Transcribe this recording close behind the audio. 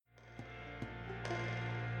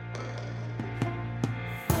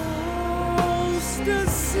that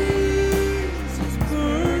sings his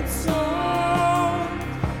bird song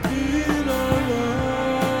in our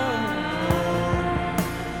lungs.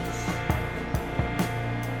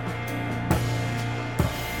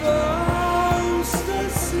 Faust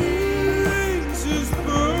that sings his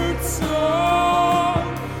bird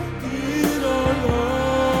song in our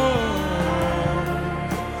lungs.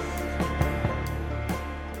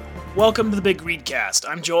 Welcome to the Big Readcast.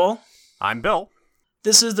 I'm Joel. I'm Bill.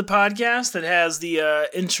 This is the podcast that has the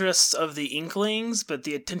interests of the Inklings, but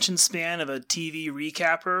the attention span of a TV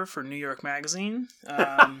recapper for New York Magazine.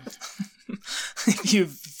 If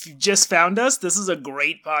you've just found us, this is a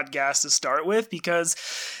great podcast to start with because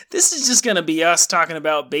this is just going to be us talking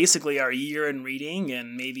about basically our year in reading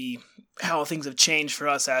and maybe how things have changed for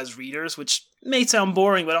us as readers, which may sound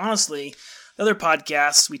boring, but honestly, the other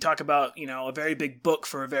podcasts, we talk about, a very big book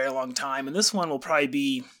for a very long time, and this one will probably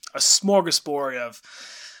be a smorgasbord of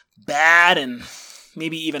bad and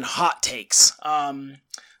maybe even hot takes.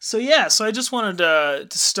 So I just wanted to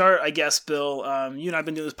start, I guess, Bill. You and I have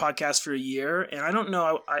been doing this podcast for a year, and I don't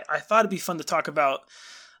know, I thought it'd be fun to talk about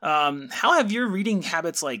how have your reading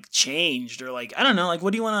habits changed, or I don't know,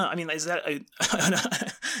 what do you want to? I mean, does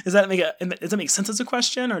that make sense as a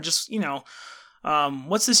question, or just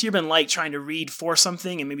what's this year been like trying to read for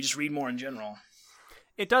something and maybe just read more in general?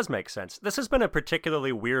 It does make sense. This has been a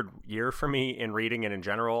particularly weird year for me in reading and in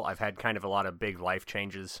general. I've had kind of a lot of big life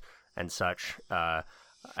changes and such. So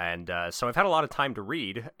I've had a lot of time to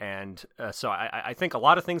read. And so I think a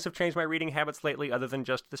lot of things have changed my reading habits lately other than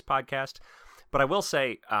just this podcast. But I will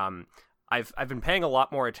say I've been paying a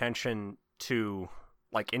lot more attention to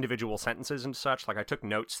individual sentences and such. I took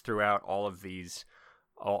notes throughout all of these,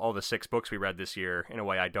 all the 6 books we read this year in a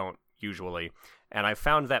way I don't usually. And I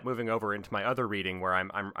found that moving over into my other reading where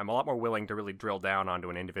I'm a lot more willing to really drill down onto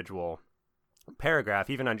an individual paragraph,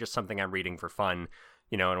 even on just something I'm reading for fun,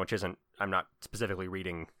 and which isn't, I'm not specifically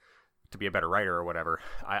reading to be a better writer or whatever.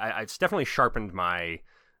 It's definitely sharpened my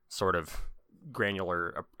sort of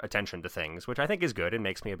granular attention to things, which I think is good and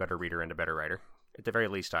makes me a better reader and a better writer. At the very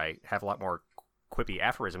least, I have a lot more quippy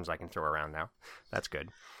aphorisms I can throw around now. That's good.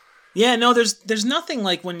 Yeah, no, there's nothing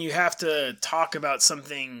like when you have to talk about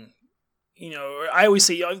something. I always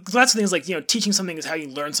say, lots of things teaching something is how you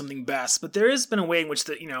learn something best. But there has been a way in which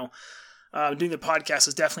doing the podcast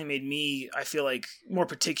has definitely made me, I feel more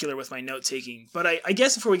particular with my note taking. But I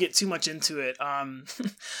guess before we get too much into it,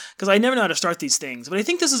 because I never know how to start these things. But I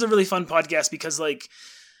think this is a really fun podcast because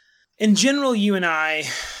in general, you and I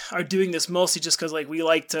are doing this mostly just because we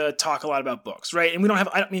like to talk a lot about books, right? And we don't have,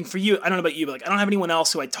 for you, I don't know about you, but I don't have anyone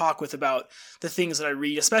else who I talk with about the things that I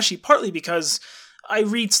read, especially partly because I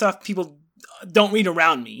read stuff people don't read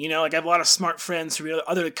around me, I have a lot of smart friends who read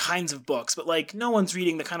other kinds of books, but no one's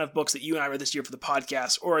reading the kind of books that you and I read this year for the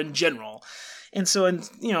podcast or in general. And so,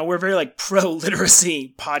 we're very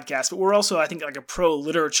pro-literacy podcast, but we're also, I think, a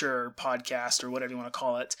pro-literature podcast or whatever you want to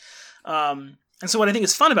call it. And so what I think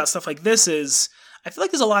is fun about stuff like this is I feel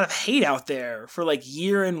there's a lot of hate out there for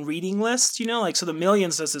year in reading lists, so the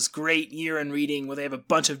Millions does this great year in reading where they have a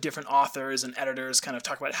bunch of different authors and editors kind of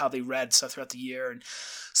talk about how they read stuff throughout the year. And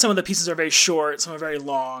some of the pieces are very short, some are very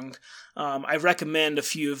long. I recommend a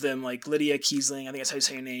few of them, like Lydia Kiesling, I think that's how you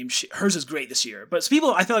say her name. Hers is great this year. But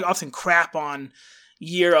people, I feel often crap on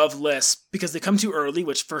year of lists because they come too early,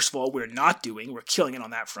 which first of all, we're not doing. We're killing it on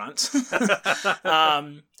that front.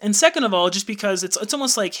 And second of all, just because it's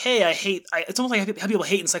almost hey, it's almost like how people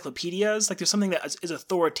hate encyclopedias. There's something that is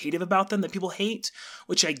authoritative about them that people hate,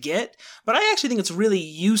 which I get. But I actually think it's really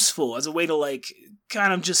useful as a way to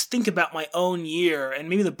kind of just think about my own year and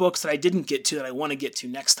maybe the books that I didn't get to that I want to get to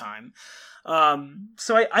next time.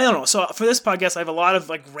 So I don't know. So for this podcast, I have a lot of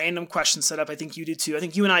random questions set up. I think you did too. I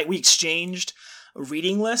think you and we exchanged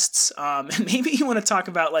reading lists. And maybe you want to talk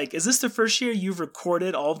about is this the first year you've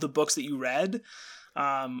recorded all of the books that you read?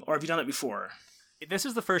 Or have you done it before? This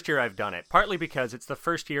is the first year I've done it, partly because it's the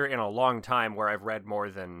first year in a long time where I've read more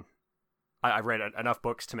than I've read enough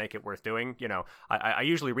books to make it worth doing. I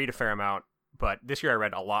usually read a fair amount, but this year I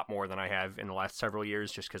read a lot more than I have in the last several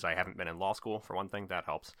years just because I haven't been in law school, for one thing. That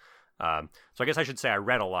helps. So I guess I should say I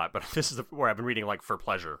read a lot, but this is where I've been reading for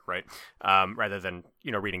pleasure, right? Rather than,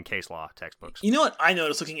 reading case law textbooks. You know what I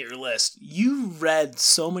noticed looking at your list? You read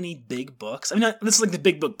so many big books. I mean, this is the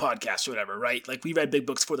big book podcast or whatever, right? We read big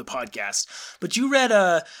books for the podcast, but you read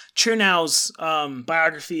Chernow's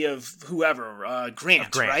biography of whoever,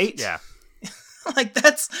 Grant, right? Yeah.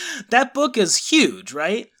 That book is huge,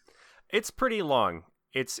 right? It's pretty long.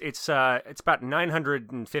 It's about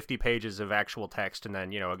 950 pages of actual text, and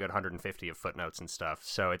then a good 150 of footnotes and stuff.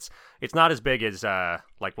 So it's not as big as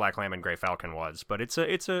like Black Lamb and Grey Falcon was, but it's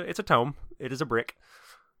a tome. It is a brick.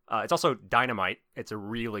 It's also dynamite. It's a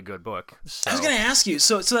really good book. So. I was going to ask you.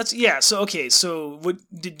 So that's So okay. So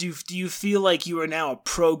do you feel like you are now a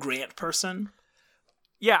pro Grant person?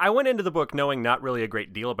 Yeah, I went into the book knowing not really a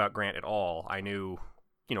great deal about Grant at all. I knew,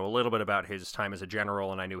 a little bit about his time as a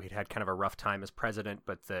general, and I knew he'd had kind of a rough time as president,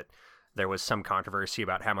 but that there was some controversy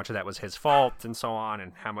about how much of that was his fault and so on,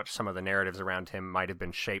 and how much some of the narratives around him might have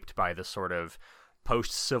been shaped by the sort of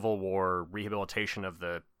post-Civil War rehabilitation of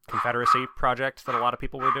the Confederacy project that a lot of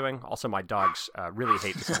people were doing. Also, my dogs really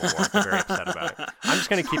hate the Civil War. They're very upset about it. I'm just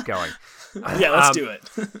going to keep going. Yeah, let's do it.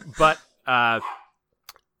 But I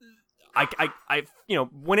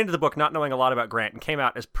went into the book not knowing a lot about Grant and came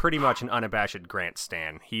out as pretty much an unabashed Grant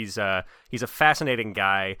stan. He's a fascinating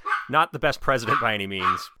guy, not the best president by any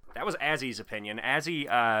means. That was Azzy's opinion. Azzy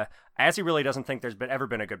really doesn't think there's ever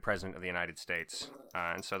been a good president of the United States,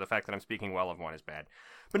 and so the fact that I'm speaking well of one is bad.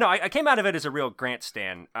 But no, I came out of it as a real Grant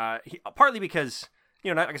stan, partly because,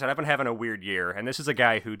 like I said, I've been having a weird year, and this is a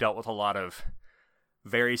guy who dealt with a lot of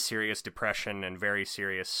very serious depression and very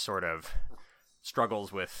serious sort of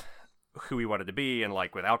struggles with who he wanted to be and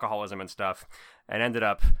like with alcoholism and stuff, and ended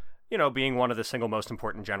up, being one of the single most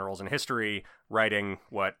important generals in history, writing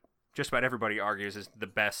what just about everybody argues is the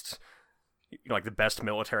best, like the best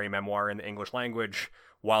military memoir in the English language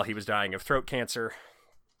while he was dying of throat cancer,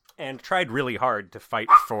 and tried really hard to fight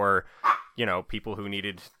for, people who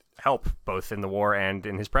needed help both in the war and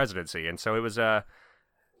in his presidency. And so it was, I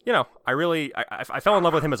fell in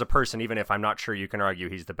love with him as a person, even if I'm not sure you can argue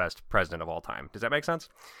he's the best president of all time. Does that make sense?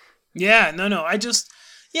 Yeah, no. I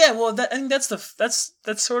think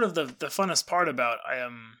that's sort of the funnest part about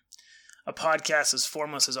a podcast as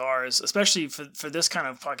foremost as ours, especially for this kind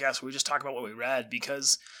of podcast where we just talk about what we read.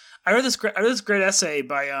 Because I read this great essay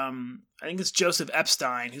by I think it's Joseph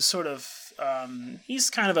Epstein, who's sort of he's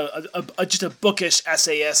kind of just a bookish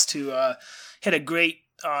essayist who had a great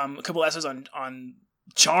a couple essays on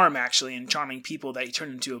charm, actually, and charming people that he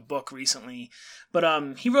turned into a book recently.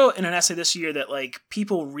 But he wrote in an essay this year that like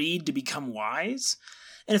people read to become wise,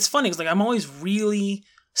 and it's funny because like I'm always really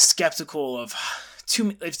skeptical of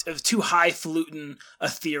too highfalutin a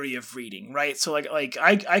theory of reading, right? So like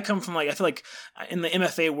I come from I feel like in the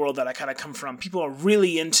MFA world that I kind of come from, people are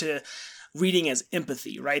really into reading as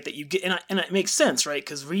empathy, right? That you get, and it makes sense, right?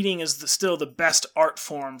 Because reading is still the best art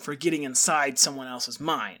form for getting inside someone else's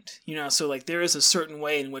mind, So like there is a certain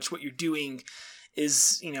way in which what you're doing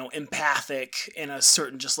is, empathic in a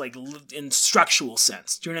certain just like instructual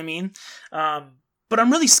sense. Do you know what I mean? But I'm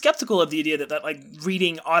really skeptical of the idea that like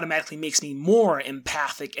reading automatically makes me more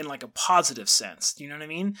empathic in like a positive sense. Do you know what I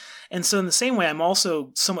mean? And so in the same way, I'm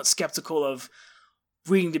also somewhat skeptical of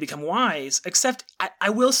reading to become wise, except I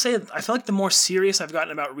will say that I feel like the more serious I've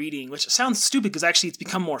gotten about reading, which sounds stupid because actually it's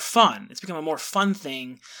become more fun. It's become a more fun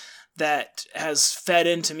thing that has fed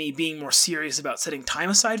into me being more serious about setting time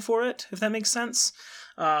aside for it, if that makes sense.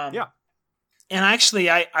 Yeah. And actually,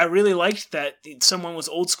 I really liked that someone was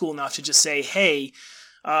old school enough to just say, hey,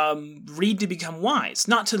 read to become wise.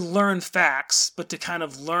 Not to learn facts, but to kind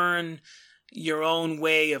of learn your own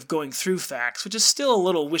way of going through facts, which is still a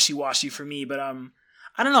little wishy-washy for me, but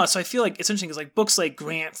I don't know. So I feel like it's interesting because like books like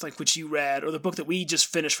Grant, like which you read, or the book that we just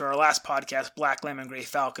finished for our last podcast, Black Lamb and Grey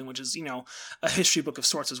Falcon, which is, a history book of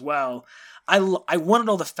sorts as well. I wanted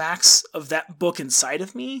all the facts of that book inside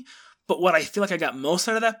of me, but what I feel like I got most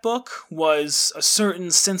out of that book was a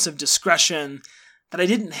certain sense of discretion that I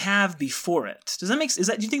didn't have before it. Do you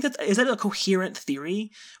think is that a coherent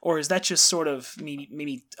theory, or is that just sort of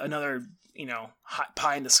maybe another, hot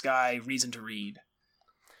pie in the sky reason to read?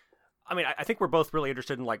 I mean, I think we're both really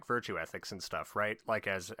interested in like virtue ethics and stuff, right? Like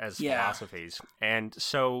as philosophies. And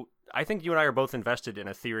so I think you and I are both invested in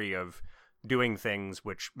a theory of doing things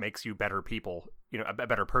which makes you better people, a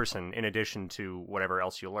better person in addition to whatever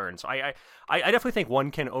else you learn. So I definitely think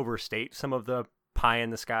one can overstate some of the pie in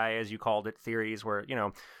the sky, as you called it, theories where,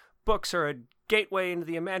 books are a gateway into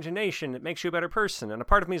the imagination that makes you a better person. And a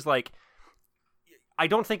part of me is like, I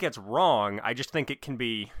don't think it's wrong. I just think it can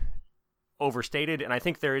be overstated, and I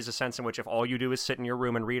think there is a sense in which if all you do is sit in your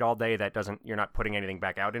room and read all day, you're not putting anything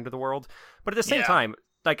back out into the world. But at the same time,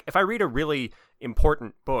 like if I read a really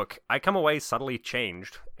important book, I come away subtly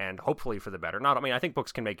changed and hopefully for the better. I think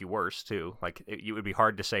books can make you worse too. Like it would be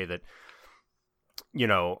hard to say that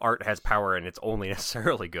art has power and it's only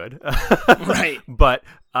necessarily good. Right. But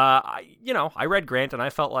I read Grant and I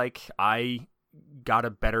felt like I got a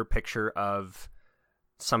better picture of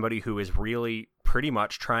somebody who is really pretty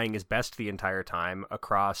much trying his best the entire time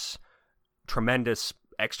across tremendous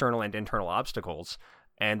external and internal obstacles.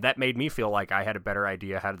 And that made me feel like I had a better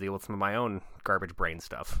idea how to deal with some of my own garbage brain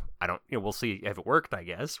stuff. I don't, we'll see if it worked, I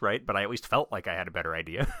guess, right? But I at least felt like I had a better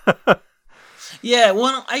idea. Yeah,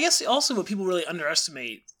 well, I guess also what people really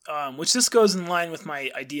underestimate, which this goes in line with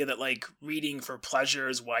my idea that like reading for pleasure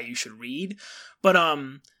is why you should read. But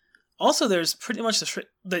also there's pretty much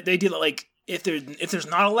the idea that like if there's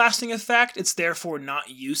not a lasting effect, it's therefore not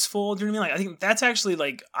useful. Do you know what I mean? Like I think that's actually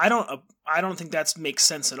like I don't think that makes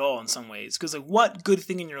sense at all in some ways, because like what good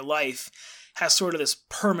thing in your life has sort of this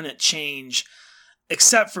permanent change,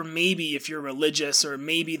 except for maybe if you're religious or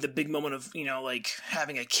maybe the big moment of, like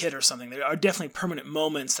having a kid or something. There are definitely permanent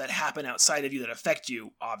moments that happen outside of you that affect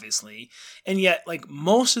you, obviously. And yet like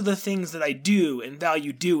most of the things that I do and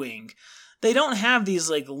value doing, they don't have these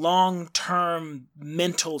like long-term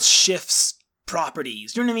mental shifts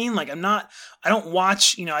properties. Do you know what I mean? Like I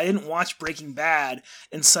didn't watch Breaking Bad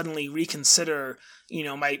and suddenly reconsider,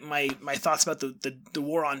 my thoughts about the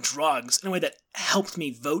war on drugs in a way that helped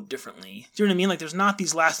me vote differently. Do you know what I mean? Like there's not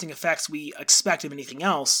these lasting effects we expect of anything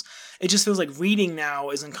else. It just feels like reading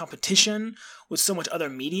now is in competition with so much other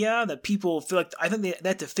media that people feel like, I think they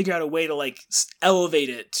have to figure out a way to like elevate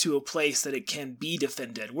it to a place that it can be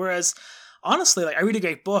defended. Whereas honestly, like I read a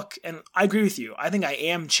great book, and I agree with you. I think I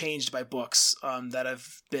am changed by books that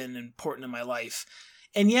have been important in my life.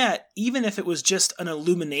 And yet, even if it was just an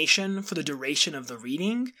illumination for the duration of the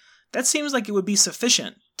reading, that seems like it would be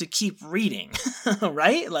sufficient to keep reading,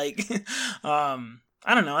 right? Like, I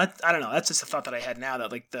don't know. I don't know. That's just a thought that I had now,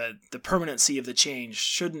 that like the permanency of the change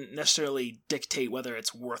shouldn't necessarily dictate whether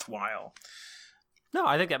it's worthwhile. No,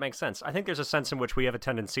 I think that makes sense. I think there's a sense in which we have a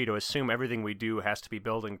tendency to assume everything we do has to be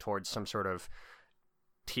building towards some sort of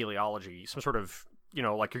teleology, some sort of,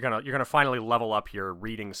 like you're gonna finally level up your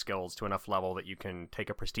reading skills to enough level that you can take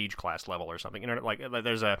a prestige class level or something.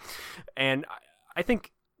 And I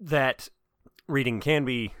think that reading can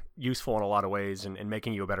be useful in a lot of ways and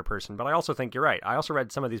making you a better person. But I also think you're right. I also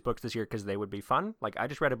read some of these books this year because they would be fun. Like I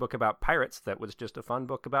just read a book about pirates that was just a fun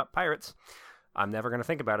book about pirates. I'm never going to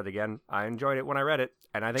think about it again. I enjoyed it when I read it,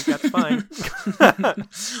 and I think that's fine.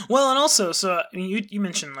 Well, and also, so I mean, you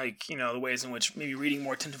mentioned like the ways in which maybe reading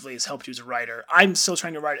more attentively has helped you as a writer. I'm still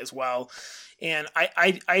trying to write as well, and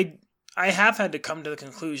I have had to come to the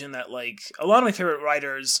conclusion that like a lot of my favorite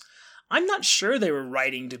writers, I'm not sure they were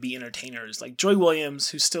writing to be entertainers. Like Joy Williams,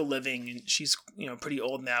 who's still living, and she's pretty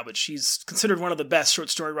old now, but she's considered one of the best short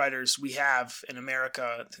story writers we have in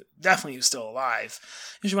America. Definitely who's still alive.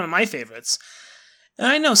 She's one of my favorites. And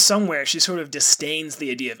I know somewhere she sort of disdains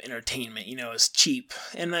the idea of entertainment, as cheap.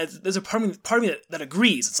 And there's a part of me that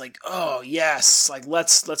agrees. It's like, oh yes, like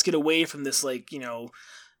let's get away from this like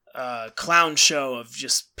clown show of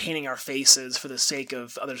just painting our faces for the sake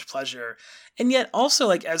of others' pleasure. And yet also,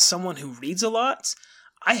 like, as someone who reads a lot,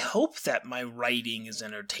 I hope that my writing is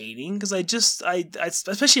entertaining, because I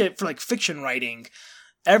especially for like fiction writing,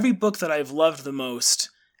 every book that I've loved the most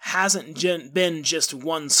hasn't been just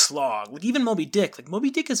one slog. Like even Moby Dick. Like Moby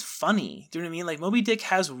Dick is funny. Do you know what I mean? Like Moby Dick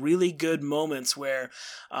has really good moments where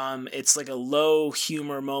it's like a low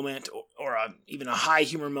humor moment or even a high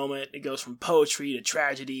humor moment. It goes from poetry to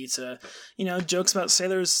tragedy to jokes about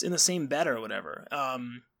sailors in the same bed or whatever.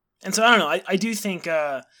 And so I don't know. I do think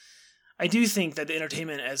that the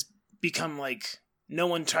entertainment has become like, no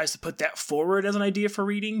one tries to put that forward as an idea for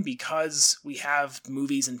reading because we have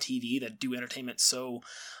movies and TV that do entertainment so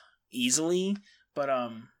easily. But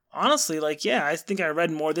honestly, like, yeah, I think I read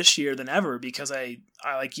more this year than ever because I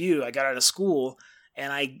like you, I got out of school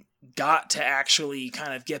and I got to actually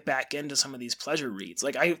kind of get back into some of these pleasure reads.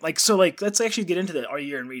 Let's actually get into our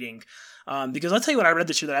year in reading. Because I'll tell you what I read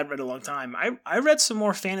this year that I hadn't read in a long time. I read some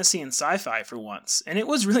more fantasy and sci-fi for once, and it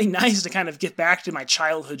was really nice to kind of get back to my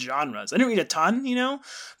childhood genres. I didn't read a ton,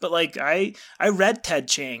 but like I read Ted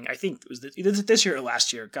Chiang. I think it was either this year or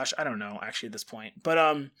last year. Gosh, I don't know actually at this point. But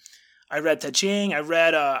I read Ted Chiang. I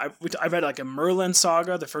read like a Merlin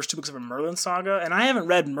saga, the first two books of a Merlin saga, and I haven't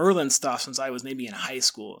read Merlin stuff since I was maybe in high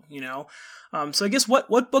school. So I guess what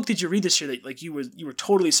book did you read this year that like you were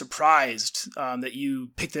totally surprised that you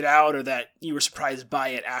picked it out, or that you were surprised by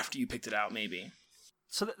it after you picked it out, maybe?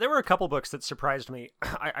 So there were a couple books that surprised me.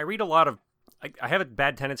 I read a lot of. I have a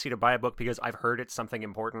bad tendency to buy a book because I've heard it's something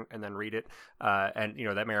important and then read it, and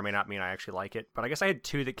that may or may not mean I actually like it. But I guess I had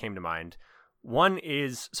two that came to mind. One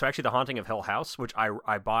is The Haunting of Hill House, which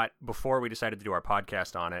I bought before we decided to do our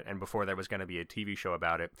podcast on it and before there was going to be a TV show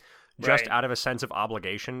about it. Just out of a sense of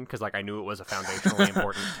obligation, because like I knew it was a foundationally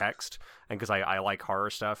important text, and because I like horror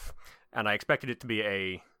stuff, and I expected it to be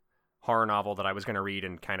a horror novel that I was going to read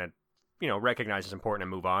and kind of recognize is important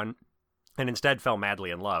and move on, and instead fell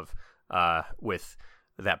madly in love with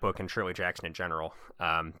that book and Shirley Jackson in general.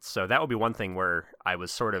 So that would be one thing where I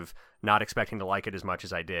was sort of not expecting to like it as much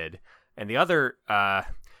as I did. And the other,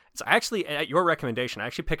 it's actually at your recommendation, I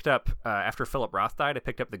actually picked up, after Philip Roth died, I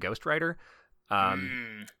picked up The Ghostwriter,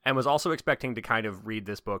 and was also expecting to kind of read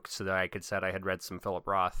this book so that I could say I had read some Philip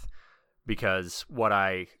Roth, because what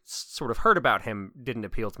I sort of heard about him didn't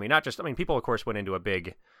appeal to me. Not just, people of course went into a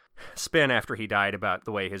big spin after he died about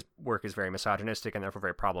the way his work is very misogynistic and therefore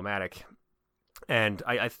very problematic. And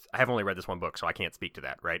I have only read this one book, so I can't speak to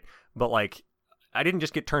that, right? But like, I didn't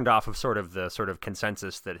just get turned off of the sort of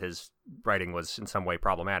consensus that his writing was in some way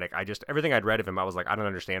problematic. Everything I'd read of him, I was like, I don't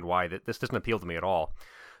understand why this doesn't appeal to me at all.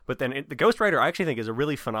 But then The Ghostwriter, I actually think, is a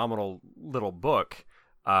really phenomenal little book.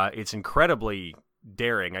 It's incredibly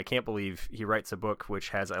daring. I can't believe he writes a book which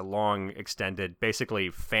has a long, extended, basically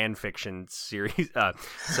fan fiction series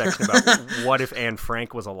section about what if Anne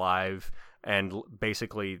Frank was alive, and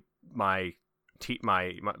basically my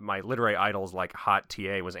literary idol's like hot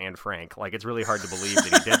TA was Anne Frank. Like, it's really hard to believe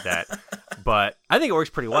that he did that, but I think it works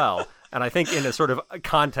pretty well. And I think in a sort of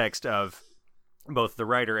context of both the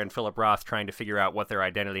writer and Philip Roth trying to figure out what their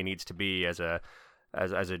identity needs to be as a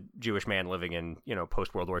Jewish man living in,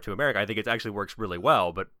 post World War II America, I think it actually works really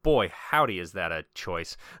well. But boy, howdy, is that a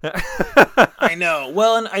choice? I know.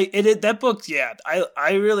 Well, and that book, yeah,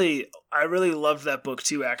 I really loved that book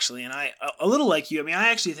too, actually. And I, a little like you, I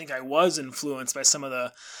actually think I was influenced by some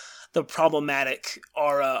of the problematic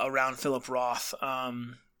aura around Philip Roth.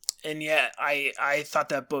 And yet I thought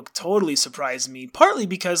that book totally surprised me, partly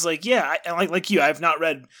because like you, I've not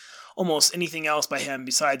read almost anything else by him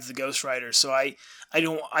besides The Ghostwriter. So I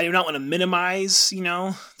do not want to minimize,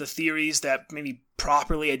 the theories that maybe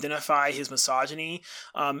properly identify his misogyny.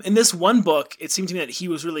 In this one book, it seemed to me that he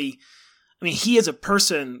was really, he as a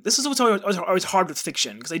person, this is what's always hard with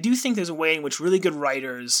fiction, because I do think there's a way in which really good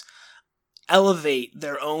writers elevate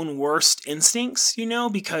their own worst instincts,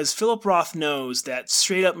 because Philip Roth knows that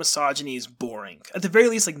straight up misogyny is boring. At the very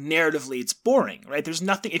least, like narratively, it's boring, right? There's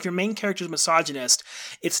nothing, if your main character is misogynist,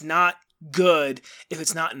 it's not good if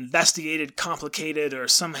it's not investigated, complicated, or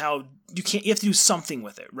somehow you have to do something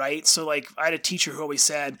with it, right? So like, I had a teacher who always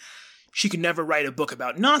said she could never write a book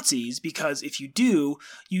about Nazis because if you do,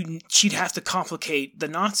 she'd have to complicate the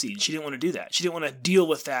Nazis. She didn't want to do that. She didn't want to deal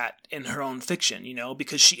with that in her own fiction,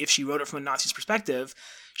 because if she wrote it from a Nazi's perspective,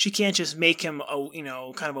 she can't just make him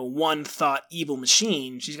kind of a one thought evil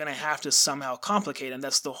machine. She's going to have to somehow complicate him.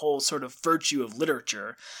 That's the whole sort of virtue of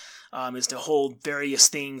literature, is to hold various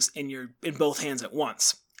things in both hands at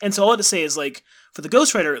once. And so all I have to say is, like, for The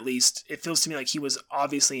Ghostwriter at least, it feels to me like he was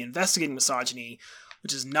obviously investigating misogyny,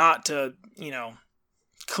 which is not to,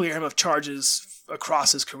 clear him of charges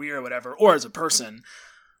across his career or whatever, or as a person.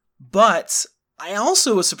 But I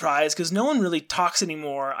also was surprised because no one really talks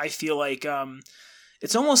anymore. I feel like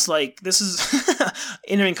it's almost like this is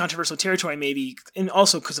entering controversial territory maybe, and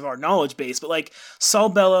also because of our knowledge base, but like Saul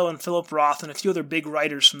Bellow and Philip Roth and a few other big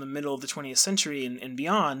writers from the middle of the 20th century and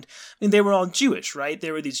beyond, they were all Jewish, right? They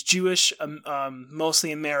were these Jewish,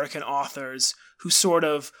 mostly American authors who sort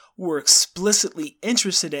of were explicitly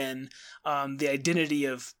interested in the identity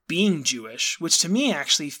of being Jewish, which to me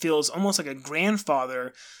actually feels almost like a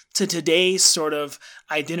grandfather to today's sort of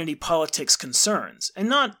identity politics concerns. And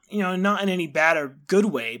not in any bad or good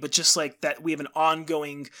way, but just like that we have an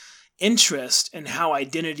ongoing interest in how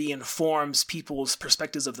identity informs people's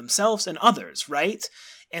perspectives of themselves and others, right?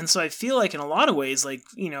 And so I feel like in a lot of ways, like,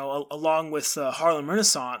 along with the Harlem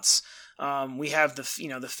Renaissance, we have the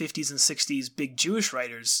 50s and 60s big Jewish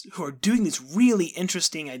writers who are doing this really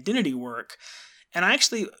interesting identity work. And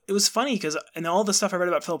it was funny because in all the stuff I read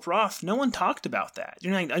about Philip Roth, no one talked about that.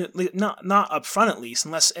 Not up front at least,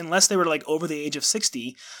 unless they were like over the age of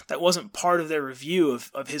 60. That wasn't part of their review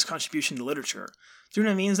of his contribution to literature. Do you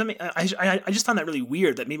know what I mean? I just found that really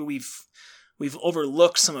weird that maybe we've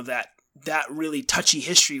overlooked some of that really touchy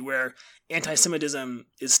history where anti-Semitism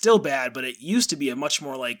is still bad, but it used to be a much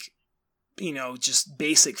more like, just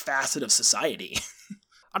basic facet of society.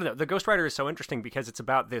 I don't know. The Ghostwriter is so interesting because it's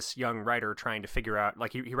about this young writer trying to figure out,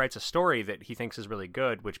 like, he writes a story that he thinks is really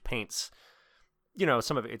good, which paints,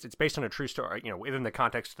 some of it's based on a true story, within the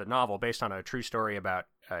context of the novel, based on a true story about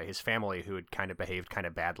his family who had kind of behaved kind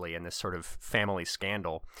of badly in this sort of family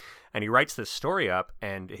scandal. And he writes this story up,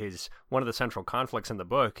 and one of the central conflicts in the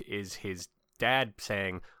book is his dad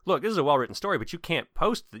saying, look, this is a well-written story, but you can't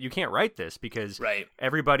write this because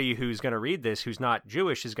everybody who's going to read this who's not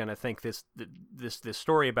Jewish is going to think this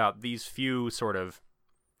story about these few sort of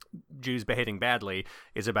Jews behaving badly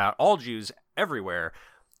is about all Jews everywhere.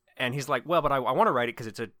 And he's like, well, but I want to write it because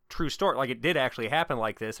it's a true story. Like, it did actually happen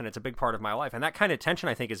like this, and it's a big part of my life. And that kind of tension,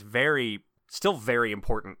 I think, is still very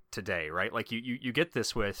important today, right? Like, you get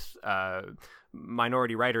this with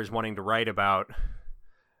minority writers wanting to write about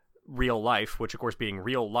real life, which, of course, being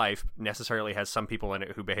real life necessarily has some people in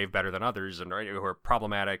it who behave better than others, and right, who are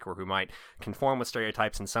problematic or who might conform with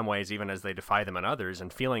stereotypes in some ways, even as they defy them in others,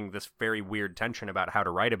 and feeling this very weird tension about how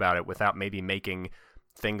to write about it without maybe making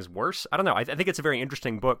things worse. I don't know. I think it's a very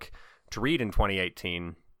interesting book to read in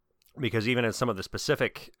 2018, because even as some of the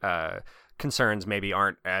specific concerns maybe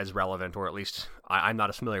aren't as relevant, or at least I'm not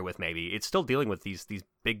as familiar with, maybe it's still dealing with these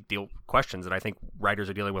big deal questions that I think writers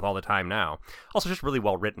are dealing with all the time now. Also, just really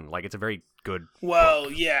well written. Like, it's a very good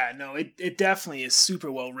book. Yeah, no, it definitely is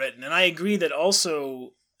super well written. And I agree that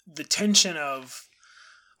also the tension of,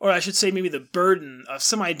 or I should say maybe the burden of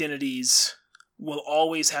some identities will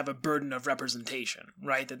always have a burden of representation,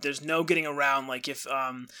 right? That there's no getting around. Like, if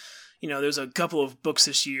there's a couple of books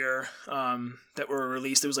this year that were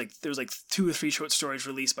released. There was like 2 or 3 short stories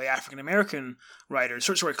released by African American writers,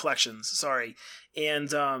 short story collections. Sorry,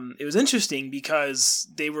 and it was interesting because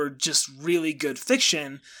they were just really good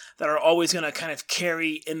fiction that are always going to kind of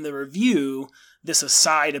carry in the review this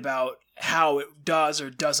aside about how it does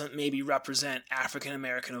or doesn't maybe represent African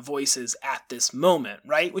American voices at this moment,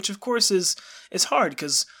 right? Which of course is hard,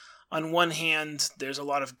 because on one hand, there's a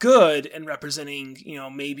lot of good in representing,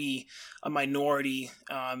 maybe a minority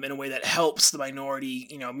in a way that helps the minority,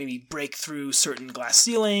 maybe break through certain glass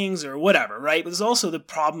ceilings or whatever, right? But there's also the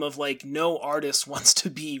problem of, like, no artist wants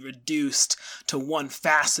to be reduced to one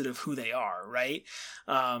facet of who they are, right?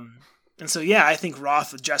 And so, yeah, I think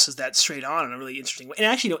Roth addresses that straight on in a really interesting way. And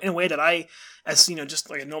actually, in a way that I, as,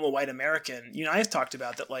 just like a normal white American, I've talked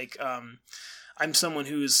about that, like, I'm someone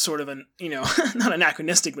who's sort of not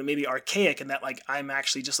anachronistic, but maybe archaic, in that, like, I'm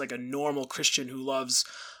actually just like a normal Christian who loves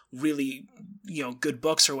really, good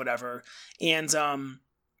books or whatever. And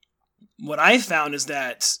what I found is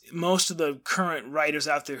that most of the current writers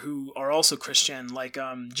out there who are also Christian, like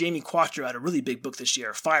Jamie Quattro had a really big book this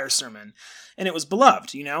year, Fire Sermon, and it was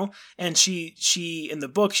beloved, and she in the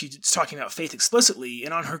book, she's talking about faith explicitly,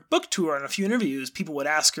 and on her book tour, on a few interviews, people would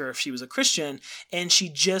ask her if she was a Christian, and she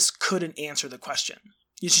just couldn't answer the question.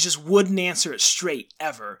 She just wouldn't answer it straight,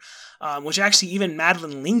 ever. Which actually even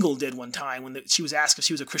Madeleine L'Engle did one time when she was asked if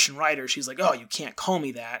she was a Christian writer. She's like, oh, you can't call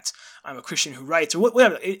me that. I'm a Christian who writes, or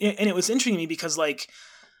whatever. And it was interesting to me because, like,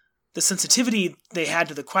 the sensitivity they had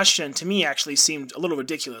to the question, to me, actually seemed a little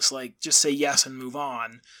ridiculous. Like, just say yes and move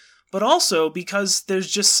on. But also because there's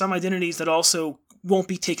just some identities that also won't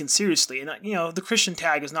be taken seriously. And, the Christian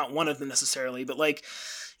tag is not one of them necessarily, but, like,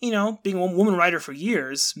 being a woman writer for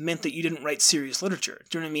years meant that you didn't write serious literature.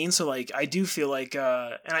 Do you know what I mean? So, like, I do feel like,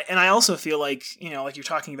 and I also feel like, like you're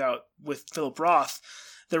talking about with Philip Roth,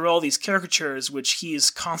 there are all these caricatures which he is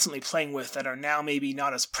constantly playing with that are now maybe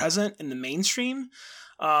not as present in the mainstream.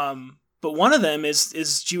 But one of them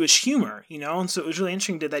is Jewish humor, and so it was really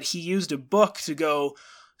interesting that he used a book to go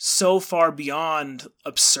so far beyond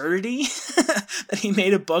absurdity that he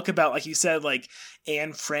made a book about, like you said, like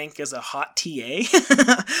Anne Frank as a hot TA.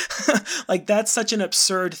 Like, that's such an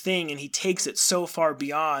absurd thing, and he takes it so far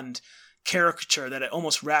beyond caricature that it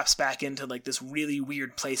almost wraps back into, like, this really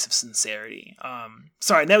weird place of sincerity.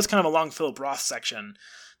 Sorry, that was kind of a long Philip Roth section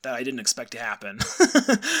that I didn't expect to happen.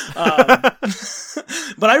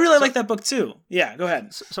 But I really like that book too. Yeah, go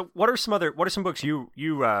ahead. So what are some books you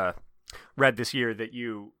read this year that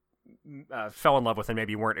you fell in love with and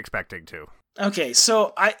maybe weren't expecting to? Okay,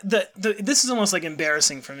 so this is almost like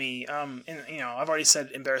embarrassing for me. And I've already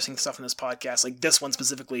said embarrassing stuff in this podcast, like this one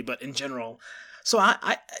specifically, but in general. So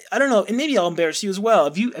I don't know, and maybe I'll embarrass you as well.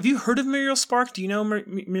 Have you heard of Muriel Spark? Do you know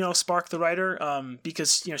Muriel Spark, the writer?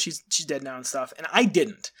 Because she's dead now and stuff, and I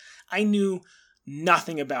didn't. I knew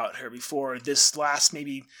nothing about her before this last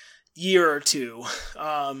maybe year or two.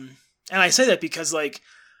 And I say that because, like,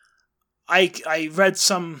 I read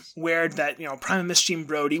somewhere that, Prime and Miss Jean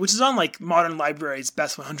Brodie, which is on, like, Modern Library's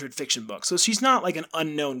Best 100 Fiction Books. So she's not, like, an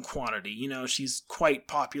unknown quantity. She's quite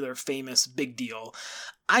popular, famous, big deal.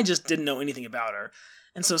 I just didn't know anything about her.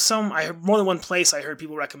 And so I heard more than one place I heard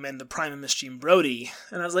people recommend the Prime and Miss Jean Brodie.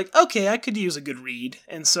 And I was like, okay, I could use a good read.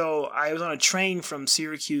 And so I was on a train from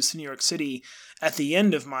Syracuse to New York City at the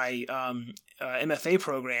end of my MFA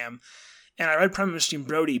program. And I read Prime and Miss Jean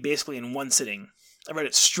Brodie basically in one sitting. I read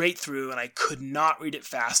it straight through, and I could not read it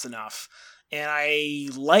fast enough. And I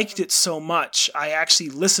liked it so much, I actually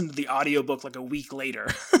listened to the audiobook like a week later,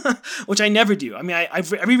 which I never do. I mean, I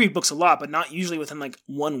reread books a lot, but not usually within like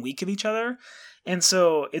 1 week of each other. And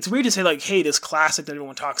so it's weird to say, like, hey, this classic that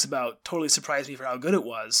everyone talks about totally surprised me for how good it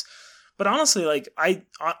was. But honestly, like I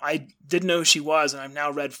didn't know who she was, and I've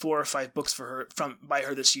now read 4 or 5 books by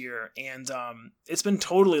her this year, and it's been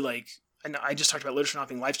totally like. And I just talked about literature not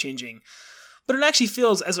being life changing, but it actually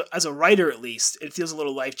feels as a writer, at least, it feels a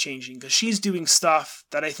little life changing because she's doing stuff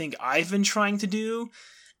that I think I've been trying to do,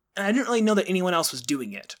 and I didn't really know that anyone else was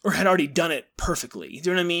doing it or had already done it perfectly.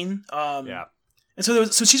 Do you know what I mean? Yeah. And so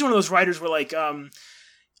she's one of those writers where like.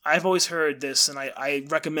 I've always heard this, and I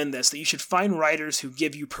recommend this, that you should find writers who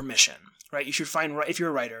give you permission, right? You should find, if you're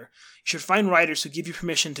a writer, you should find writers who give you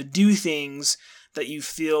permission to do things that you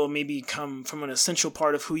feel maybe come from an essential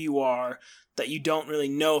part of who you are that you don't really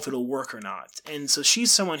know if it'll work or not. And so she's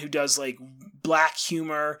someone who does like black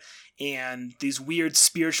humor and these weird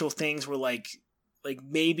spiritual things where like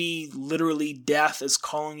maybe literally death is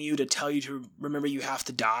calling you to tell you to remember you have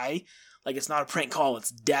to die. Like, it's not a prank call,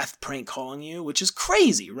 it's death prank calling you, which is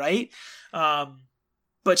crazy, right?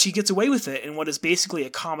 But she gets away with it in what is basically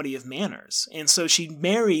a comedy of manners. And so she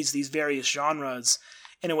marries these various genres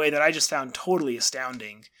in a way that I just found totally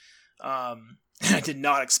astounding. And I did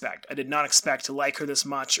not expect. I did not expect to like her this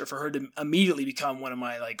much or for her to immediately become one of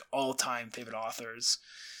my, like, all-time favorite authors.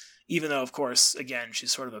 Even though, of course, again,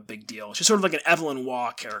 she's sort of a big deal. She's sort of like an Evelyn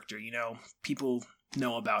Waugh character, you know? People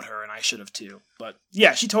know about her, and I should have too. But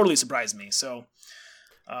yeah, she totally surprised me. So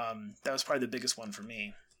that was probably the biggest one for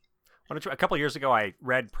me. A couple of years ago, I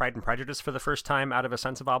read Pride and Prejudice for the first time out of a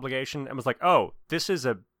sense of obligation and was like, oh, this is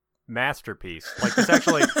a masterpiece. Like, this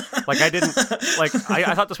actually, like, I didn't, like,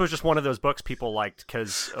 I thought this was just one of those books people liked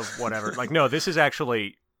because of whatever. Like, no, this is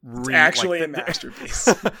actually a masterpiece.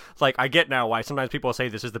 Like, I get now why sometimes people say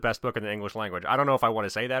this is the best book in the English language. I don't know if I want to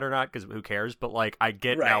say that or not, because who cares? But, like, I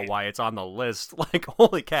get now why it's on the list. Like,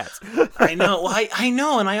 holy cats. I know. Well, I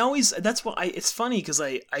know, and I always, that's what it's funny, because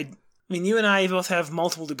I mean, you and I both have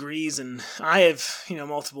multiple degrees, and I have, you know,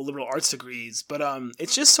 multiple liberal arts degrees, but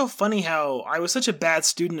it's just so funny how I was such a bad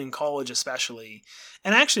student in college, especially.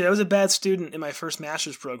 And actually, I was a bad student in my first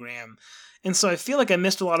master's program. And so I feel like I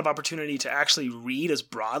missed a lot of opportunity to actually read as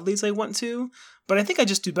broadly as I want to. But I think I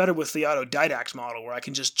just do better with the autodidact model where I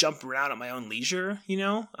can just jump around at my own leisure, you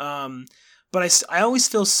know? But I always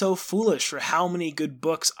feel so foolish for how many good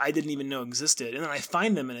books I didn't even know existed. And then I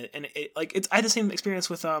find them in it. And I had the same experience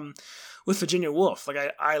with Virginia Woolf.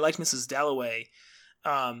 Like I liked Mrs. Dalloway.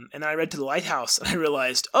 And then I read To the Lighthouse, and I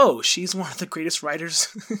realized, oh, she's one of the greatest writers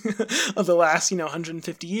of the last,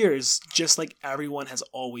 150 years, just like everyone has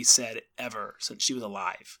always said ever since she was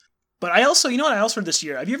alive. But I also, what I also read this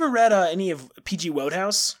year? Have you ever read any of P.G.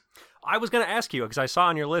 Wodehouse? I was going to ask you, because I saw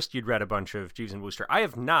on your list you'd read a bunch of Jeeves and Wooster. I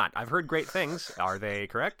have not. I've heard great things. Are they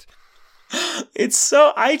correct? It's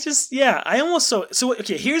so,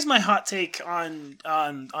 okay, here's my hot take on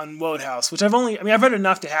Wodehouse, which I've read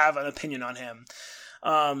enough to have an opinion on him.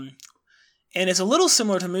 And it's a little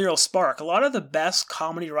similar to Muriel Spark. A lot of the best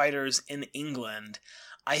comedy writers in England,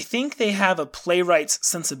 I think they have a playwright's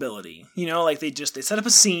sensibility. Like they set up a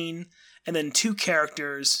scene, and then 2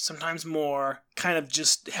 characters, sometimes more, kind of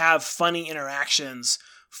just have funny interactions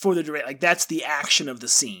for the director. Like that's the action of the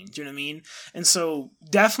scene. Do you know what I mean? And so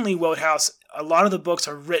definitely Wodehouse, a lot of the books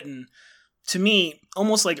are written, to me,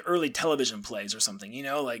 almost like early television plays or something.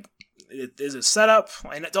 Like there's a setup.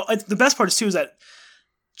 And the best part is too is that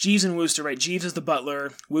Jeeves and Wooster, right? Jeeves is the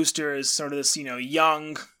butler. Wooster is sort of this,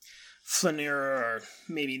 young flaneur, or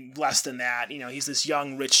maybe less than that. He's this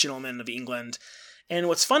young, rich gentleman of England. And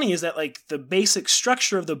what's funny is that, like, the basic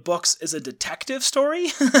structure of the books is a detective story.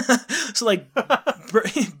 So, like,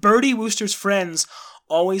 Bertie Wooster's friends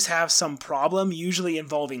always have some problem, usually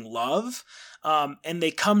involving love. And they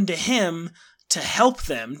come to him to help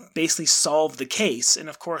them basically solve the case. And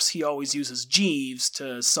of course, he always uses Jeeves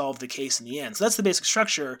to solve the case in the end. So that's the basic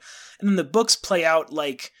structure. And then the books play out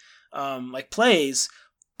like plays.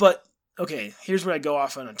 But okay, here's where I go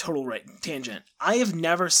off on a total tangent. I have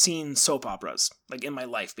never seen soap operas, like in my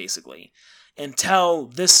life, basically. Until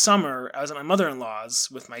this summer, I was at my mother-in-law's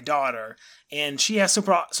with my daughter, and she has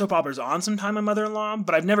soap operas on sometime, my mother-in-law,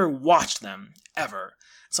 but I've never watched them, ever.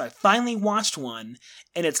 So I finally watched one,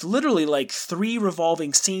 and it's literally like 3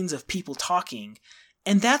 revolving scenes of people talking,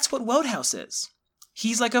 and that's what Wodehouse is.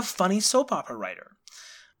 He's like a funny soap opera writer,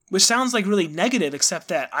 which sounds like really negative, except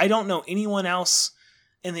that I don't know anyone else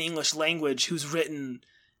in the English language who's written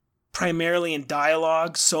primarily in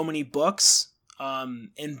dialogue so many books,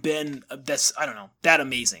 and been, that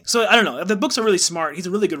amazing. So I don't know, the books are really smart. He's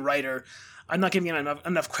a really good writer. I'm not giving him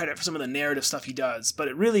enough credit for some of the narrative stuff he does, but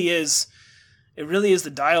it really is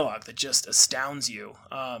the dialogue that just astounds you.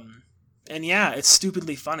 And yeah, it's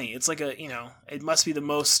stupidly funny. It's like it must be the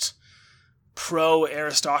most pro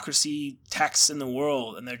aristocracy texts in the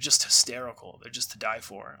world, and they're just hysterical. They're just to die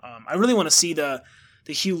for. I really want to see the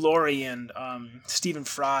Hugh Laurie and Stephen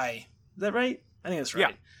Fry. Is that right? I think that's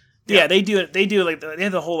right. Yeah, they do it. They do like they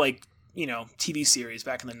have the whole like TV series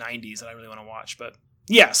back in the 90s that I really want to watch. But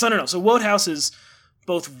yeah, so I don't know. So Wodehouse is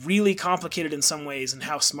both really complicated in some ways and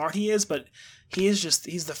how smart he is, but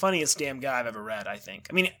he's the funniest damn guy I've ever read, I think.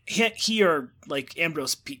 I mean, he or like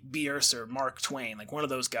Ambrose Bierce or Mark Twain, like one of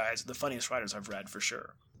those guys, the funniest writers I've read for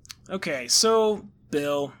sure. Okay, so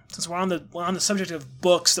Bill, since we're on the subject of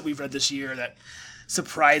books that we've read this year that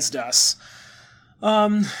surprised us,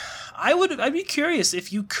 I'd be curious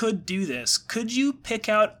if you could do this. Could you pick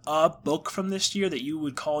out a book from this year that you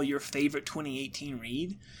would call your favorite 2018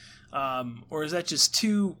 read? Or is that just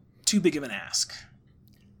too big of an ask?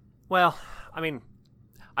 Well, I mean,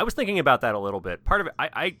 I was thinking about that a little bit. Part of it,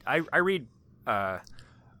 I read, I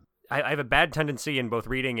have a bad tendency in both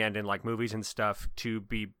reading and in like movies and stuff to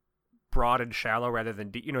be broad and shallow rather than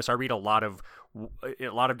deep. So I read a lot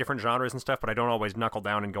of different genres and stuff, but I don't always knuckle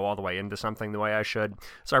down and go all the way into something the way I should.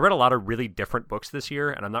 So I read a lot of really different books this year,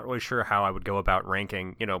 and I'm not really sure how I would go about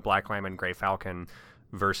ranking, Black Lamb and Grey Falcon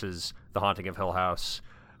versus The Haunting of Hill House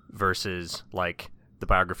versus like the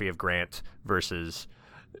biography of Grant versus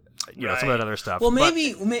some of that other stuff. Well,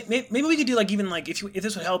 maybe we could do like even like if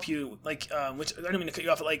this would help you, like which I don't mean to cut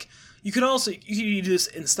you off, but like you could do this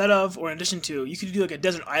instead of or in addition to, you could do like a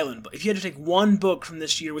desert island. But if you had to take one book from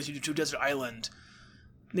this year with you to a desert island,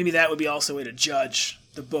 maybe that would be also a way to judge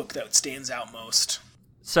the book that stands out most.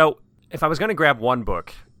 So if I was going to grab one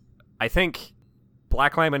book, I think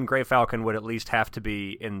Black Lamb and Grey Falcon would at least have to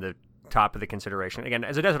be in the top of the consideration. Again,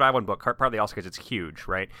 as a desert island book, partly also because it's huge,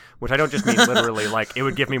 right? Which I don't just mean literally like it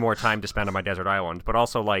would give me more time to spend on my desert island, but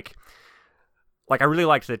also like I really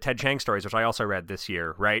liked the Ted Chiang stories, which I also read this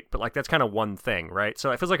year, right? But like that's kind of one thing, right?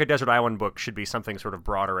 So it feels like a desert island book should be something sort of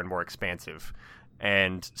broader and more expansive.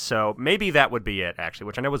 And so maybe that would be it, actually,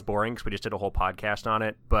 which I know was boring because we just did a whole podcast on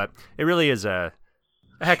it, but it really is a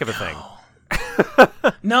heck of a thing.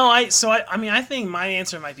 No, I think my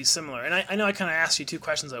answer might be similar, and I know I kind of asked you two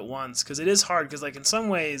questions at once because it is hard. Because like in some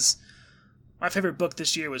ways, my favorite book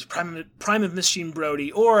this year was Prime of Miss Jean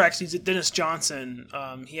Brodie, or actually Denis Johnson.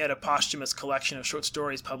 He had a posthumous collection of short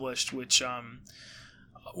stories published, which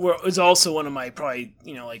is also one of my probably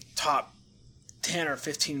like top 10 or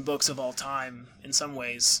 15 books of all time in some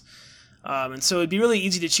ways. And so it'd be really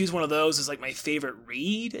easy to choose one of those as like my favorite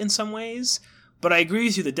read in some ways. But I agree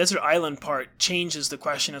with you, the desert island part changes the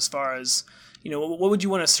question as far as, what would you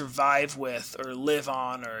want to survive with or live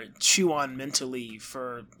on or chew on mentally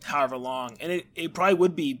for however long? And it probably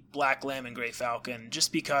would be Black Lamb and Grey Falcon,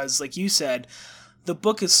 just because, like you said, the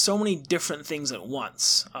book is so many different things at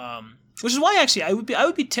once. Which is why, actually, I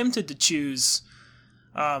would be tempted to choose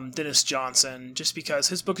Denis Johnson, just because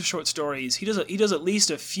his book of short stories, he does at least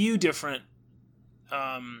a few different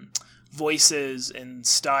voices and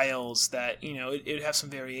styles that it'd have some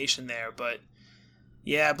variation there. But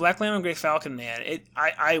yeah, Black Lamb and Grey Falcon, man,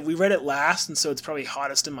 we read it last, and so it's probably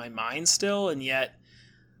hottest in my mind still, and yet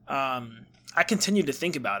I continue to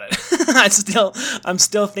think about it. I'm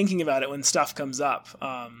still thinking about it when stuff comes up,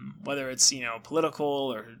 whether it's political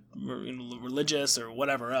or religious or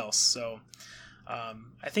whatever else. So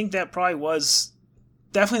I think that probably was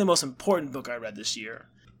definitely the most important book I read this year.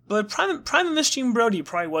 But Prime of Miss Jean Brodie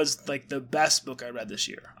probably was like the best book I read this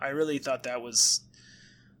year. I really thought that was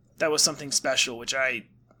something special, which I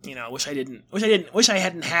wish I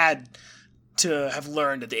hadn't had to have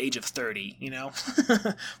learned at the age of 30. Would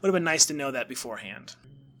have been nice to know that beforehand.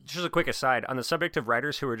 Just a quick aside, on the subject of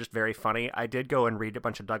writers who are just very funny, I did go and read a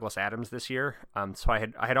bunch of Douglas Adams this year. So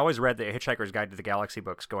I had always read the Hitchhiker's Guide to the Galaxy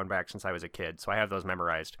books going back since I was a kid, so I have those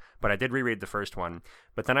memorized. But I did reread the first one.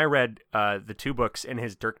 But then I read the two books in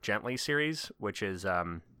his Dirk Gently series, which is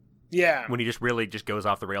when he just really just goes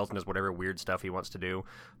off the rails and does whatever weird stuff he wants to do.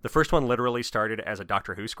 The first one literally started as a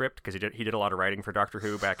Doctor Who script because he did a lot of writing for Doctor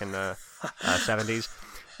Who back in the 70s.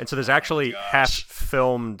 And so there's actually half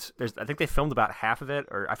filmed. I think they filmed about half of it,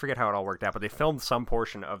 or I forget how it all worked out, but they filmed some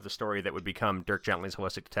portion of the story that would become Dirk Gently's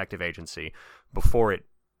Holistic Detective Agency before it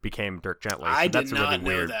became Dirk Gently. So I did not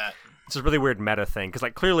know that. It's a really weird meta thing because,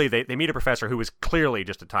 like, clearly they meet a professor who is clearly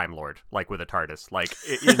just a Time Lord, like with a TARDIS, like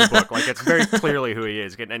in the book. Like, it's very clearly who he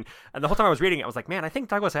is. And the whole time I was reading it, I was like, man, I think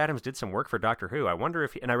Douglas Adams did some work for Doctor Who. I wonder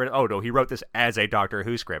if and I read, oh no, he wrote this as a Doctor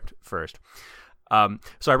Who script first.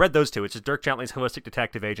 So I read those two. It's just Dirk Gently's Holistic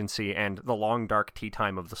Detective Agency and The Long Dark Tea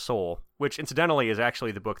Time of the Soul, which incidentally is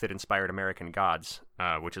actually the book that inspired American Gods,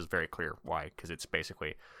 which is very clear why, because it's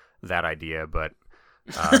basically that idea, but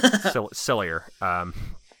sillier,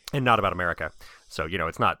 and not about America. So,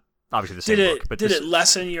 it's not obviously the same book. But did it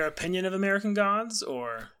lessen your opinion of American Gods,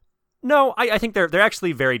 or? No, I think they're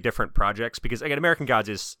actually very different projects because, again, American Gods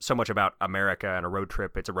is so much about America and a road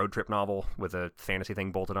trip. It's a road trip novel with a fantasy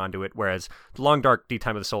thing bolted onto it, whereas The Long Dark Deep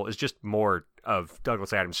Time of the Soul is just more of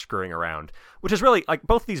Douglas Adams screwing around, which is really, like,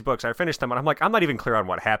 both these books, I finished them, and I'm like, I'm not even clear on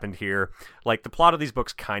what happened here. Like, the plot of these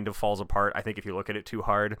books kind of falls apart, I think, if you look at it too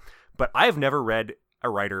hard, but I have never read a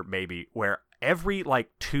writer, maybe, where every, like,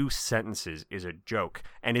 2 sentences is a joke,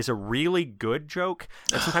 and is a really good joke,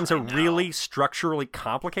 and sometimes a really structurally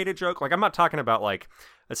complicated joke. Like, I'm not talking about, like,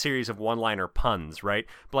 a series of one-liner puns, right?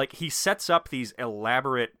 But, like, he sets up these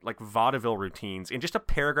elaborate, like, vaudeville routines in just a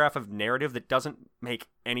paragraph of narrative that doesn't make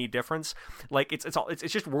any difference. Like, it's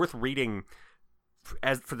just worth reading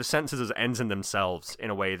as for the sentences as ends in themselves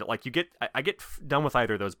in a way that, like, I get done with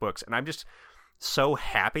either of those books, and I'm just so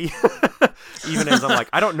happy, even as I'm like,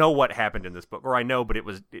 I don't know what happened in this book, or I know, but it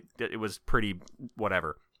was pretty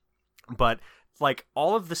whatever. But, like,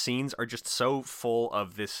 all of the scenes are just so full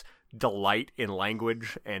of this delight in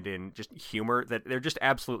language and in just humor that they're just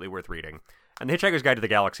absolutely worth reading. And The Hitchhiker's Guide to the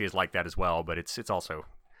Galaxy is like that as well, but it's also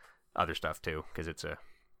other stuff too, because it's and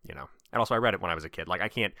also I read it when I was a kid. Like,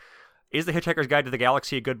 is The Hitchhiker's Guide to the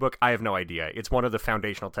Galaxy a good book? I have no idea. It's one of the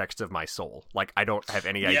foundational texts of my soul. Like, I don't have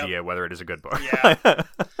any idea whether it is a good book. Yeah.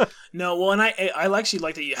 No, well, and I actually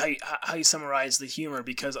like how you summarize the humor,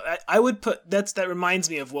 because I would put that reminds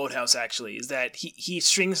me of Wodehouse, actually, is that he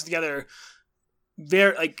strings together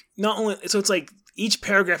very, like, not only, so it's like each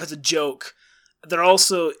paragraph has a joke. They're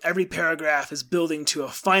also, every paragraph is building to a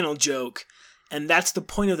final joke, and that's the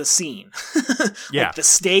point of the scene. Yeah. Like, the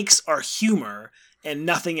stakes are humor and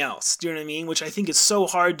nothing else. Do you know what I mean? Which I think is so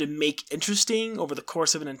hard to make interesting over the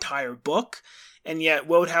course of an entire book. And yet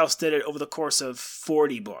Wodehouse did it over the course of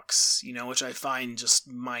 40 books, which I find just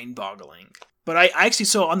mind-boggling. But I actually,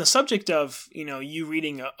 so on the subject of, you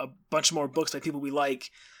reading a bunch more books by people we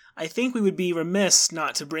like, I think we would be remiss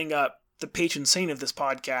not to bring up the patron saint of this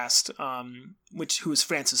podcast, who is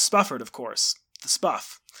Francis Spufford, of course, the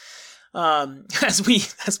Spuff,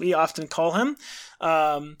 as we often call him.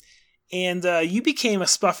 And you became a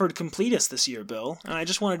Spufford completist this year, Bill. And I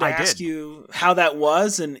just wanted to ask you how that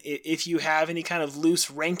was, and if you have any kind of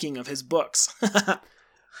loose ranking of his books.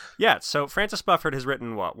 Yeah, so Francis Spufford has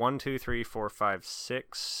written,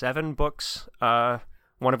 7 books,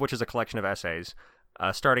 one of which is a collection of essays,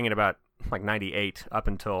 starting in about, 98 up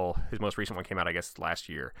until his most recent one came out, I guess, last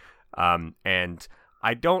year. And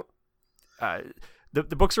I don't...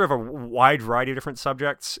 The books are of a wide variety of different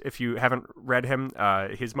subjects. If you haven't read him,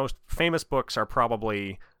 his most famous books are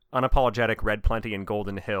probably Unapologetic, Red Plenty, and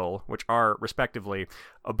Golden Hill, which are, respectively,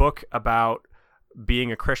 a book about being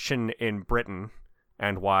a Christian in Britain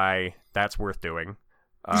and why that's worth doing.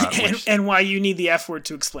 And why you need the F word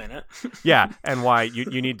to explain it. Yeah, and why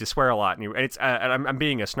you need to swear a lot. And it's I'm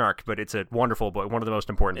being a snark, but it's a wonderful book, one of the most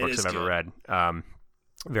important books I've ever read.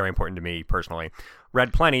 Very important to me personally.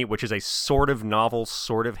 Red Plenty, which is a sort of novel,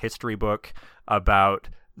 sort of history book about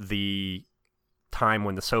the time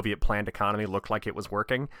when the Soviet planned economy looked like it was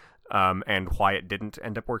working, and why it didn't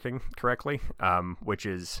end up working correctly, which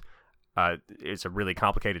is it's a really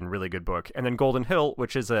complicated and really good book. And then Golden Hill,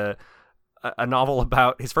 which is a novel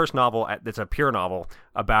about his first novel that's a pure novel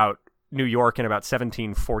about New York in about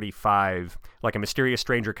 1745. Like, a mysterious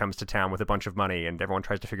stranger comes to town with a bunch of money and everyone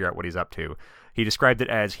tries to figure out what he's up to. He described it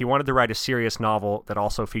as he wanted to write a serious novel that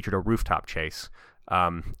also featured a rooftop chase,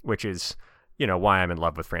 which is, why I'm in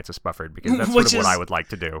love with Francis Spufford, because that's sort of what I would like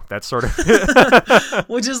to do. That's sort of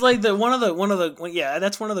which is like that's one of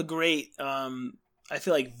the great I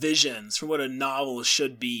feel like visions for what a novel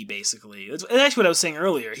should be, basically. It's actually what I was saying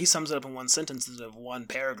earlier. He sums it up in one sentence instead of one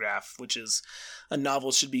paragraph, which is a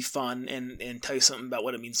novel should be fun and tell you something about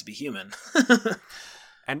what it means to be human.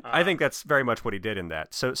 And I think that's very much what he did in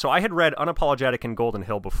that. So I had read Unapologetic and Golden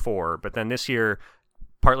Hill before, but then this year,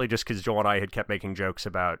 partly just because Joel and I had kept making jokes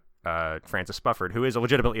about Francis Spufford, who is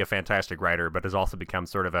legitimately a fantastic writer, but has also become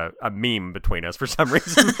sort of a meme between us for some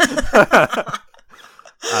reason.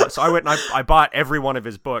 So I went and I bought every one of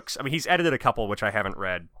his books. I mean, he's edited a couple, which I haven't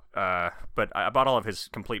read, but I bought all of his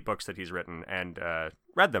complete books that he's written and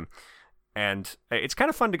read them. And it's kind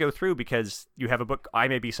of fun to go through because you have a book, I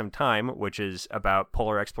May Be Some Time, which is about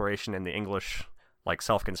polar exploration in the English, like,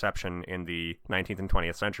 self-conception in the 19th and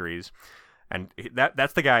 20th centuries. And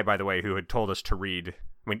that's the guy, by the way, who had told us to read...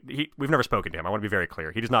 I mean, we've never spoken to him. I want to be very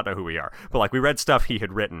clear. He does not know who we are. But, like, we read stuff he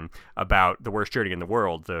had written about The Worst Journey in the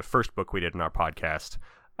World, the first book we did in our podcast.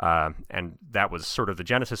 And that was sort of the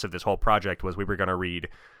genesis of this whole project, was we were going to read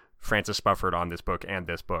Francis Spufford on this book and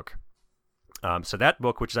this book. So that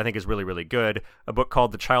book, which I think is really, really good, a book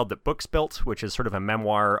called The Child That Books Built, which is sort of a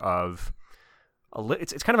memoir of...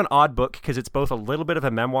 It's kind of an odd book because it's both a little bit of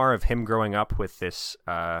a memoir of him growing up with this...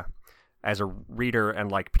 as a reader,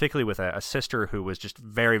 and like particularly with a sister who was just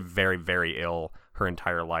very, very, very ill her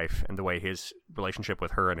entire life, and the way his relationship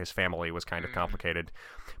with her and his family was kind of complicated.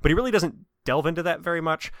 But he really doesn't delve into that very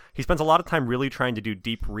much. He spends a lot of time really trying to do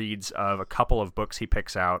deep reads of a couple of books he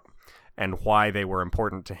picks out and why they were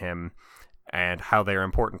important to him and how they are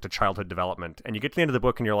important to childhood development. And you get to the end of the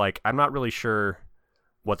book and you're like, I'm not really sure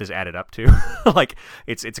what this added up to. Like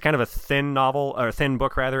it's kind of a thin novel, or a thin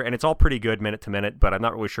book rather, and it's all pretty good minute to minute, but I'm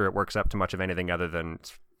not really sure it works up to much of anything other than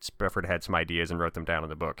Spufford had some ideas and wrote them down in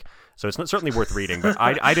the book. So it's certainly worth reading, but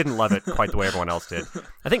I didn't love it quite the way everyone else did.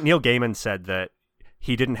 I think Neil Gaiman said that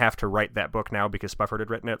he didn't have to write that book now because Spufford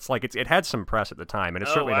had written it. It's like it had some press at the time, and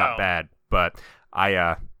it's certainly not bad, but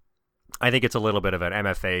I think it's a little bit of an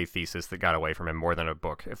MFA thesis that got away from him more than a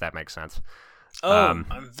book, if that makes sense.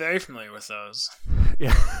 I'm very familiar with those.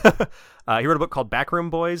 Yeah. He wrote a book called Backroom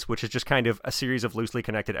Boys, which is just kind of a series of loosely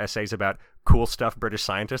connected essays about cool stuff British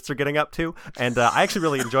scientists are getting up to. And I actually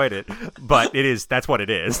really enjoyed it, but that's what it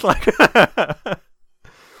is. Like,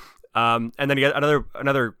 and then he got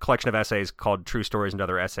another collection of essays called True Stories and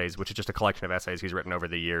Other Essays, which is just a collection of essays he's written over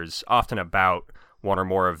the years, often about one or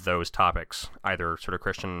more of those topics, either sort of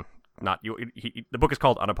Christian. The book is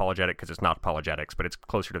called Unapologetic because it's not apologetics, but it's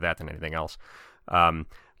closer to that than anything else.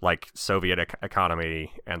 Like Soviet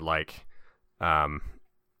economy and like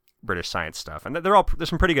British science stuff, and there's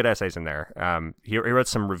some pretty good essays in there. He wrote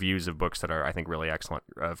some reviews of books that are, I think, really excellent.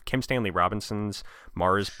 Of Kim Stanley Robinson's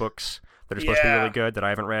Mars books that are supposed to be really good that I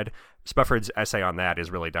haven't read. Spufford's essay on that is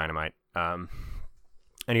really dynamite. And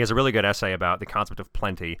he has a really good essay about the concept of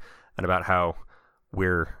plenty and about how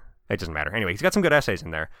it doesn't matter. Anyway, he's got some good essays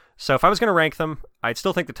in there. So if I was going to rank them, I'd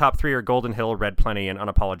still think the top three are Golden Hill, Read Plenty, and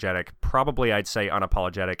Unapologetic. Probably I'd say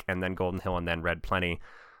Unapologetic and then Golden Hill and then Read Plenty.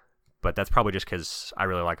 But that's probably just because I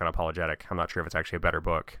really like Unapologetic. I'm not sure if it's actually a better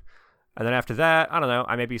book. And then after that, I don't know,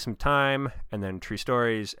 I maybe some Time, and then True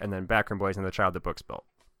Stories, and then Backroom Boys and The Child That Books Built.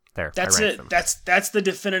 There, that's it. Them. That's the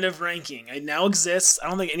definitive ranking. It now exists. I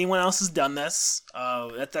don't think anyone else has done this.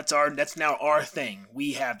 That's now our thing.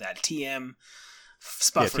 We have that. TM.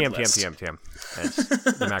 Spufford list. TM, as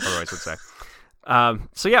the McElroys would say.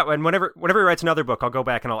 So yeah, and whenever he writes another book, I'll go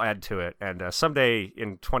back and I'll add to it. And someday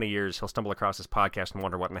in 20 years, he'll stumble across this podcast and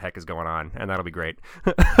wonder what in the heck is going on, and that'll be great.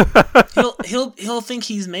 he'll think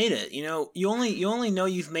he's made it. You know, you only know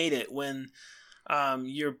you've made it when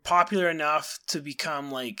you're popular enough to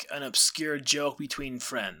become like an obscure joke between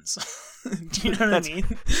friends. Do you know what I mean?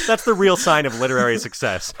 That's the real sign of literary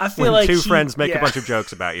success. I feel when like two friends make a bunch of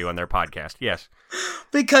jokes about you on their podcast. Yes.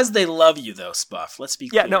 Because they love you, though, Spuff. Let's be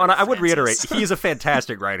clear. Yeah, no, and I would reiterate, he's a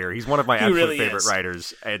fantastic writer. He's one of my absolute favorite is.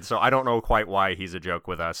 Writers, and so I don't know quite why he's a joke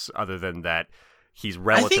with us, other than that he's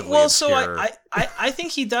relatively obscure. I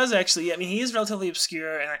think he does, actually. I mean, he is relatively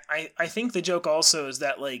obscure, and I think the joke also is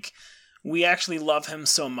that, like, we actually love him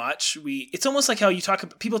so much. It's almost like how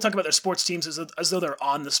people talk about their sports teams as though they're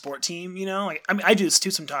on the sport team, you know? Like, I mean, I do this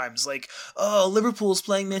too sometimes. Like, oh, Liverpool's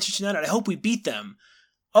playing Manchester United. I hope we beat them.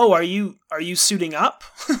 Oh, are you suiting up?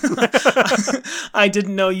 I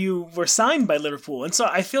didn't know you were signed by Liverpool. And so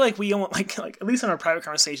I feel like we almost like at least in our private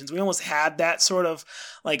conversations, we almost had that sort of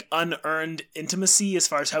like unearned intimacy as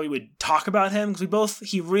far as how we would talk about him, because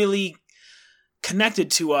he really connected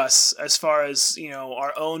to us as far as, you know,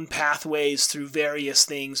 our own pathways through various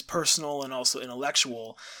things, personal and also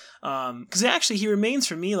intellectual. Because actually he remains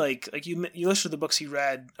for me like you listed the books he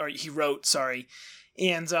wrote, sorry.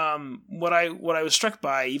 And what I was struck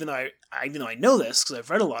by, even though I know this because I've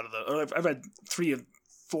read a lot of those, or I've read three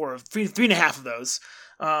and a half of those,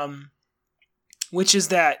 which is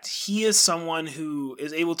that he is someone who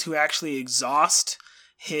is able to actually exhaust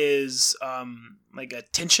his like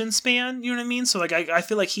attention span, you know what I mean? So like I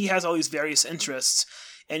feel like he has all these various interests,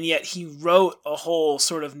 and yet he wrote a whole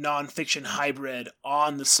sort of nonfiction hybrid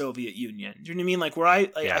on the Soviet Union. Do you know what I mean? Like where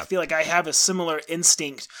I feel like I have a similar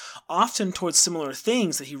instinct, often towards similar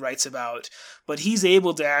things that he writes about, but he's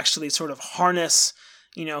able to actually sort of harness,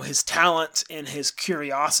 you know, his talent and his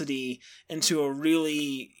curiosity into a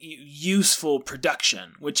really useful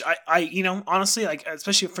production, which I you know, honestly, like,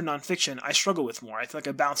 especially for nonfiction, I struggle with more. I feel like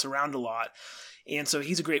I bounce around a lot. And so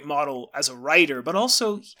he's a great model as a writer, but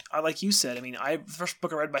also, like you said, I mean, the first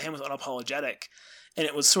book I read by him was Unapologetic, and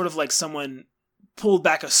it was sort of like someone pulled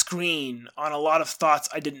back a screen on a lot of thoughts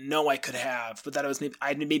I didn't know I could have, but that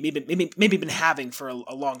I'd maybe been having for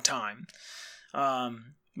a long time.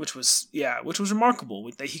 Which was remarkable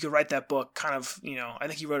that he could write that book kind of, you know, I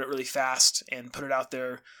think he wrote it really fast and put it out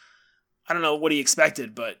there. I don't know what he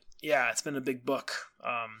expected, but yeah, it's been a big book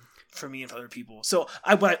for me and for other people. So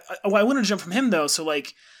I want to jump from him though. So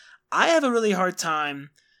like, I have a really hard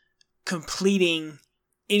time completing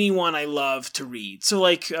anyone I love to read. So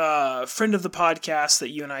like a friend of the podcast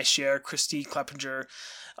that you and I share, Christy Kleppinger,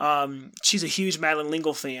 she's a huge Madeleine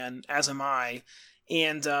L'Engle fan, as am I.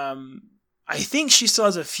 And I think she still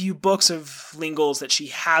has a few books of L'Engle's that she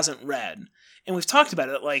hasn't read. And we've talked about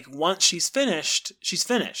it, like, once she's finished, she's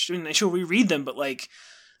finished. I mean, she'll reread them, but like,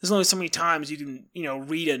 there's only so many times you can,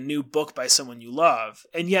 read a new book by someone you love.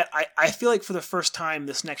 And yet, I feel like for the first time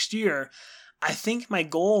this next year, I think my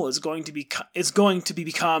goal is going to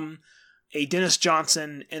become a Denis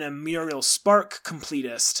Johnson and a Muriel Spark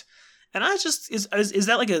completist. And I just, is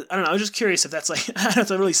that like I don't know, I was just curious if that's like,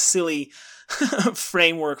 that's a really silly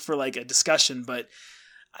framework for like a discussion, but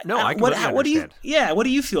no, I completely understand. What do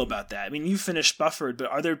you feel about that? I mean, you finished Spufford,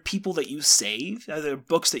 but are there people that you save? Are there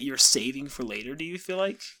books that you're saving for later, do you feel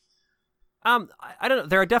like? I don't know.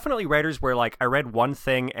 There are definitely writers where, like, I read one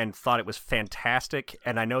thing and thought it was fantastic,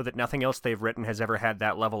 and I know that nothing else they've written has ever had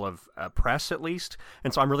that level of press, at least.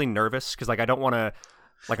 And so I'm really nervous because, like, I don't want to.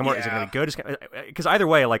 Like, is it going to be good? Because either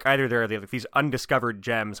way, like, either they're these undiscovered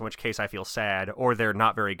gems, in which case I feel sad, or they're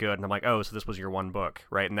not very good, and I'm like, oh, so this was your one book,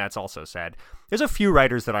 right? And that's also sad. There's a few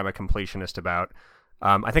writers that I'm a completionist about.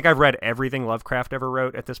 I think I've read everything Lovecraft ever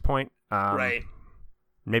wrote at this point. Right.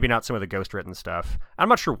 Maybe not some of the ghostwritten stuff. I'm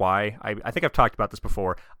not sure why. I think I've talked about this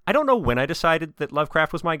before. I don't know when I decided that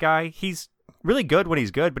Lovecraft was my guy. He's really good when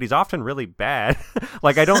he's good, but he's often really bad.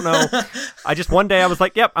 Like, I don't know. One day I was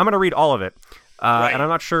like, yep, I'm going to read all of it. Right. And I'm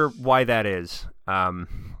not sure why that is.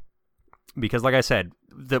 Because, like I said,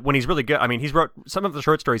 when he's really good, I mean, he's wrote some of the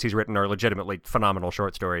short stories he's written are legitimately phenomenal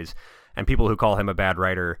short stories, and people who call him a bad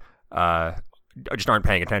writer just aren't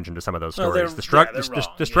paying attention to some of those stories.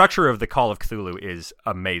 The structure of the Call of Cthulhu is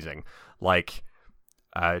amazing. Like,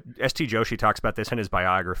 S.T. Joshi talks about this in his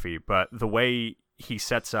biography, but the way he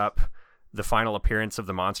sets up the final appearance of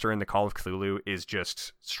the monster in the Call of Cthulhu is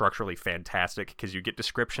just structurally fantastic, because you get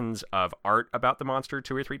descriptions of art about the monster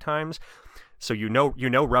 2 or 3 times, so you know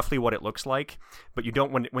roughly what it looks like, but you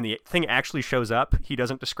don't, when the thing actually shows up, he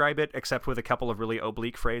doesn't describe it except with a couple of really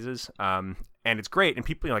oblique phrases, and it's great. And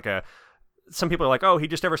people some people are like, oh, he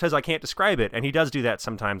just never says I can't describe it, and he does do that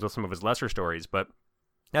sometimes with some of his lesser stories, but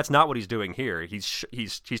that's not what he's doing here.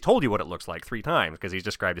 He's told you what it looks like 3 times, because he's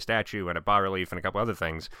described a statue and a bas-relief and a couple other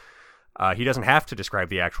things. He doesn't have to describe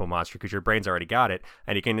the actual monster because your brain's already got it,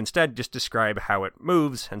 and he can instead just describe how it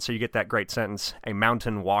moves, and so you get that great sentence, a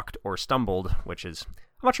mountain walked or stumbled, which is,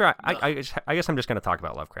 I'm not sure, I guess I'm just going to talk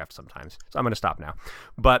about Lovecraft sometimes, so I'm going to stop now.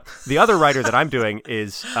 But the other writer that I'm doing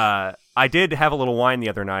is, I did have a little wine the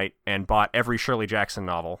other night and bought every Shirley Jackson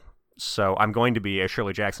novel, so I'm going to be a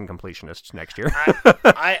Shirley Jackson completionist next year.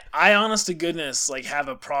 I honest to goodness, like, have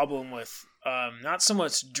a problem with not so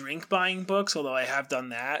much drink buying books, although I have done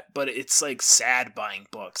that, but it's like sad buying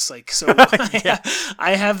books. Like, so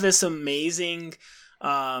I have this amazing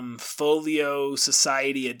Folio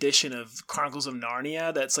Society edition of Chronicles of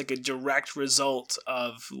Narnia that's like a direct result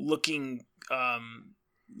of looking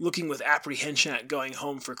with apprehension at going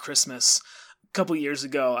home for Christmas. A couple years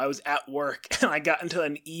ago, I was at work and I got into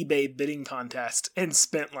an eBay bidding contest and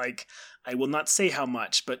spent, like, I will not say how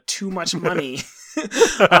much, but too much money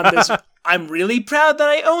on this. I'm really proud that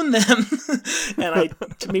I own them. And I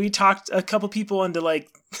maybe talked a couple people into, like,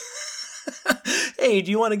 hey,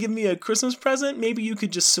 do you want to give me a Christmas present? Maybe you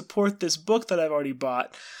could just support this book that I've already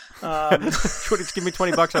bought. Just give me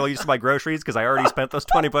 $20. I'll use to buy groceries because I already spent those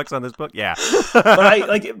 $20 on this book. Yeah,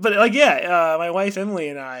 my wife Emily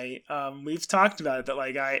and I, we've talked about it, that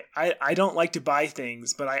like I don't like to buy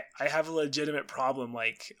things, but I have a legitimate problem,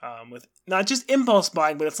 like with not just impulse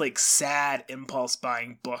buying, but it's like sad impulse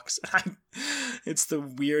buying books. It's the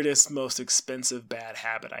weirdest, most expensive bad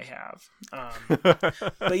habit I have.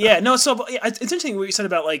 But yeah, no. So it's interesting what you said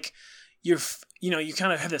about like you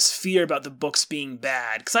kind of have this fear about the books being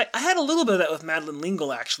bad. Because I had a little bit of that with Madeleine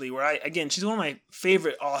L'Engle, actually, where she's one of my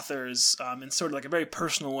favorite authors in sort of like a very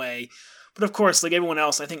personal way. But of course, like everyone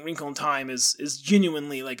else, I think Wrinkle in Time is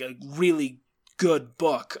genuinely like a really good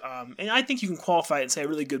book. And I think you can qualify it and say a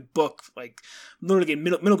really good book, like literally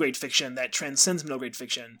middle grade fiction that transcends middle grade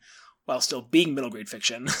fiction while still being middle grade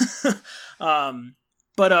fiction.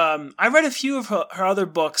 But I read a few of her other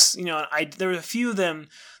books, and there were a few of them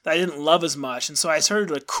that I didn't love as much, and so I started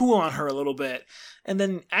to cool on her a little bit. And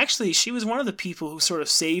then actually, she was one of the people who sort of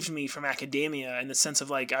saved me from academia, in the sense of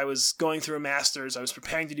like I was going through a master's, I was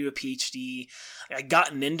preparing to do a PhD, I'd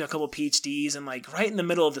gotten into a couple of PhDs, and like right in the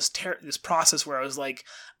middle of this process where I was like,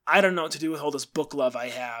 I don't know what to do with all this book love I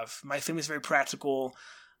have. My family's very practical.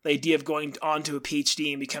 the idea of going on to a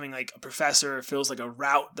PhD and becoming like a professor feels like a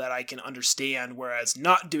route that I can understand, whereas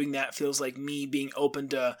not doing that feels like me being open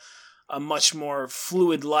to a much more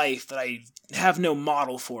fluid life that I have no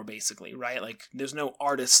model for, basically, right? Like, there's no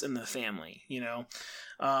artists in the family, you know?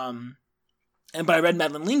 But I read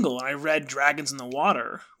Madeleine L'Engle, and I read Dragons in the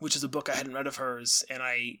Water, which is a book I hadn't read of hers, and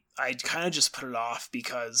I kind of just put it off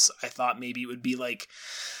because I thought maybe it would be like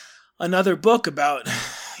another book about,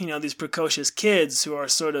 you know, these precocious kids who are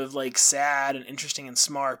sort of like sad and interesting and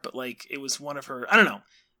smart, but like it was one of her, I don't know,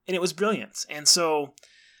 and it was brilliant. And so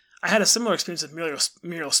I had a similar experience with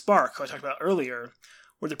Muriel Spark, who I talked about earlier,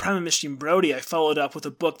 where the Prime Minister Brody, I followed up with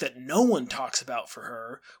a book that no one talks about for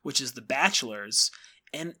her, which is The Bachelors.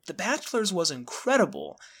 And The Bachelors was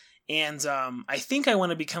incredible. And I think I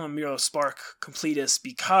want to become a Muriel Spark completist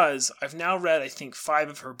because I've now read, I think, 5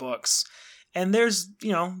 of her books. And there's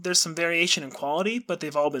some variation in quality, but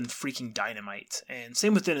they've all been freaking dynamite. And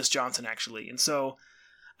same with Denis Johnson, actually. And so,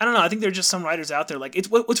 I don't know, I think there are just some writers out there. Like,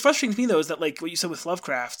 what's frustrating to me, though, is that, like, what you said with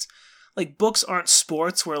Lovecraft, like, books aren't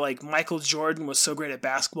sports where, like, Michael Jordan was so great at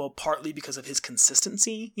basketball partly because of his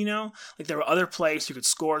consistency, you know? Like, there were other players who could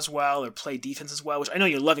score as well or play defense as well, which I know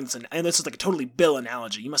you're loving this. And this is like a totally Bill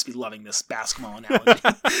analogy. You must be loving this basketball analogy.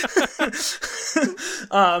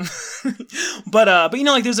 But you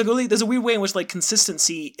know, like, there's a weird way in which, like,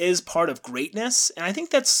 consistency is part of greatness. And I think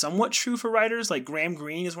that's somewhat true for writers. Like, Graham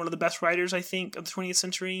Greene is one of the best writers, I think, of the 20th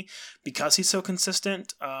century because he's so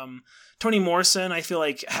consistent. Toni Morrison, I feel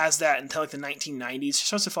like, has that until like the 1990s. She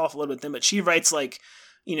starts to fall off a little bit then, but she writes like,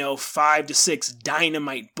 you know, 5 to 6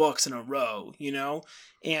 dynamite books in a row, you know?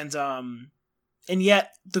 And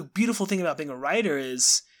yet the beautiful thing about being a writer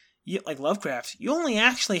is, like Lovecraft, you only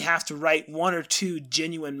actually have to write 1 or 2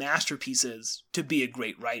 genuine masterpieces to be a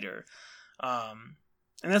great writer. And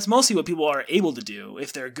that's mostly what people are able to do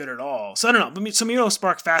if they're good at all. So I don't know. So Muriel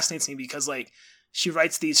Spark fascinates me because, like, she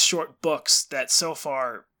writes these short books that so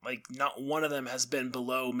far, like, not one of them has been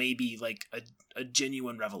below maybe like a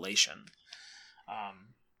genuine revelation.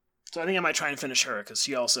 So I think I might try and finish her because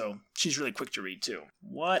she's really quick to read too.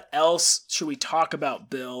 What else should we talk about,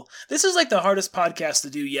 Bill? This is like the hardest podcast to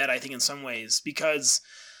do yet, I think, in some ways, because,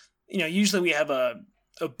 you know, usually we have a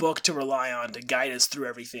book to rely on to guide us through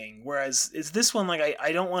everything. Whereas is this one, like,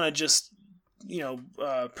 I don't want to just, you know,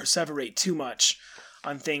 perseverate too much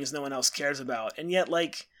on things no one else cares about. And yet,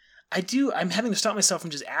 like, I'm having to stop myself from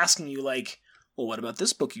just asking you, like, well, what about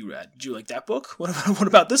this book you read? Did you like that book? What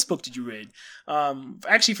about this book did you read?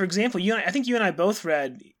 Actually, for example, I think you and I both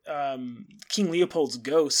read King Leopold's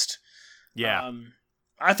Ghost. Yeah.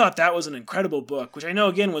 I thought that was an incredible book, which I know,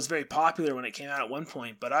 again, was very popular when it came out at one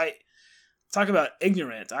point, but talk about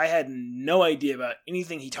ignorant. I had no idea about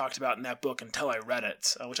anything he talked about in that book until I read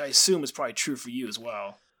it, which I assume is probably true for you as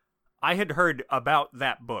well. I had heard about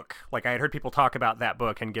that book. Like, I had heard people talk about that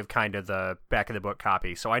book and give kind of the back of the book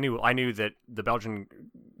copy. So I knew that the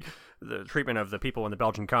treatment of the people in the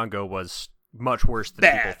Belgian Congo was much worse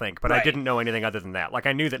than people think. But right. I didn't know anything other than that. Like,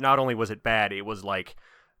 I knew that not only was it bad, it was like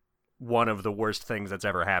one of the worst things that's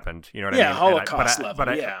ever happened. You know what I mean? Yeah, Holocaust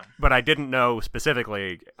level, yeah. But I didn't know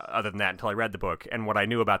specifically other than that until I read the book. And what I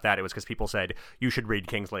knew about that, it was because people said, you should read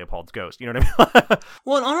King Leopold's Ghost. You know what I mean?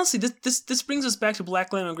 Well, and honestly, this brings us back to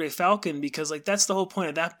Black Lamb and Grey Falcon, because, like, that's the whole point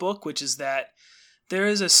of that book, which is that there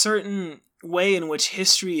is a certain way in which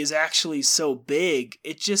history is actually so big,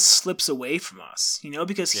 it just slips away from us, you know,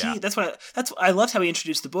 because I loved how he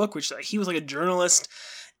introduced the book, which he was like a journalist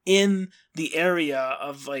in the area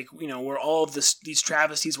of, like, you know, where all of these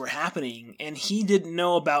travesties were happening, and he didn't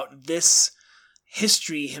know about this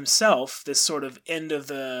history himself, this sort of end of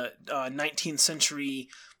the 19th century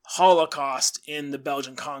Holocaust in the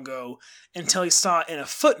Belgian Congo, until he saw it in a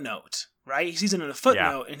footnote, right? He sees it in a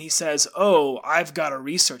footnote, and he says, oh, I've got to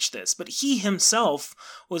research this. But he himself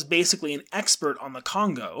was basically an expert on the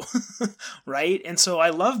Congo, right? And so I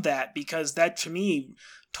love that, because that, to me,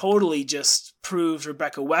 totally just proves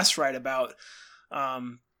Rebecca West right about,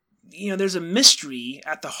 you know, there's a mystery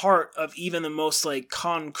at the heart of even the most, like,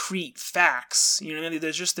 concrete facts. You know,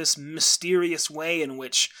 there's just this mysterious way in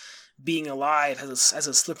which being alive has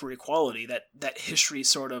a slippery quality that history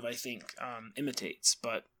sort of, I think, imitates.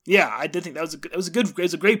 But yeah, I did think it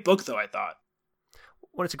was a great book, though, I thought.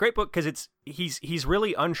 Well, it's a great book because he's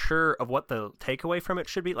really unsure of what the takeaway from it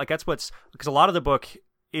should be. Like, because a lot of the book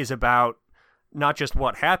is about not just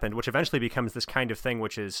what happened, which eventually becomes this kind of thing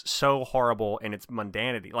which is so horrible in its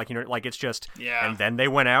mundanity. Like, you know, like, it's just, and then they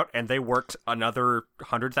went out and they worked another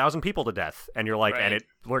 100,000 people to death. And you're like, and it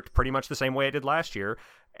worked pretty much the same way it did last year.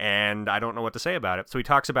 And I don't know what to say about it. So he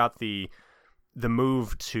talks about the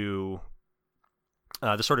move to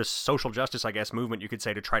the sort of social justice, I guess, movement, you could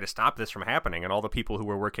say, to try to stop this from happening, and all the people who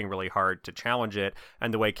were working really hard to challenge it,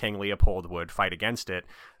 and the way King Leopold would fight against it.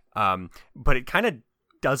 But it kind of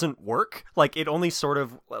doesn't work. Like, it only sort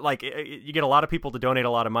of, like, you get a lot of people to donate a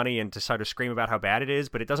lot of money and to sort of scream about how bad it is,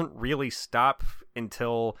 but it doesn't really stop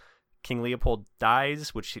until King Leopold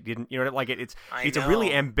dies, which he didn't, like, it's a really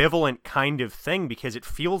ambivalent kind of thing, because it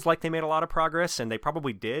feels like they made a lot of progress, and they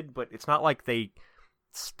probably did, but it's not like they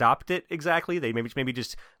stopped it exactly. They maybe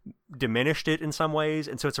just diminished it in some ways.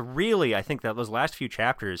 And so it's I think that those last few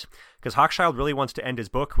chapters, because Hochschild really wants to end his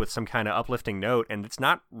book with some kind of uplifting note, and it's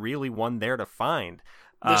not really one there to find.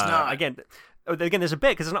 There's not. Again, there's a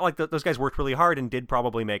bit, because it's not like those guys worked really hard and did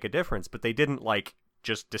probably make a difference, but they didn't, like,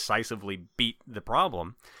 just decisively beat the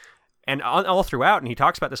problem. And all throughout, and he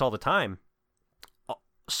talks about this all the time,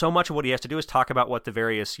 so much of what he has to do is talk about what the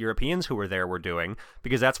various Europeans who were there were doing,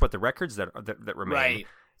 because that's what the records that remain. Right.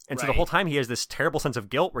 And so the whole time he has this terrible sense of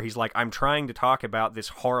guilt where he's like, I'm trying to talk about this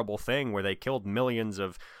horrible thing where they killed millions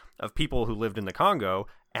of people who lived in the Congo,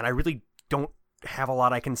 and I really don't have a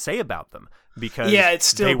lot I can say about them, because it's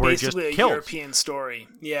still they were basically just a killed. European story.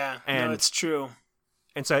 Yeah, no, it's true.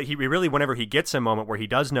 And so he really, whenever he gets a moment where he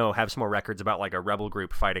does have some more records about, like, a rebel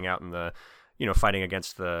group fighting out in the, fighting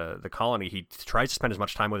against the colony, he tries to spend as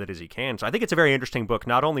much time with it as he can. So I think it's a very interesting book,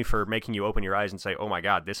 not only for making you open your eyes and say, oh my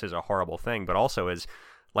God, this is a horrible thing, but also is,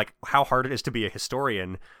 like, how hard it is to be a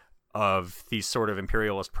historian of these sort of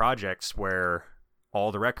imperialist projects where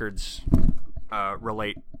all the records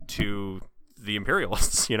relate to the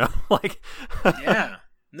imperialists, like. Yeah.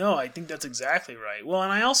 No, I think that's exactly right. Well,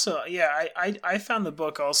 and I also, I found the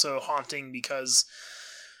book also haunting because,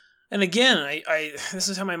 and again, I this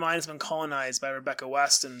is how my mind has been colonized by Rebecca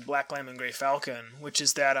West and Black Lamb and Grey Falcon, which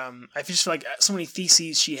is that I just feel like so many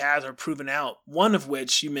theses she has are proven out. One of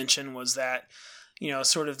which you mentioned was that,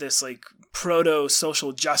 sort of this, like,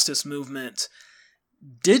 proto-social justice movement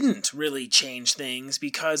didn't really change things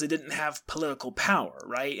because it didn't have political power,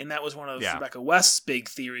 right? And that was one of Rebecca West's big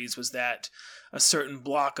theories, was that a certain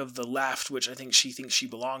block of the left, which I think she thinks she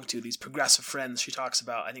belonged to, these progressive friends she talks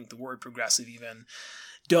about, I think the word progressive even,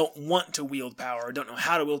 don't want to wield power, don't know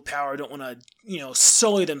how to wield power, don't want to,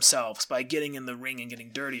 sully themselves by getting in the ring and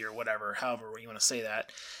getting dirty or whatever, however you want to say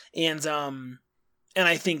that. And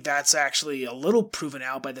I think that's actually a little proven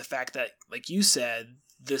out by the fact that, like you said,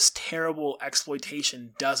 this terrible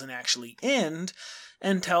exploitation doesn't actually end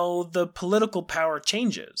until the political power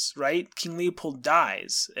changes, right? King Leopold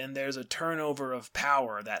dies, and there's a turnover of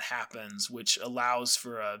power that happens, which allows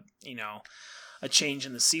for a change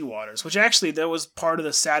in the sea waters, which actually, that was part of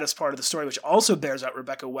the saddest part of the story, which also bears out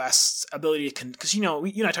Rebecca West's ability to, because, you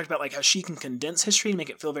and I talked about, like, how she can condense history and make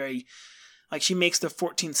it feel very, like, she makes the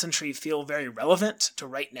 14th century feel very relevant to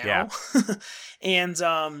right now. Yeah. And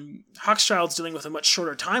Hochschild's dealing with a much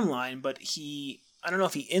shorter timeline, but I don't know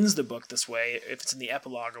if he ends the book this way, if it's in the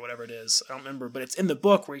epilogue or whatever it is, I don't remember, but it's in the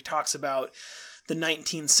book where he talks about the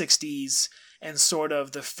 1960s and sort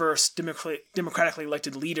of the first democratically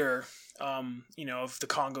elected leader, of the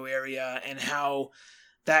Congo area, and how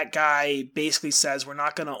that guy basically says, we're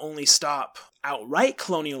not going to only stop outright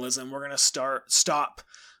colonialism, we're going to stop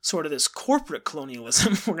sort of this corporate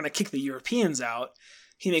colonialism. We're going to kick the Europeans out.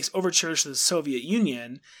 He makes overtures to the Soviet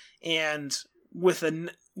Union, and with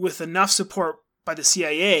enough support by the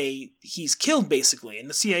CIA, he's killed, basically. And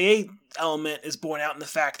the CIA element is borne out in the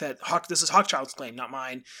fact that, this is Hochschild's claim, not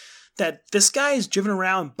mine, that this guy is driven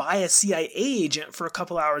around by a CIA agent for a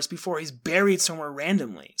couple hours before he's buried somewhere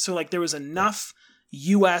randomly. So, like, there was enough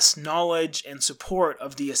U.S. knowledge and support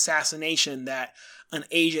of the assassination that an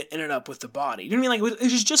agent ended up with the body. You know what I mean? Like,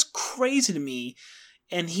 it was just crazy to me.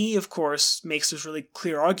 And he, of course, makes this really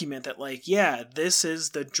clear argument that, like, this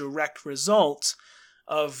is the direct result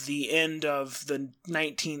of the end of the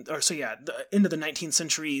 19th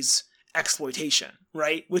century's exploitation,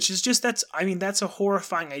 right? Which is just, that's a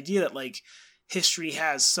horrifying idea that, like, history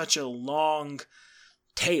has such a long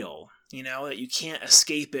tail, that you can't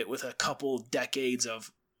escape it with a couple decades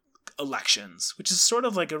of elections, which is sort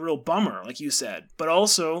of like a real bummer, like you said. But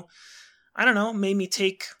also, I don't know, made me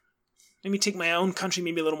take my own country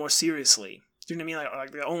maybe a little more seriously. Do you know what I mean?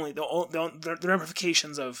 Like the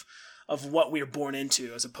ramifications of what we're born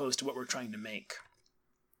into as opposed to what we're trying to make.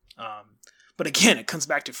 But again, it comes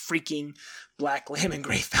back to freaking Black Lamb and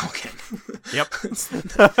Grey Falcon. Yep.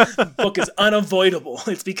 The book is unavoidable.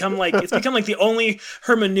 It's become like the only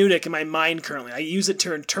hermeneutic in my mind currently. I use it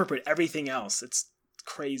to interpret everything else. It's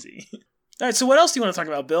crazy. All right, so what else do you want to talk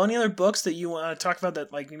about, Bill? Any other books that you want to talk about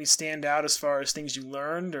that, like, maybe stand out as far as things you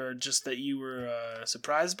learned, or just that you were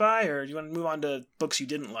surprised by, or do you want to move on to books you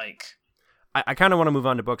didn't like? I kind of want to move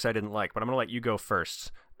on to books I didn't like, but I'm gonna let you go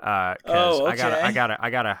first. Because okay. I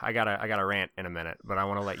gotta rant in a minute, but I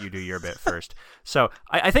want to let you do your bit first. So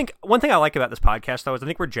I think one thing I like about this podcast though is I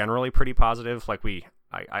think we're generally pretty positive. Like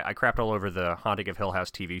I crapped all over the Haunting of Hill House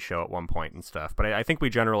TV show at one point and stuff, but I think we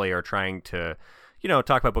generally are trying to,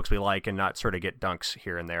 talk about books we like and not sort of get dunks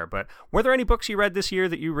here and there. But were there any books you read this year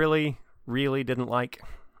that you really, really didn't like?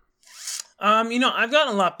 I've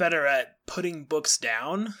gotten a lot better at putting books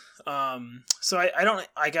down. So I don't,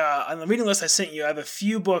 on the reading list I sent you, I have a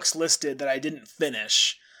few books listed that I didn't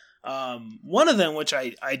finish. One of them, which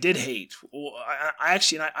I did hate,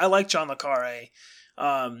 I like John le Carre,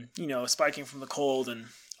 Spiking from the Cold and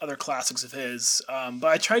other classics of his. But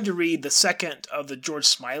I tried to read the second of the George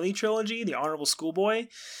Smiley trilogy, The Honorable Schoolboy,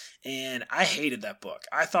 and I hated that book.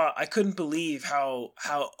 I couldn't believe how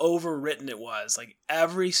overwritten it was. Like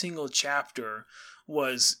every single chapter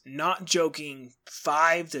was, not joking,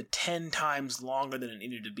 5 to 10 times longer than it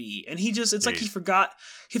needed to be. And it's like he forgot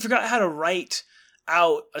how to write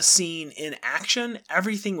out a scene in action.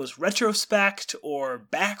 Everything was retrospect or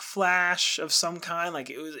backflash of some kind. Like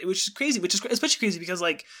it was just crazy, which is especially crazy because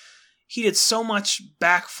like he did so much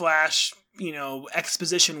backflash,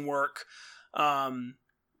 exposition work,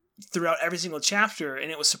 throughout every single chapter,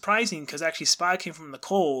 and it was surprising because actually Spy Came from the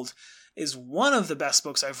Cold is one of the best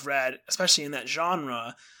books I've read, especially in that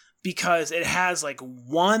genre, because it has like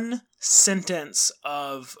one sentence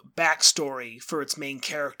of backstory for its main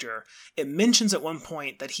character. It mentions at one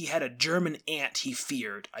point that he had a German aunt he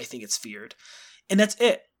feared. I think it's feared. And that's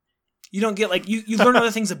it. You don't get like you learn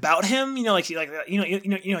other things about him, he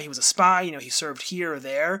was a spy, he served here or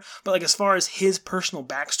there, but like as far as his personal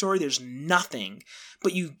backstory, there's nothing.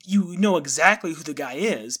 But you know exactly who the guy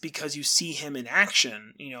is because you see him in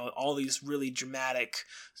action, all these really dramatic,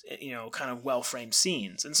 kind of well-framed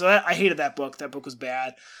scenes. And so I hated that book. That book was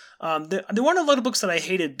bad. There weren't a lot of books that I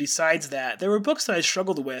hated besides that. There were books that I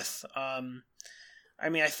struggled with. I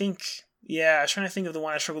was trying to think of the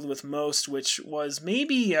one I struggled with most, which was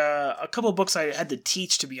maybe a couple of books I had to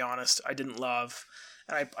teach, to be honest, I didn't love.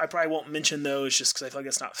 And I probably won't mention those just because I feel like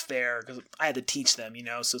it's not fair, because I had to teach them,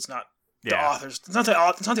 so it's not the author's. It's not the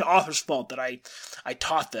author's fault that I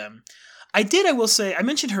taught them. I will say, I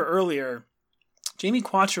mentioned her earlier, Jamie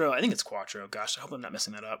Quattro. I think it's Quattro. Gosh, I hope I'm not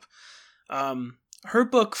messing that up. Her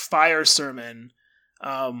book Fire Sermon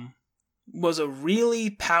was a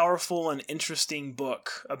really powerful and interesting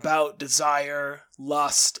book about desire,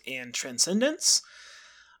 lust, and transcendence.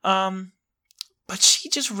 But she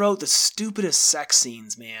just wrote the stupidest sex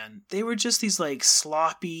scenes, man. They were just these like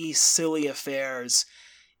sloppy, silly affairs.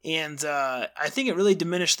 And I think it really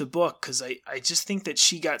diminished the book because I just think that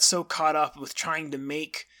she got so caught up with trying to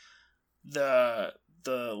make the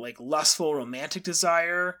like lustful romantic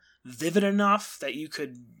desire vivid enough that you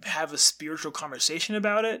could have a spiritual conversation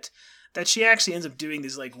about it, that she actually ends up doing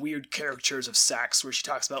these like weird caricatures of sex where she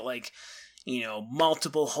talks about like,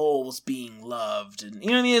 multiple holes being loved. And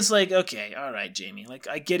it's like, okay, all right, Jamie, like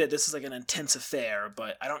I get it. This is like an intense affair,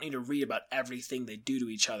 but I don't need to read about everything they do to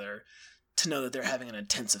each other to know that they're having an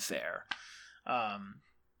intense affair.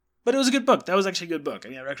 But it was a good book. That was actually a good book.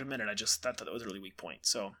 I recommend it. I just thought that was a really weak point.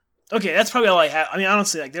 So, okay, that's probably all I have.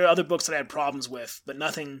 Honestly, like there are other books that I had problems with, but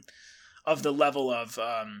nothing of the level of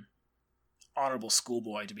Honorable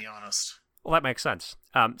Schoolboy, to be honest. Well, that makes sense.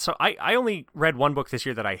 So I only read one book this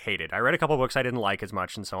year that I hated. I read a couple books I didn't like as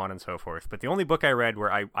much and so on and so forth. But the only book I read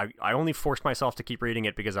where I only forced myself to keep reading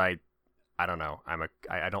it because I don't know,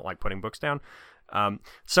 I don't like putting books down.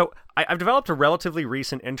 So I've developed a relatively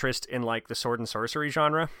recent interest in like the sword and sorcery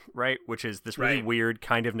genre, right? Which is this really weird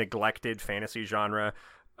kind of neglected fantasy genre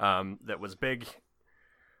that was big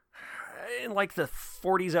in like the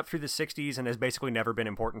 40s up through the 60s and has basically never been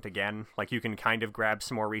important again. Like you can kind of grab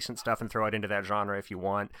some more recent stuff and throw it into that genre if you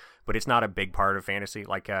want, but it's not a big part of fantasy.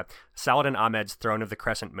 Like Saladin Ahmed's Throne of the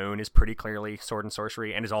Crescent Moon is pretty clearly sword and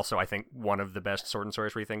sorcery and is also, I think, one of the best sword and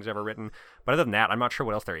sorcery things ever written. But other than that, I'm not sure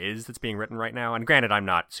what else there is that's being written right now. And granted, I'm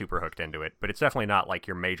not super hooked into it, but it's definitely not like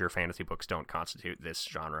your major fantasy books don't constitute this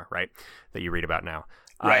genre, right? That you read about now.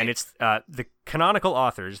 And it's the canonical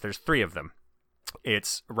authors, there's 3 of them.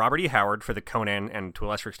 It's Robert E. Howard for the Conan and to a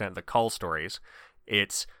lesser extent the Kull stories.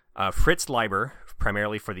 It's Fritz Leiber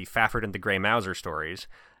primarily for the Fafhrd and the Grey Mouser stories.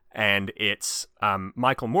 And it's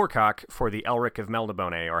Michael Moorcock for the Elric of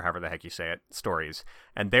Melnibone, or however the heck you say it, stories.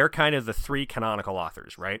 And they're kind of the 3 canonical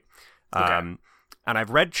authors, right? Okay. And I've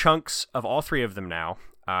read chunks of all 3 of them now,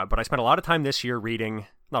 but I spent a lot of time this year reading...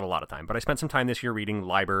 Not a lot of time, but I spent some time this year reading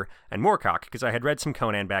Leiber and Moorcock because I had read some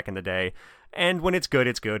Conan back in the day, and when it's good,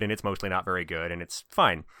 and it's mostly not very good, and it's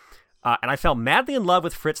fine. And I fell madly in love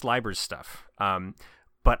with Fritz Leiber's stuff.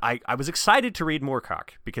 But I was excited to read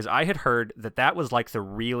Moorcock because I had heard that was like the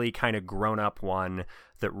really kind of grown-up one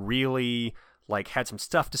that really like had some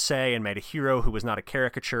stuff to say and made a hero who was not a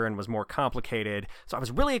caricature and was more complicated. So I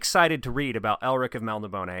was really excited to read about Elric of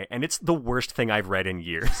Melniboné, and it's the worst thing I've read in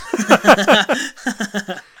years.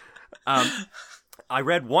 I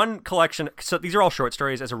read one collection. So these are all short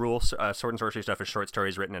stories as a rule. Sword and Sorcery stuff is short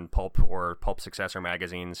stories written in pulp or pulp successor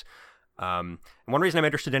magazines. And one reason I'm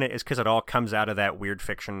interested in it is because it all comes out of that weird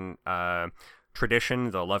fiction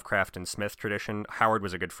tradition, the Lovecraft and Smith tradition. Howard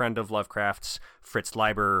was a good friend of Lovecraft's. Fritz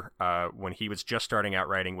Leiber, when he was just starting out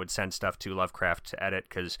writing, would send stuff to Lovecraft to edit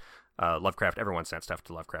because Lovecraft, everyone sent stuff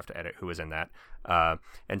to Lovecraft to edit who was in that.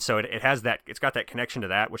 And so it has that, it's got that connection to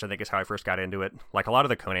that, which I think is how I first got into it. Like a lot of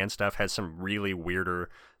the Conan stuff has some really weirder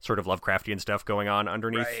sort of Lovecraftian stuff going on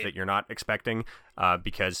underneath that you're not expecting,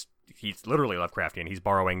 because he's literally Lovecraftian. He's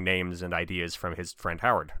borrowing names and ideas from his friend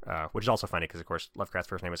Howard, which is also funny because, of course, Lovecraft's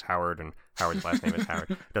first name is Howard and Howard's last name is Howard.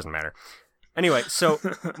 It doesn't matter. Anyway, so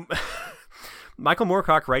Michael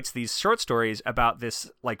Moorcock writes these short stories about this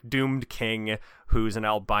like doomed king who's an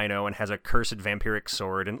albino and has a cursed vampiric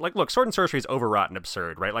sword. And like, look, Sword and Sorcery is overwrought and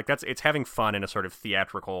absurd, right? Like it's having fun in a sort of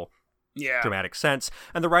theatrical, dramatic sense.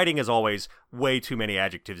 And the writing is always way too many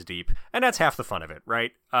adjectives deep. And that's half the fun of it,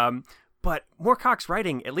 right? But Moorcock's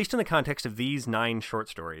writing, at least in the context of these 9 short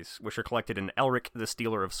stories, which are collected in Elric, the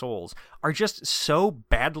Stealer of Souls, are just so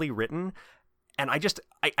badly written. And I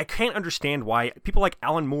can't understand why people like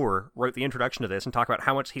Alan Moore wrote the introduction to this and talk about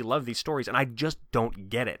how much he loved these stories, and I just don't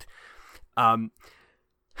get it. And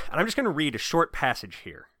I'm just going to read a short passage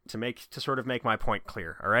here to sort of make my point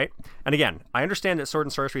clear, all right? And again, I understand that Sword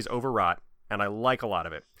and Sorcery is overwrought, and I like a lot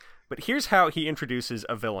of it. But here's how he introduces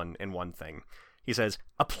a villain in one thing. He says,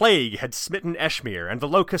 "A plague had smitten Eshmere, and the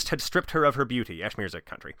locust had stripped her of her beauty." Eshmere's a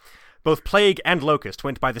country. "Both plague and locust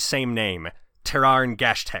went by the same name. Terarn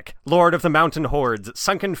Gashtek, lord of the mountain hordes,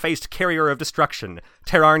 sunken-faced carrier of destruction.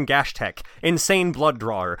 Terarn Gashtek, insane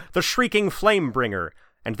blood-drawer, the shrieking flame-bringer."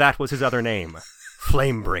 And that was his other name.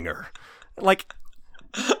 Flame-bringer. Like,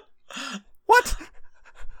 what?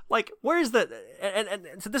 Like, where's the...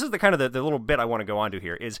 And so this is the kind of the little bit I want to go on to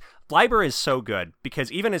here, is Leiber is so good,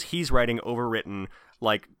 because even as he's writing overwritten,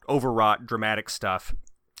 like, overwrought, dramatic stuff,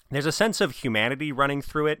 there's a sense of humanity running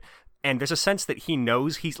through it, and there's a sense that he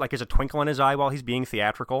knows he's, like, there's a twinkle in his eye while he's being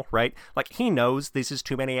theatrical, right? Like, he knows this is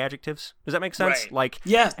too many adjectives. Does that make sense? Right. Like,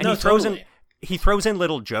 yeah, and he throws in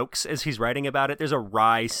little jokes as he's writing about it. There's a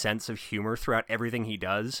wry sense of humor throughout everything he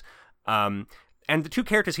does. And the 2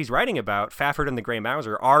 characters he's writing about, Fafford and the Grey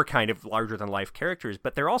Mouser, are kind of larger-than-life characters,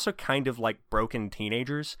 but they're also kind of like broken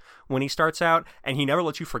teenagers when he starts out, and he never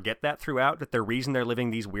lets you forget that throughout, that the reason they're living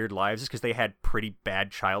these weird lives is because they had pretty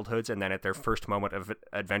bad childhoods, and then at their first moment of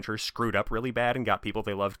adventure screwed up really bad and got people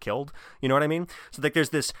they loved killed. You know what I mean? So like there's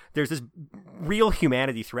this real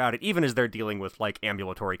humanity throughout it, even as they're dealing with like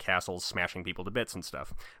ambulatory castles smashing people to bits and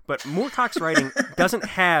stuff. But Moorcock's writing doesn't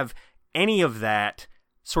have any of that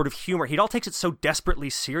sort of humor. He all takes it so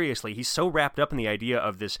desperately seriously. He's so wrapped up in the idea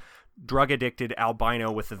of this drug-addicted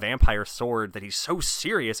albino with the vampire sword that he's so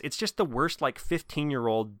serious. It's just the worst, like,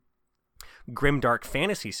 15-year-old grimdark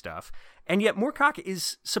fantasy stuff. And yet Moorcock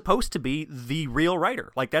is supposed to be the real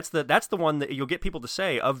writer. Like, that's the one that you'll get people to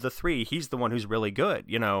say, of the 3, he's the one who's really good,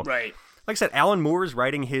 you know? Right. Like I said, Alan Moore's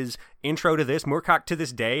writing his intro to this. Moorcock, to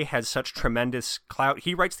this day, has such tremendous clout.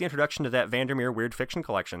 He writes the introduction to that VanderMeer Weird Fiction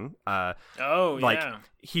collection.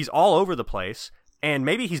 He's all over the place, and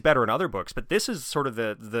maybe he's better in other books, but this is sort of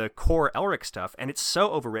the core Elric stuff, and it's so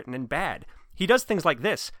overwritten and bad. He does things like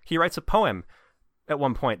this. He writes a poem at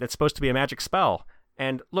one point that's supposed to be a magic spell.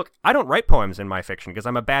 And look, I don't write poems in my fiction because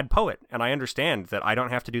I'm a bad poet, and I understand that I don't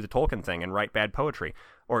have to do the Tolkien thing and write bad poetry,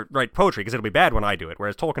 or write poetry because it'll be bad when I do it,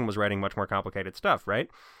 whereas Tolkien was writing much more complicated stuff, right?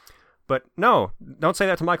 But no, don't say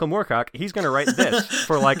that to Michael Moorcock. He's going to write this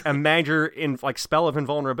for like a major spell of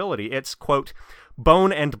invulnerability. It's, quote,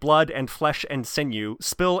 "Bone and blood and flesh and sinew,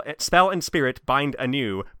 spell and spirit bind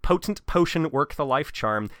anew, potent potion work the life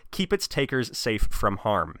charm, keep its takers safe from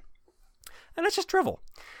harm." And that's just drivel.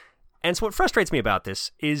 And so what frustrates me about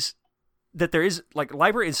this is that there is, like,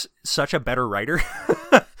 Leiber is such a better writer,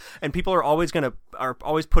 and people are always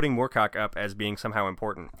putting Moorcock up as being somehow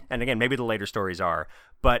important. And again, maybe the later stories are,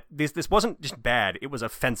 but this wasn't just bad; it was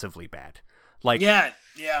offensively bad. Like, yeah.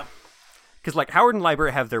 Because like Howard and Leiber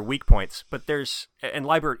have their weak points, but there's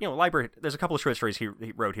Leiber, there's a couple of short stories he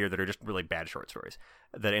wrote here that are just really bad short stories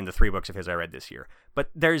that in the 3 books of his I read this year. But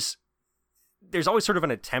there's always sort of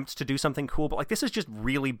an attempt to do something cool, but like this is just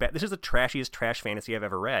really bad. This is the trashiest trash fantasy I've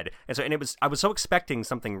ever read, I was so expecting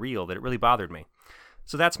something real that it really bothered me.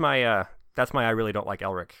 So that's my I really don't like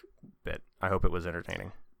Elric bit. I hope it was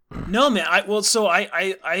entertaining. No, man. I also, I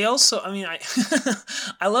mean,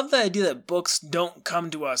 I love the idea that books don't come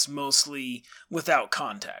to us mostly without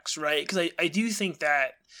context, right? Because I do think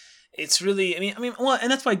that it's really, well,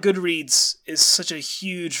 and that's why Goodreads is such a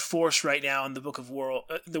huge force right now in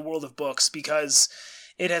the world of books, because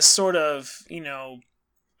it has sort of,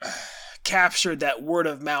 captured that word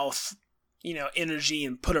of mouth, energy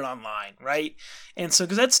and put it online, right? And so,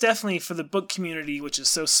 because that's definitely for the book community, which is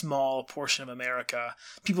so small a portion of America,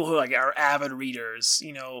 people who are avid readers,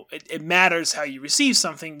 it matters how you receive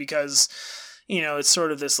something, because, it's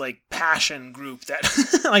sort of this passion group that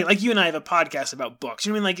like you and I have a podcast about books.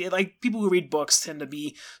 You know what I mean? Like people who read books tend to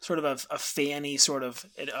be sort of a fanny sort of,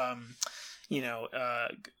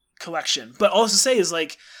 collection. But all to say is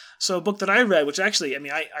so a book that I read, which actually,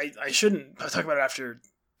 I shouldn't talk about it after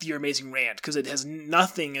Your Amazing Rant, because it has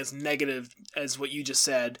nothing as negative as what you just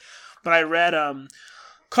said. But I read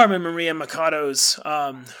Carmen Maria Machado's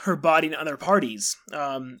Her Body and Other Parties,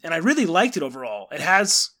 and I really liked it overall. It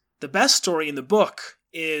has the best story in the book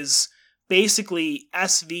is basically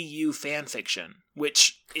SVU fanfiction,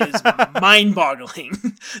 which is mind-boggling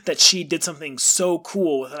that she did something so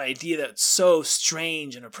cool with an idea that's so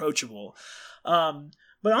strange and approachable.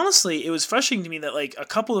 But honestly, it was frustrating to me that a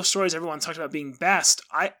couple of stories everyone talked about being best,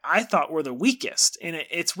 I thought were the weakest. And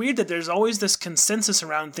it's weird that there's always this consensus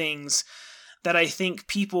around things that I think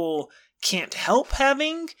people can't help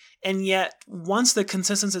having, and yet once the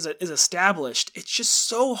consensus is established, it's just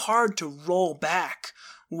so hard to roll back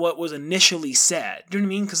what was initially said. Do you know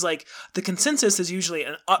what I mean? Because the consensus is usually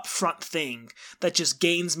an upfront thing that just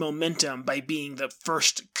gains momentum by being the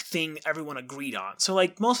first thing everyone agreed on. So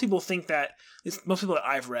most people think that, most people that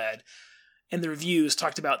I've read and the reviews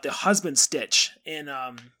talked about The Husband Stitch in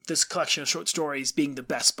this collection of short stories being the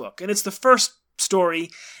best book. And it's the first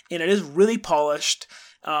story, and it is really polished.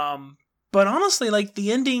 But honestly,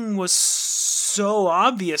 the ending was so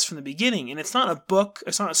obvious from the beginning. And it's not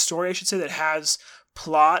a story, I should say, that has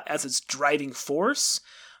plot as its driving force,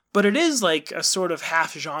 but it is a sort of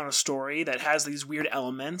half genre story that has these weird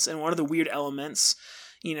elements, and one of the weird elements,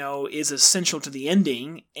 is essential to the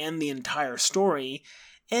ending and the entire story.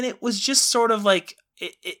 And it was just sort of the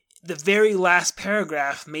very last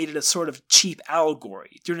paragraph made it a sort of cheap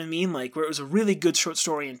allegory. Do you know what I mean? Where it was a really good short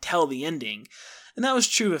story until the ending. And that was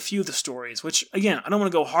true of a few of the stories, which, again, I don't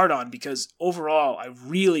want to go hard on, because overall I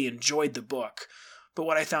really enjoyed the book. But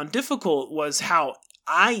what I found difficult was how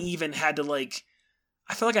I even had to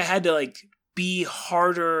I felt like I had to be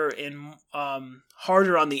harder and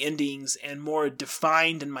harder on the endings and more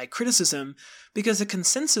defined in my criticism, because the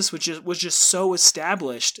consensus was just so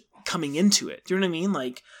established coming into it. Do you know what I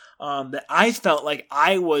mean? That I felt like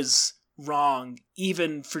I was wrong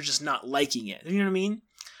even for just not liking it. You know what I mean?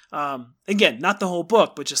 Again, not the whole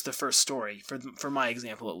book, but just the first story for my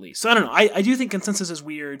example, at least. So I don't know. I do think consensus is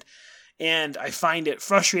weird, and I find it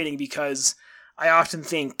frustrating because I often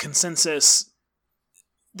think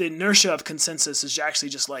the inertia of consensus is actually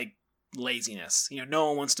just laziness. No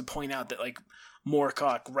one wants to point out that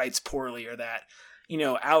Moorcock writes poorly, or that,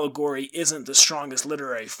 allegory isn't the strongest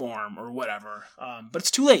literary form or whatever. But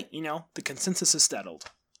it's too late, the consensus is settled.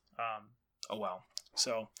 Oh well.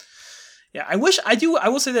 So yeah, I will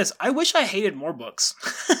say this. I wish I hated more books.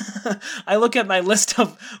 I look at my list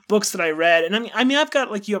of books that I read, and I've got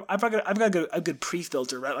I've got a good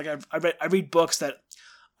pre-filter, right? I read books that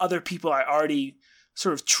other people I already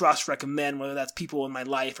sort of trust recommend, whether that's people in my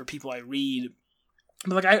life or people I read.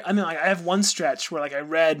 But I have one stretch where I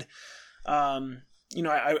read, I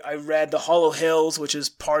read The Hollow Hills, which is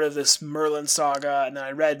part of this Merlin saga, and then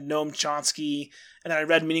I read Noam Chomsky, and then I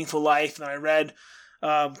read Meaningful Life, and then I read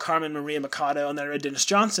Carmen Maria Machado, and then I read Denis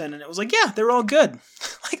Johnson, and it was yeah, they're all good.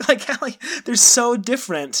 They're so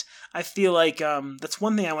different. I feel that's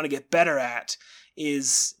one thing I want to get better at,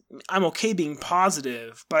 is I'm okay being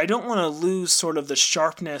positive, but I don't want to lose sort of the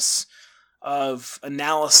sharpness of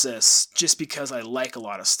analysis just because I like a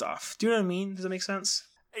lot of stuff. Do you know what I mean? Does that make sense?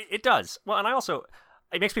 It does. Well, and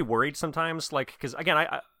it makes me worried sometimes, because again,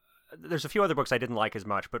 I there's a few other books I didn't like as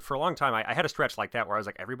much, but for a long time I had a stretch like that where I was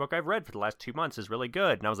every book I've read for the last 2 months is really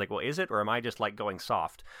good, and I was well, is it, or am I just going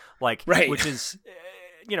soft? Right. Which is,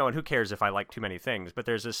 and who cares if I like too many things? But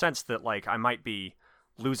there's a sense that I might be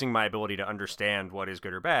losing my ability to understand what is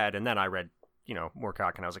good or bad, and then I read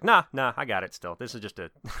Moorcock, and I was nah, I got it still. This is just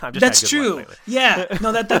I'm just That's true. Yeah.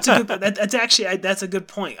 No, that's a good that's actually that's a good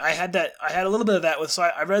point. I had a little bit of that with, so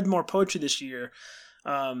I read more poetry this year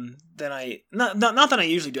than not that I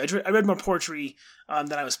usually do. I read more poetry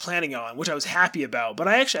than I was planning on, which I was happy about. But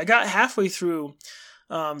I got halfway through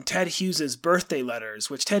Ted Hughes's birthday letters,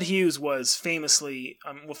 which Ted Hughes was famously,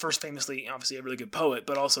 obviously a really good poet,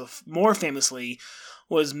 but also more famously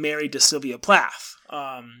was married to Sylvia Plath.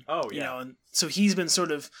 You know, and so he's been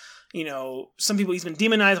sort of, you know, he's been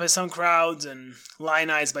demonized by some crowds and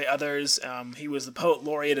lionized by others. He was the poet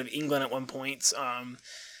laureate of England at one point.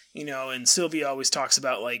 You know, and Sylvia always talks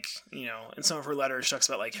about, like, you know, in some of her letters, she talks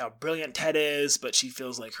about, like, how brilliant Ted is, but she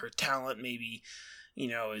feels like her talent maybe, you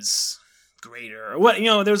know, is greater or what, you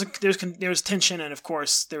know, there's tension. And of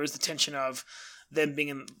course there was the tension of them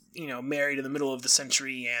being, you know, married in the middle of the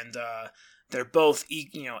century, and they're both,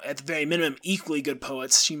 you know, at the very minimum, equally good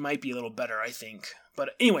poets. She might be a little better, I think. But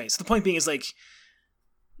anyways, the point being is, like,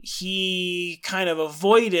 he kind of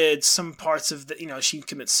avoided some parts of the, you know, she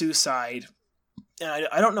commits suicide. And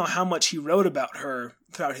I don't know how much he wrote about her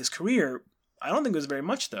throughout his career. I don't think it was very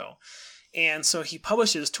much, though. And so he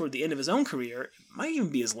publishes, toward the end of his own career, it might even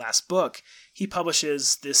be his last book, he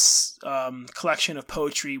publishes this collection of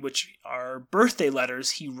poetry, which are birthday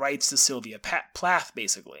letters he writes to Sylvia Plath,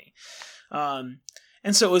 basically. And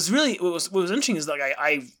so it was really, what was interesting is, like,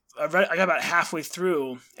 I got about halfway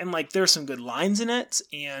through, and, like, there's some good lines in it,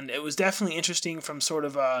 and it was definitely interesting from sort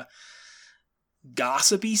of a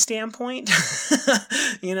gossipy standpoint,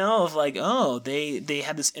 you know, of, like, oh, they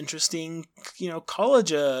had this interesting, you know,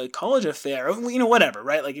 college affair, you know, whatever,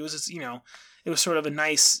 right? Like, it was just, you know, it was sort of a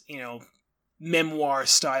nice, you know, memoir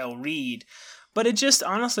style read, but it just,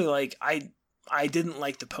 honestly, like, I didn't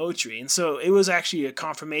like the poetry. And so it was actually a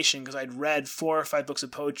confirmation, because I'd read 4 or 5 books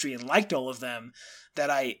of poetry and liked all of them, that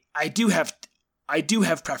I do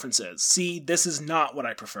have preferences. See, this is not what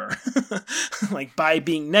I prefer. Like, by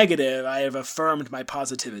being negative, I have affirmed my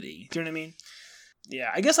positivity. Do you know what I mean?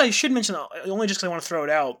 Yeah, I guess I should mention, only just because I want to throw it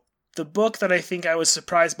out, the book that I think I was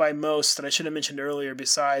surprised by most, that I should have mentioned earlier,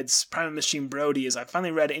 besides Prime of Machine Brody, is I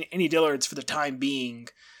finally read Any Dillards for the time being.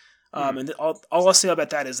 And all I'll say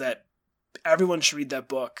about that is that everyone should read that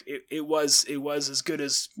book. It was as good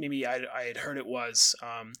as maybe I had heard it was.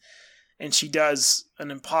 And she does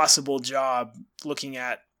an impossible job looking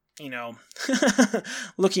at, you know,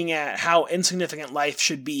 looking at how insignificant life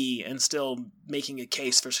should be and still making a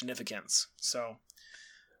case for significance. So,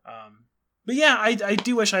 but yeah, I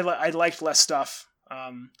do wish I liked less stuff.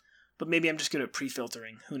 But maybe I'm just good at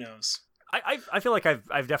pre-filtering. Who knows? I feel like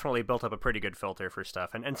I've definitely built up a pretty good filter for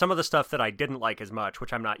stuff, and some of the stuff that I didn't like as much,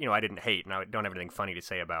 which I'm not, you know, I didn't hate, and I don't have anything funny to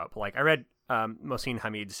say about. But, like, I read Mohsin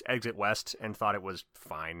Hamid's Exit West and thought it was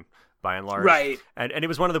fine by and large. Right. And it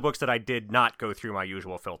was one of the books that I did not go through my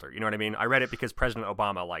usual filter. You know what I mean? I read it because President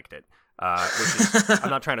Obama liked it. Which is, I'm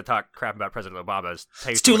not trying to talk crap about President Obama's taste.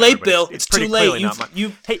 It's too late, Bill. It's too late.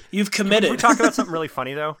 You've committed. Can we talk about something really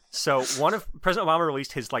funny, though? So President Obama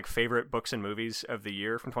released his, like, favorite books and movies of the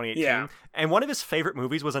year from 2018. Yeah. And one of his favorite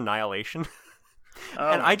movies was Annihilation.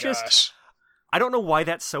 And gosh. I don't know why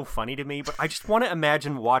that's so funny to me, but I just want to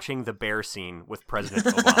imagine watching the bear scene with President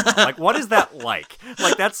Obama. Like, what is that like?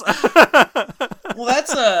 Like, that's... Well,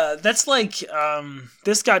 that's like,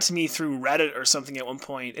 this got to me through Reddit or something at one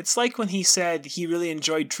point. It's like when he said he really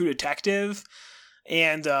enjoyed True Detective,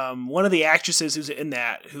 and one of the actresses who's in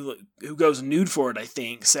that, who goes nude for it, I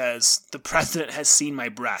think, says, "The president has seen my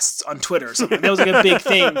breasts" on Twitter or something. That was, like, a big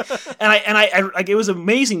thing. And I like, it was an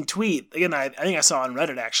amazing tweet. Again, I think I saw on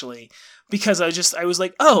Reddit, actually, because I was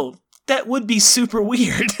like, oh, that would be super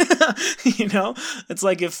weird. You know, it's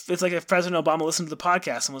like if President Obama listened to the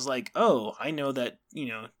podcast and was like, oh, I know that, you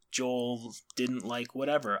know, Joel didn't like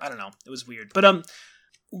whatever. I don't know. It was weird. But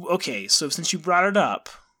okay, so since you brought it up,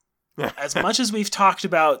 as much as we've talked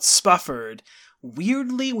about Spufford,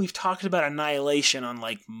 weirdly we've talked about Annihilation on,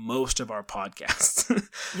 like, most of our podcasts.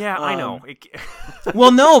 Yeah, I know.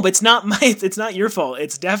 Well, no, but it's not your fault.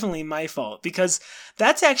 It's definitely my fault, because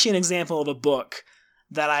that's actually an example of a book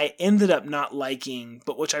that I ended up not liking,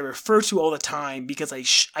 but which I refer to all the time because I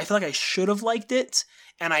feel like I should have liked it,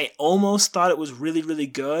 and I almost thought it was really, really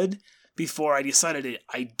good before I decided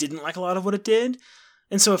I didn't like a lot of what it did.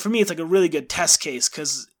 And so for me, it's like a really good test case,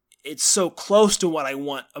 because it's so close to what I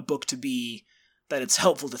want a book to be that it's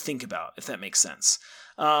helpful to think about, if that makes sense.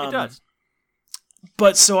 It does.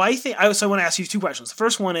 But so I want to ask you 2 questions. The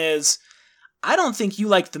first one is, I don't think you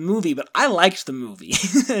liked the movie, but I liked the movie.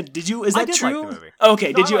 Did you? Is that true? I did like the movie.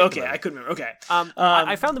 Okay, did you? Okay, I couldn't remember. Okay.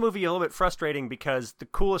 I found the movie a little bit frustrating because the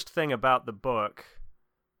coolest thing about the book,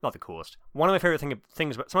 not the coolest, some of my favorite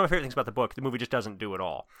things about the book, the movie just doesn't do at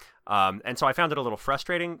all. And so I found it a little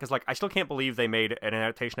frustrating because, like, I still can't believe they made an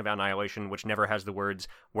adaptation of Annihilation which never has the words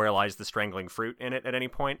 "Where lies the strangling fruit" in it at any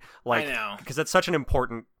point. Like, I know, because that's such an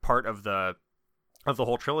important part of the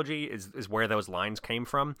whole trilogy is where those lines came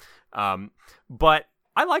from. But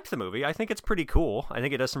I liked the movie. I think it's pretty cool. I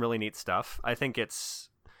think it does some really neat stuff. I think it's,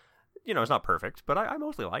 it's not perfect, but I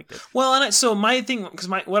mostly liked it. Well, so my thing, because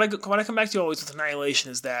what I come back to always with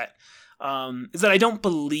Annihilation is that I don't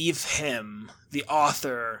believe him, the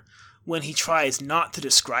author, when he tries not to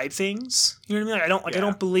describe things. You know what I mean? I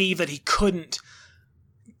don't believe that he couldn't.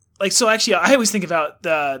 Like, so actually, I always think about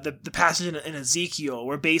the passage in Ezekiel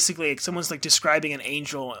where basically someone's like describing an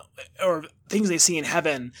angel or things they see in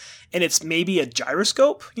heaven, and it's maybe a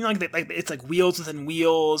gyroscope. Like it's like wheels within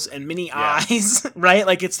wheels and many eyes, right?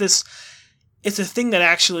 Like it's a thing that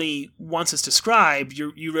actually once it's described,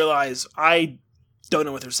 you realize I don't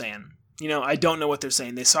know what they're saying. I don't know what they're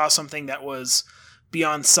saying. They saw something that was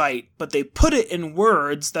beyond sight, but they put it in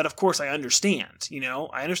words that, of course, I understand.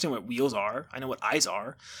 I understand what wheels are. I know what eyes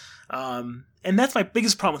are. And that's my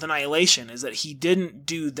biggest problem with Annihilation is that he didn't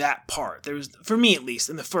do that part. For me at least,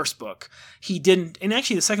 in the first book, he didn't, and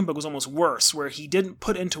actually the second book was almost worse, where he didn't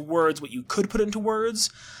put into words what you could put into words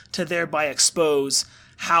to thereby expose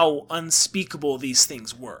how unspeakable these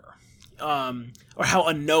things were. Or how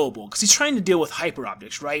unknowable, because he's trying to deal with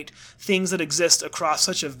hyperobjects, right? Things that exist across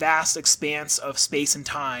such a vast expanse of space and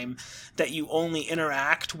time that you only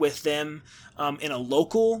interact with them in a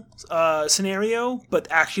local scenario, but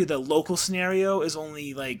actually the local scenario is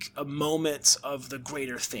only like a moment of the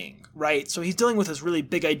greater thing, right? So he's dealing with this really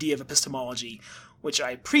big idea of epistemology, which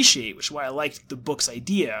I appreciate, which is why I liked the book's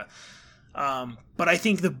idea. But I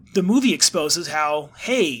think the movie exposes how,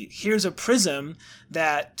 hey, here's a prism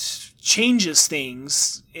that changes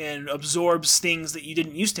things and absorbs things that you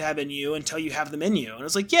didn't used to have in you until you have them in you. And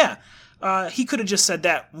it's like, he could have just said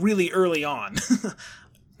that really early on.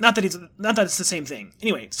 Not that it's the same thing.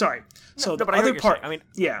 Anyway, sorry. So the other part, I mean,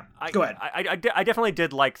 go ahead. I definitely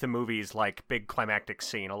did like the movie's like big climactic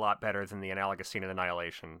scene a lot better than the analogous scene in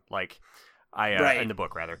Annihilation. Like, in the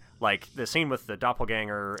book, rather. Like, the scene with the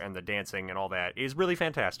doppelganger and the dancing and all that is really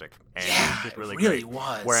fantastic. And it's just really great.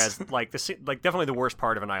 Was. Whereas, definitely the worst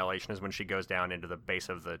part of Annihilation is when she goes down into the base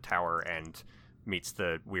of the tower and meets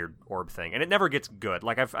the weird orb thing. And it never gets good.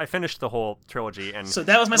 Like, I finished the whole trilogy, and... So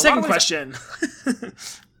that was my second question.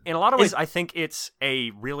 In a lot of ways, I think it's a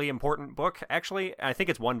really important book, actually. I think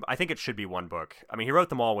it should be one book. I mean, he wrote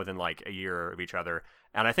them all within, like, a year of each other.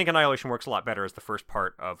 And I think Annihilation works a lot better as the first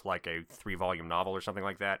part of, like, a 3-volume novel or something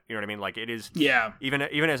like that. You know what I mean? Like, it is... Yeah. Even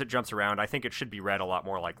as it jumps around, I think it should be read a lot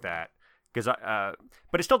more like that. But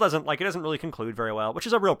it still doesn't, like, it doesn't really conclude very well, which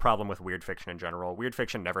is a real problem with weird fiction in general. Weird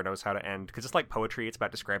fiction never knows how to end, because it's like poetry. It's about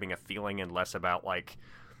describing a feeling and less about, like...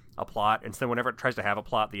 a plot, and so whenever it tries to have a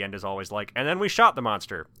plot, the end is always like, and then we shot the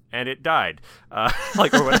monster and it died,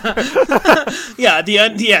 like, or whatever.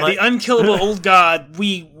 The unkillable old god.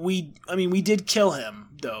 We did kill him,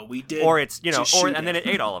 though. We did, or it's and then it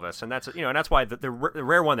ate all of us, and that's and that's why the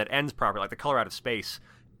rare one that ends properly, like the Color Out of Space,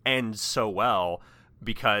 ends so well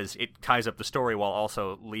because it ties up the story while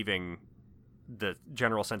also leaving the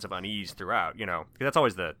general sense of unease throughout. Because that's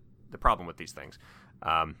always the problem with these things.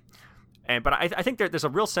 But I think there's a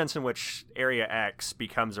real sense in which Area X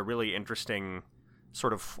becomes a really interesting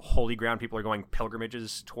sort of holy ground people are going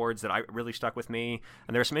pilgrimages towards that really stuck with me.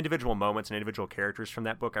 And there are some individual moments and individual characters from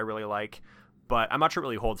that book I really like, but I'm not sure it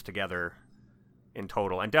really holds together in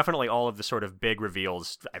total. And definitely all of the sort of big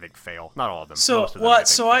reveals, I think, fail. Not all of them. So most of them,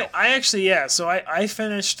 what? I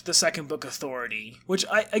finished the second book, Authority, which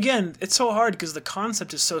it's so hard because the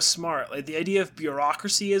concept is so smart. Like the idea of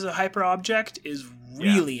bureaucracy as a hyper object is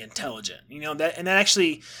really intelligent. That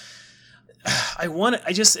actually,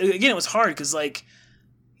 it was hard because like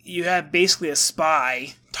you have basically a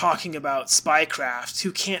spy talking about spycraft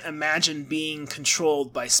who can't imagine being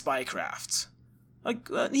controlled by spycraft. Like,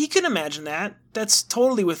 he can imagine that. That's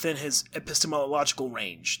totally within his epistemological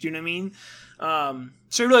range. Do you know what I mean?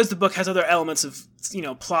 So I realize the book has other elements of,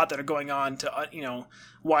 plot that are going on to,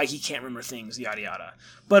 why he can't remember things, yada, yada.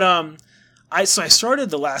 But, I started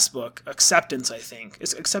the last book, Acceptance, I think.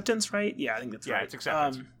 Is Acceptance right? Yeah, I think that's right. Yeah, it's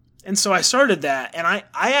Acceptance. And so I started that, and I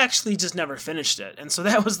actually just never finished it. And so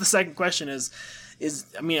that was the second question should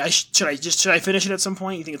I finish it at some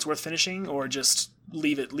point? You think it's worth finishing, or just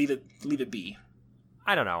leave it be?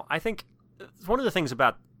 I don't know. I think one of the things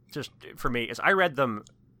about, just for me, is I read them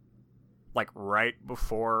like right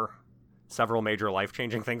before several major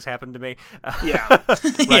life-changing things happened to me.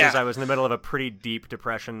 As I was in the middle of a pretty deep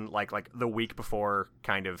depression, like the week before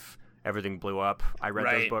kind of everything blew up. I read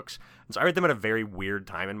those books. And so I read them at a very weird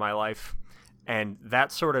time in my life. And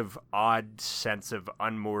that sort of odd sense of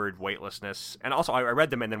unmoored weightlessness. And also I read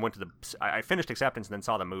them and then I finished Acceptance and then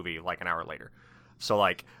saw the movie like an hour later. So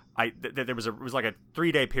like there was it was like a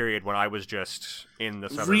 3-day period when I was just in the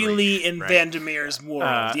Southern really Reach, in right? VanderMeer's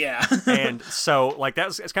world, yeah. And so like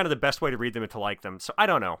it's kind of the best way to read them and to like them. So I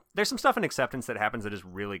don't know. There's some stuff in Acceptance that happens that is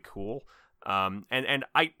really cool.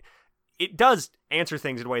 It does answer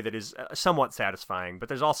things in a way that is somewhat satisfying, but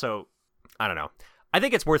there's also, I don't know. I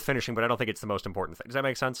think it's worth finishing, but I don't think it's the most important thing. Does that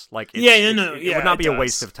make sense? Like, it would not be a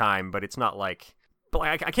waste of time, but it's not like. But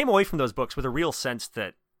like, I came away from those books with a real sense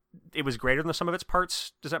that it was greater than the sum of its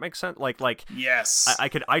parts. Does that make sense? Like yes, I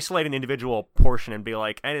could isolate an individual portion and be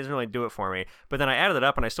like, it doesn't really do it for me. But then I added it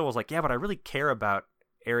up, and I still was like, yeah, but I really care about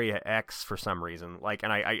Area X for some reason. Like,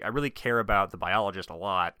 and I really care about the biologist a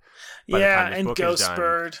lot. Yeah, and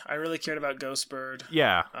Ghostbird. I really cared about Ghostbird.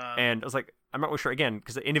 Yeah, and I was like, I'm not really sure, again,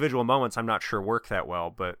 because the individual moments I'm not sure work that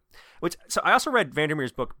well. So I also read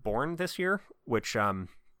VanderMeer's book Born this year, which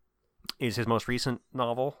is his most recent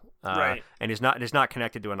novel, right? And is not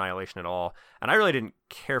connected to Annihilation at all. And I really didn't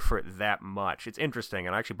care for it that much. It's interesting,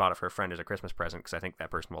 and I actually bought it for a friend as a Christmas present because I think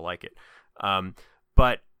that person will like it.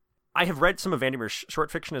 But I have read some of VanderMeer's short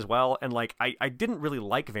fiction as well, and like I didn't really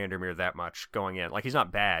like VanderMeer that much going in. Like, he's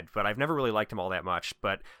not bad, but I've never really liked him all that much.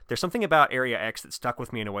 But there's something about Area X that stuck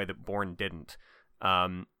with me in a way that Bourne didn't.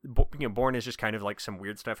 Bourne is just kind of like some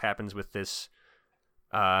weird stuff happens with this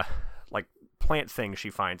like plant thing she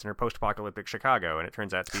finds in her post-apocalyptic Chicago, and it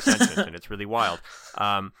turns out to be sentient, and it's really wild.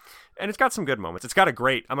 And it's got some good moments. It's got a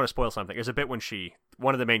great. I'm going to spoil something. There's a bit when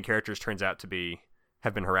one of the main characters turns out to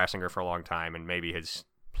have been harassing her for a long time, and maybe has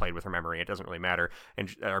played with her memory. It doesn't really matter.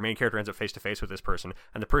 And our main character ends up face to face with this person,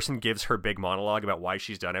 and the person gives her big monologue about why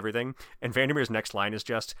she's done everything. And VanderMeer's next line is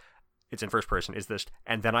just, it's in first person, is this,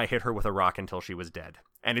 and then I hit her with a rock until she was dead.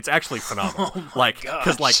 And it's actually phenomenal. Oh like,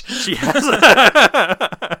 because like she has,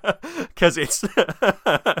 because it's,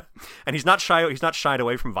 and he's not shied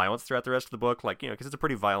away from violence throughout the rest of the book. Like, because it's a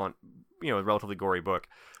pretty violent, relatively gory book.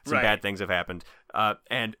 Some bad things have happened,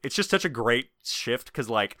 and it's just such a great shift because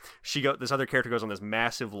like this other character goes on this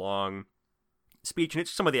massive long speech, and it's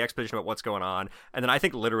some of the exposition about what's going on, and then I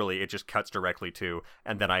think literally it just cuts directly to,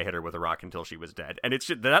 and then I hit her with a rock until she was dead, and it's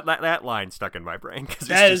just, that line stuck in my brain because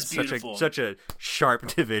it's just beautiful. Such a sharp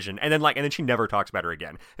division, and then she never talks about her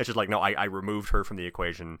again. It's just like, no, I removed her from the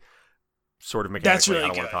equation. Sort of mechanically. That's really I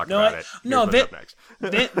don't good. want to talk about it. No,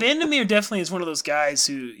 VanderMeer definitely is one of those guys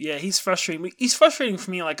who, he's frustrating. He's frustrating for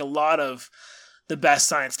me like a lot of the best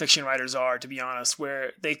science fiction writers are, to be honest,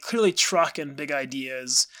 where they clearly truck in big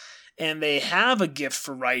ideas, and they have a gift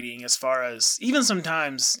for writing as far as, even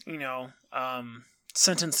sometimes,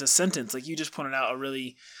 sentence to sentence, like you just pointed out, a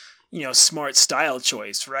really, smart style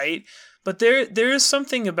choice, right? But there is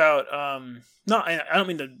something about, I don't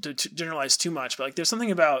mean to generalize too much, but like there's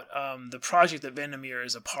something about the project that VanderMeer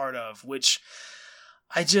is a part of, which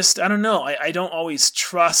I don't know. I don't always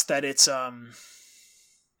trust that it's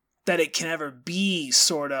that it can ever be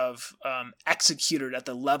sort of executed at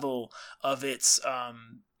the level of its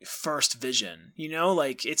first vision.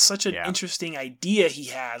 Like it's such an interesting idea he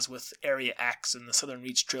has with Area X and the Southern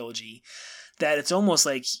Reach trilogy, that it's almost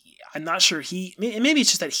like, I'm not sure maybe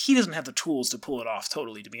it's just that he doesn't have the tools to pull it off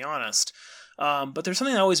totally, to be honest. But there's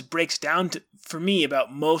something that always breaks down for me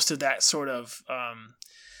about most of that sort of,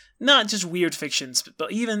 not just weird fictions,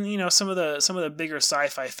 but even, some of the bigger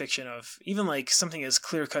sci-fi fiction of even like something as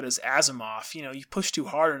clear cut as Asimov, you push too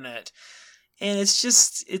hard on it. And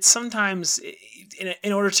it's sometimes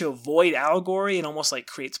in order to avoid allegory, it almost like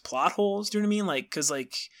creates plot holes. Do you know what I mean? Like, cause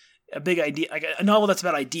like, a big idea, like a novel that's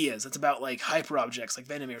about ideas, that's about like hyper objects, like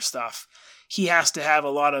VanderMeer stuff, he has to have a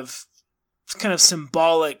lot of kind of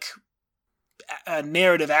symbolic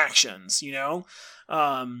narrative actions,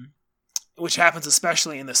 which happens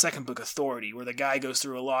especially in the second book, Authority, where the guy goes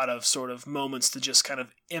through a lot of sort of moments to just kind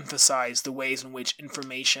of emphasize the ways in which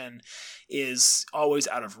information is always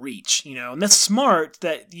out of reach, and that's smart,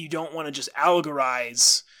 that you don't want to just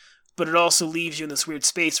allegorize, but it also leaves you in this weird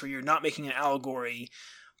space where you're not making an allegory,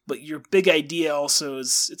 but your big idea also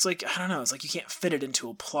it's like, I don't know, it's like you can't fit it into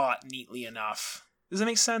a plot neatly enough. Does that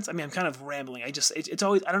make sense? I mean, I'm kind of rambling. It's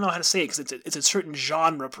always, I don't know how to say it because it's a certain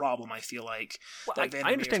genre problem, I feel like. Well,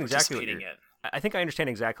 I understand exactly I think I understand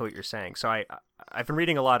exactly what you're saying. So I've been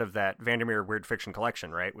reading a lot of that VanderMeer weird fiction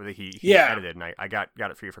collection, right? Where he edited, and I got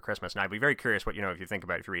it for you for Christmas. And I'd be very curious what if you think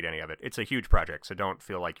about it, if you read any of it. It's a huge project, so don't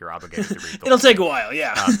feel like you're obligated to read. It'll take a while,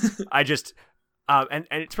 yeah. And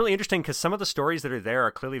it's really interesting because some of the stories that are there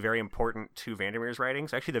are clearly very important to VanderMeer's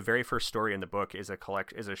writings. Actually, the very first story in the book is a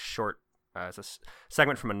short. It's a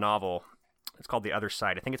segment from a novel. It's called The Other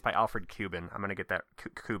Side. I think it's by Alfred Cuban. I'm gonna get that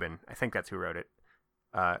Cuban. I think that's who wrote it.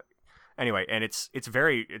 Anyway, and it's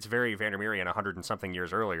very VanderMeerian 100 and something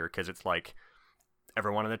years earlier, because it's like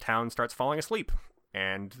everyone in the town starts falling asleep,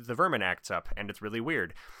 and the vermin acts up, and it's really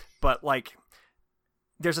weird. But like,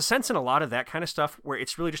 there's a sense in a lot of that kind of stuff where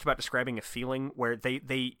it's really just about describing a feeling, where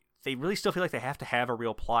they really still feel like they have to have a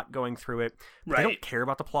real plot going through it. Right. They don't care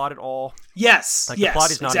about the plot at all. Yes. Like, the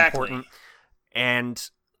plot is not important. And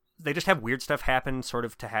they just have weird stuff happen sort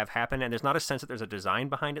of to have happen, and there's not a sense that there's a design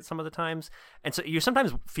behind it some of the times. And so you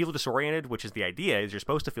sometimes feel disoriented, which is the idea, is you're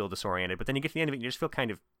supposed to feel disoriented, but then you get to the end of it and you just feel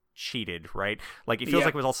kind of cheated, right? Like, it feels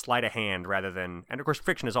like it was all sleight of hand rather than, and of course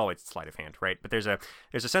fiction is always sleight of hand, right? But there's a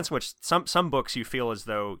sense in which some books you feel as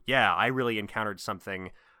though, yeah, I really encountered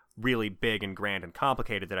something really big and grand and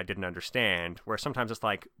complicated that I didn't understand, where sometimes it's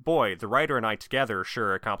like, boy, the writer and I together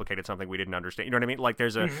sure complicated something we didn't understand. You know what I mean? Like,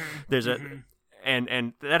 there's a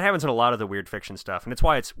and that happens in a lot of the weird fiction stuff, and it's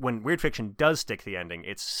why it's, when weird fiction does stick the ending,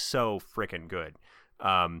 it's so freaking good.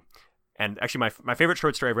 And actually, my favorite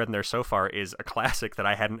short story I've read in there so far is a classic that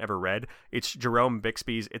I hadn't ever read. It's Jerome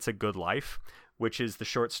Bixby's "It's a Good Life," which is the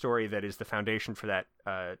short story that is the foundation for that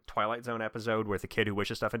Twilight Zone episode with the kid who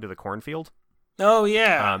wishes stuff into the cornfield. Oh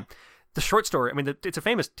yeah. The short story, I mean, it's a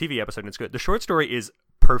famous TV episode and it's good. The short story is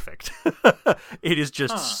perfect. It is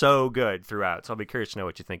just so good throughout. So I'll be curious to know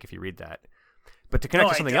what you think if you read that. But to connect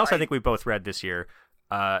to something else I think we both read this year,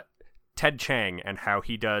 Ted Chiang, and how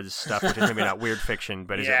he does stuff which is maybe not weird fiction,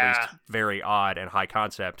 but is at least very odd and high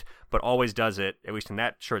concept, but always does it, at least in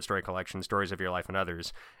that short story collection, Stories of Your Life and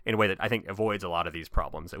Others, in a way that I think avoids a lot of these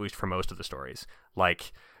problems, at least for most of the stories.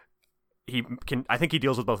 Like, I think he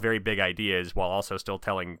deals with both very big ideas while also still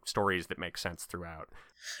telling stories that make sense throughout.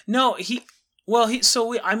 No,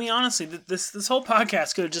 honestly, this whole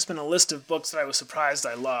podcast could have just been a list of books that I was surprised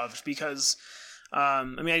I loved, because I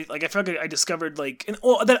feel like I discovered, like,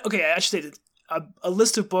 I should say a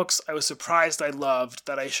list of books I was surprised I loved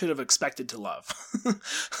that I should have expected to love.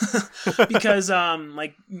 Because,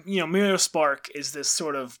 Muriel Spark is this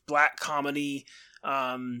sort of black comedy,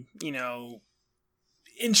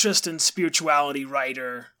 interest in spirituality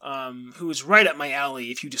writer, who is right up my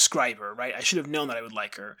alley if you describe her, right? I should have known that I would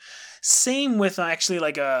like her. Same with actually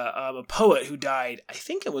like a poet who died, I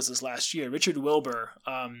think it was this last year, Richard Wilbur,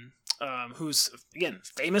 who's, again,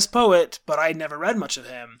 famous poet, but I'd never read much of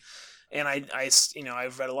him. And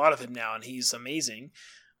I've read a lot of him now, and he's amazing.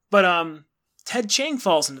 But Ted Chiang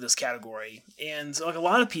falls into this category, and like a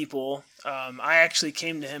lot of people, I actually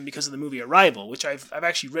came to him because of the movie Arrival, which I've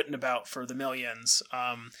actually written about for the Millions.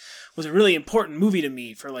 Was a really important movie to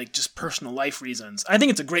me for, like, just personal life reasons. I think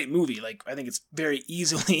it's a great movie. Like, I think it's very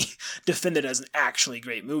easily defended as an actually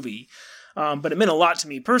great movie. But it meant a lot to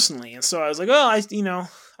me personally, and so I was like,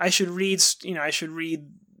 I should read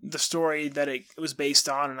the story that it was based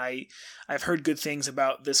on, and I've heard good things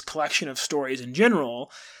about this collection of stories in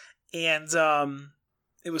general. And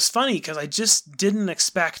it was funny because I just didn't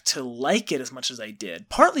expect to like it as much as I did.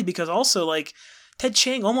 Partly because also, like, Ted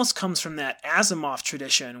Chiang almost comes from that Asimov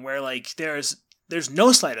tradition where, like, there's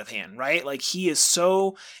no sleight of hand, right? Like, he is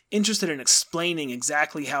so interested in explaining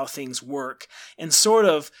exactly how things work, and sort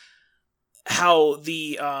of how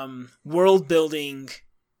the world building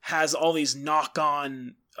has all these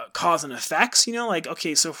knock-on cause and effects, like,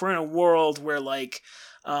 okay, so if we're in a world where, like,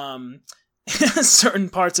 certain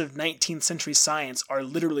parts of 19th century science are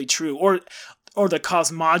literally true, or the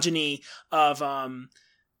cosmogony of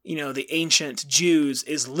the ancient Jews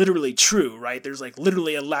is literally true, right? There's, like,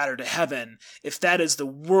 literally a ladder to heaven. If that is the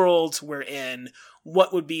world we're in,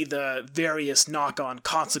 what would be the various knock-on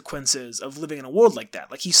consequences of living in a world like that?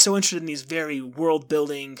 Like, he's so interested in these very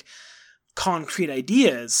world-building, concrete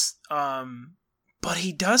ideas, but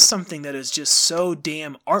he does something that is just so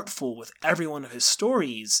damn artful with every one of his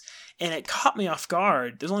stories, and it caught me off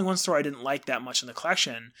guard. There's only one story I didn't like that much in the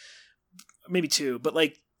collection, maybe two, but,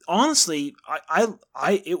 like, honestly,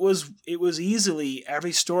 it was easily,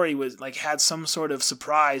 every story was, like, had some sort of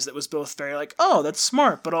surprise that was both very, like, oh, that's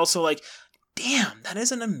smart, but also, like, damn, that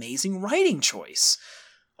is an amazing writing choice.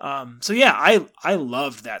 So yeah, I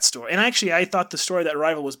loved that story, and actually, I thought the story that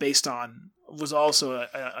Arrival was based on was also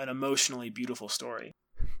an emotionally beautiful story.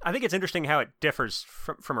 I think it's interesting how it differs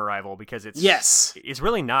from Arrival, because it's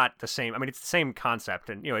really not the same. I mean, it's the same concept,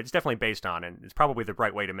 and it's definitely based on, and it's probably the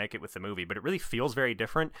right way to make it with the movie, but it really feels very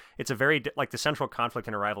different. It's a very like the central conflict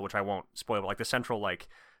in Arrival, which I won't spoil, but like the central, like,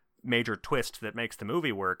 major twist that makes the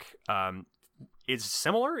movie work is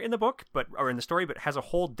similar in the book, or in the story, but has a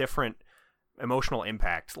whole different emotional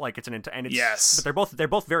impact. Like, it's but they're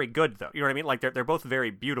both very good, though. You know what I mean? Like, they're both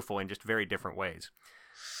very beautiful in just very different ways.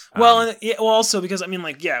 Well, also because, I mean,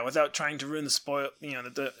 like, yeah, without trying to ruin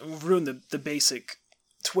ruin the basic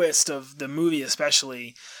twist of the movie,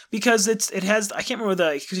 especially because it has, I can't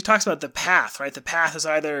remember because he talks about the path, right? The path is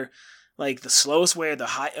either like the slowest way or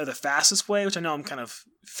the fastest way, which I know I'm kind of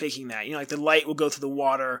faking that. You know, like the light will go through the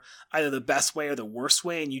water either the best way or the worst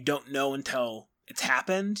way, and you don't know until it's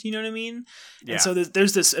happened. You know what I mean? Yeah. And so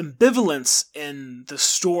there's this ambivalence in the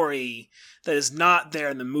story that is not there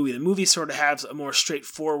in the movie. The movie sort of has a more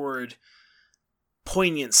straightforward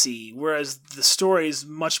poignancy, whereas the story is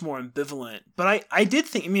much more ambivalent. But I did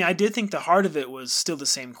think the heart of it was still the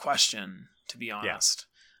same question, to be honest.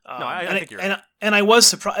 No, I think you're right. And I was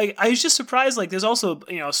surprised. I was just surprised. Like, there's also,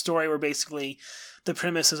 you know, a story where basically the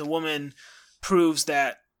premise is a woman proves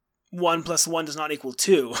that 1 + 1 does not equal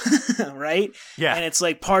 2, right? Yeah. And it's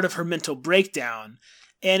like part of her mental breakdown.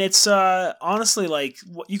 And it's honestly like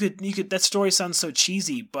you could that story sounds so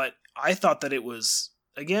cheesy, but I thought that it was,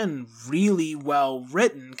 again, really well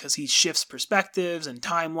written because he shifts perspectives and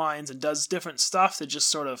timelines and does different stuff to just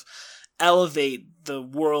sort of elevate the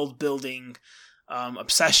world building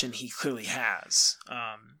obsession he clearly has.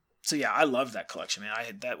 So yeah, I loved that collection,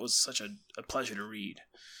 man. That was such a pleasure to read.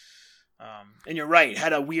 And you're right,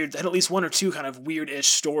 had at least one or two kind of weird-ish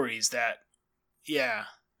stories that, yeah,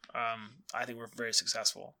 I think were very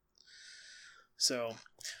successful. So,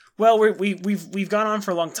 well, we've gone on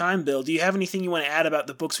for a long time, Bill. Do you have anything you want to add about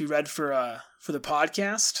the books we read for the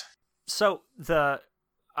podcast? So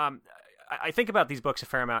I think about these books a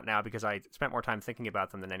fair amount now because I spent more time thinking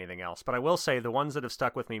about them than anything else. But I will say the ones that have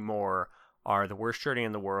stuck with me more are The Worst Journey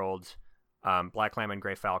in the World, Black Lamb and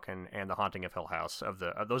Grey Falcon, and The Haunting of Hill House.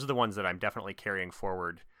 Those are the ones that I'm definitely carrying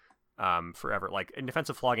forward forever. Like, In Defense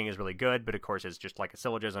of Flogging is really good, but of course it's just like a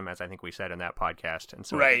syllogism, as I think we said in that podcast. And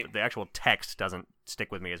so right. The actual text doesn't stick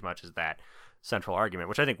with me as much as that central argument,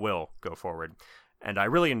 which I think will go forward. And I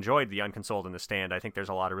really enjoyed The Unconsoled and The Stand. I think there's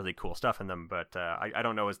a lot of really cool stuff in them, but I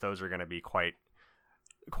don't know as those are going to be quite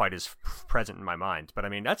as present in my mind. But I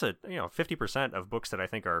mean, that's 50% of books that I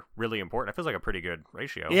think are really important. It feels like a pretty good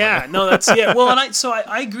ratio. Yeah, no, that's, yeah. Well, and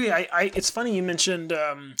I agree. I it's funny you mentioned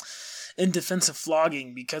In Defense of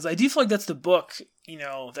Flogging, because I do feel like that's the book, you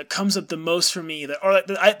know, that comes up the most for me, that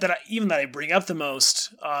I bring up the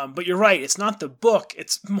most. But you're right, it's not the book.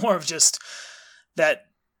 It's more of just that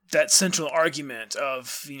central argument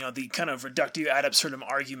of, you know, the kind of reductive ad absurdum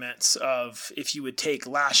arguments of, if you would take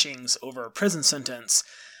lashings over a prison sentence,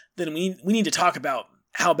 then we need to talk about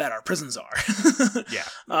how bad our prisons are.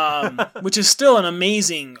 Yeah. Which is still an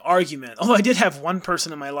amazing argument. Although I did have one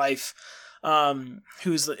person in my life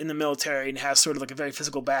who's in the military and has sort of like a very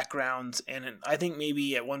physical background, and I think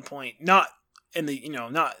maybe at one point, not in the, you know,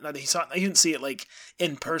 not that he didn't see it like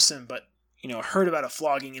in person, but, you know, heard about a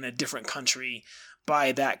flogging in a different country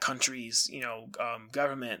by that country's, you know,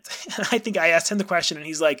 government. I think I asked him the question, and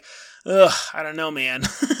he's like, "Ugh, I don't know, man.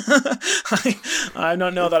 I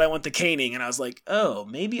don't know that I want the caning." And I was like, "Oh,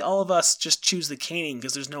 maybe all of us just choose the caning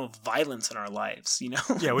because there's no violence in our lives, you know?"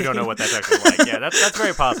 Yeah, we don't know what that's actually like. Yeah, that's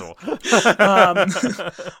very possible.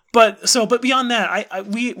 But beyond that, I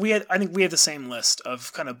think we had the same list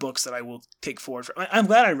of kind of books that I will take forward. I'm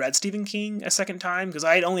glad I read Stephen King a second time, because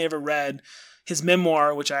I had only ever read his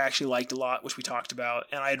memoir, which I actually liked a lot, which we talked about,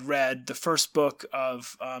 and I had read the first book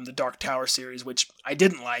of the Dark Tower series, which I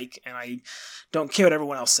didn't like, and I don't care what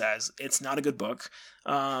everyone else says. It's not a good book.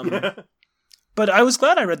 But I was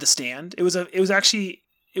glad I read The Stand. It was a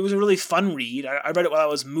really fun read. I read it while I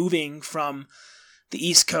was moving from the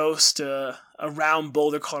East Coast around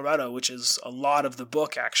Boulder, Colorado, which is a lot of the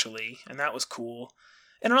book, actually, and that was cool.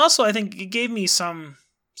 And also, I think it gave me some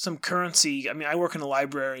currency. I mean, I work in a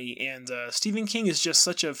library, and Stephen King is just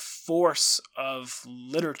such a force of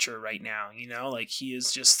literature right now, you know? Like, he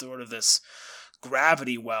is just sort of this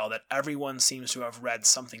gravity well that everyone seems to have read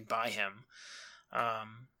something by him.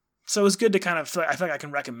 So it was good to kind of, I feel like I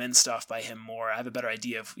can recommend stuff by him more. I have a better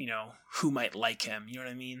idea of, you know, who might like him, you know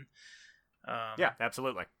what I mean? Yeah,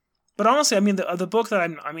 absolutely. But honestly, I mean, the book that I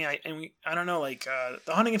don't know, like,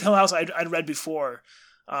 The Haunting of Hill House I'd read before,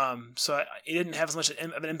 so it didn't have as much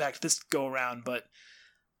of an impact this go around, but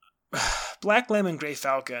Black Lamb and Grey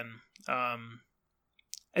Falcon,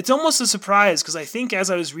 it's almost a surprise, because I think as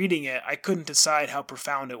I was reading it, I couldn't decide how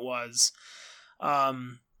profound it was.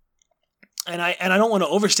 And I don't want to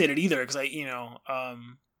overstate it either, because I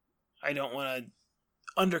don't want to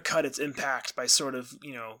undercut its impact by sort of,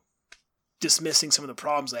 you know, dismissing some of the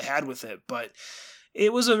problems I had with it, but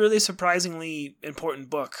it was a really surprisingly important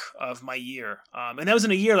book of my year. And that was in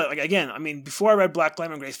a year, like, again, I mean, before I read Black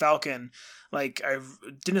Lamb and Grey Falcon, like,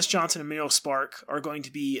 Denis Johnson and Muriel Spark are going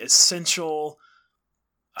to be essential,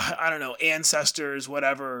 I don't know, ancestors,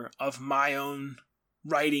 whatever, of my own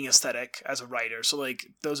writing aesthetic as a writer. So, like,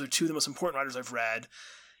 those are two of the most important writers I've read.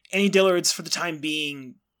 Annie Dillard's, for the time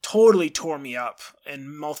being, totally tore me up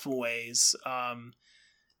in multiple ways.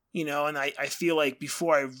 and I feel like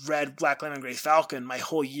before I read Black Lamb and Grey Falcon, my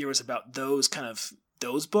whole year was about those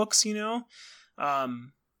books, and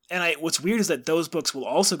what's weird is that those books will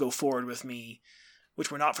also go forward with me, which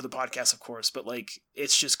were not for the podcast, of course, but like,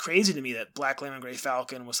 it's just crazy to me that Black Lamb and Grey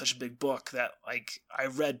Falcon was such a big book that like I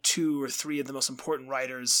read 2 or 3 of the most important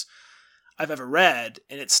writers I've ever read,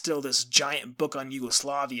 and it's still this giant book on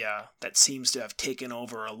Yugoslavia that seems to have taken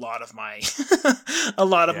over a lot of my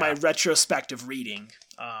my retrospective reading.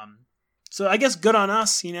 So I guess good on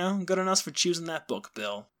us, good on us for choosing that book,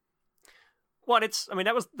 Bill. Well,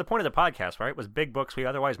 that was the point of the podcast, right? Was big books we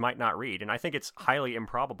otherwise might not read, and I think it's highly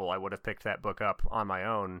improbable I would have picked that book up on my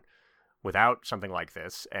own without something like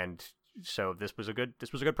this, and so this was a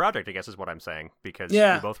good project, I guess is what I'm saying, because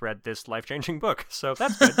we both read this life-changing book, so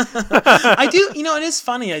that's good. I do, it is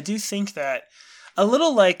funny. I do think that a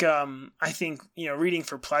little like, I think, reading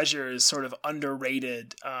for pleasure is sort of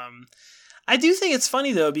underrated. I do think it's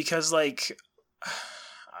funny though, because like,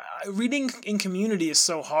 reading in community is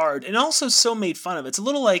so hard and also so made fun of. It's a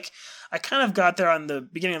little like, I kind of got there on the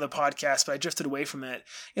beginning of the podcast, but I drifted away from it.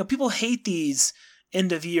 People hate these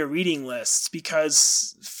end of year reading lists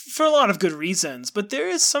because for a lot of good reasons, but there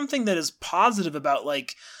is something that is positive about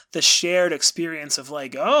like the shared experience of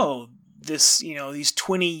like, oh, this, these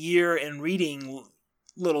 20-year in reading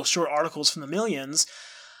little short articles from the millions.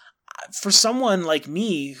 For someone like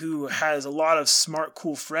me who has a lot of smart,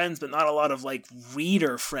 cool friends, but not a lot of like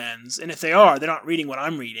reader friends, and if they are, they're not reading what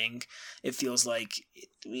I'm reading, it feels like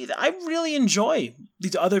I really enjoy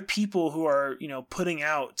these other people who are, putting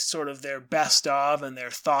out sort of their best of and their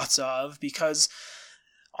thoughts of, because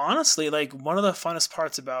honestly, like one of the funnest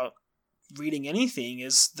parts about reading anything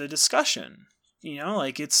is the discussion,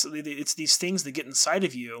 like it's these things that get inside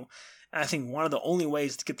of you. And I think one of the only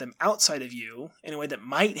ways to get them outside of you in a way that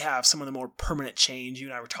might have some of the more permanent change you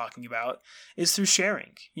and I were talking about is through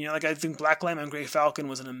sharing. Like I think Black Lamb and Grey Falcon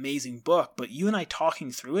was an amazing book, but you and I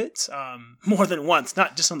talking through it more than once,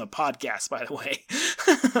 not just on the podcast, by the way.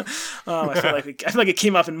 I feel like it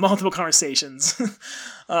came up in multiple conversations.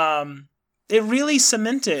 It really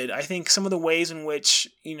cemented, I think, some of the ways in which,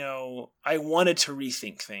 I wanted to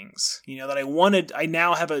rethink things, that I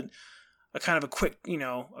now have a kind of a quick,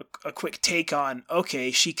 a quick take on,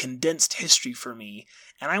 okay, she condensed history for me,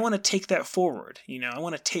 and I want to take that forward. I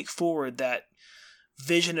want to take forward that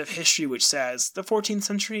vision of history which says the 14th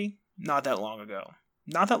century, not that long ago,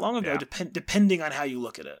 depending on how you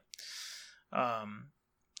look at it.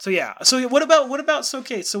 So what about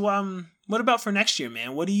for next year,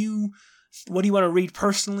 man? What do you want to read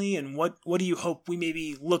personally, and what do you hope we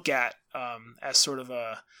maybe look at as sort of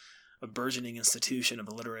a burgeoning institution of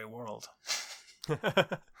the literary world?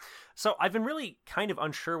 So I've been really kind of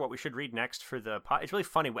unsure what we should read next for the pod. It's really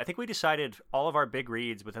funny. I think we decided all of our big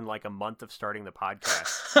reads within like a month of starting the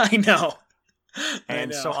podcast. I know.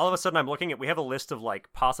 And so all of a sudden we have a list of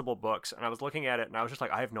like possible books, and I was looking at it and I was just like,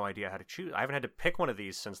 I have no idea how to choose. I haven't had to pick one of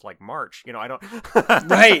these since like March. I don't.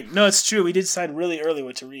 Right. No, it's true. We did decide really early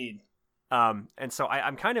what to read. And so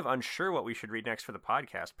I'm kind of unsure what we should read next for the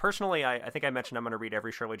podcast. Personally, I think I mentioned I'm going to read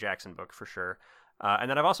every Shirley Jackson book for sure. And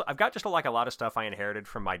then I've got just a lot of stuff I inherited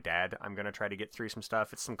from my dad. I'm going to try to get through some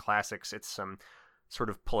stuff. It's some classics. It's some sort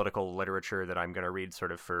of political literature that I'm going to read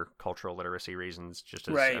sort of for cultural literacy reasons, just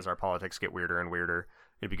as our politics get weirder and weirder.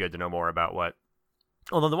 It'd be good to know more about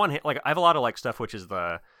although the one, like I have a lot of like stuff, which is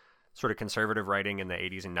the sort of conservative writing in the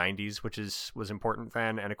 80s and 90s, which was important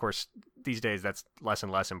then. And of course, these days, that's less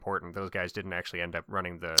and less important. Those guys didn't actually end up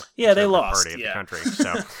running the they lost party of the country.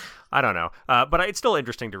 So I don't know. But it's still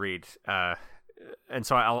interesting to read. And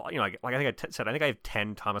so I'll, like I think I said, I think I have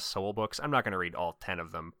 10 Thomas Sowell books. I'm not going to read all 10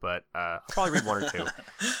 of them, but I'll probably read 1 or 2.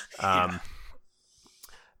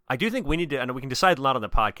 I do think we need to, and we can decide a lot on the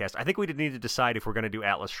podcast. I think we need to decide if we're going to do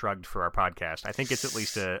Atlas Shrugged for our podcast. I think it's at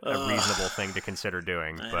least a reasonable thing to consider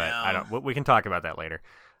doing, but we can talk about that later.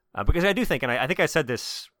 Because I do think, and I think I said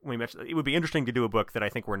this when we mentioned, it would be interesting to do a book that I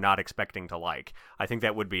think we're not expecting to like. I think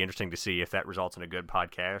that would be interesting to see if that results in a good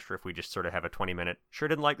podcast, or if we just sort of have a 20-minute, sure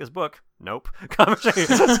didn't like this book, nope,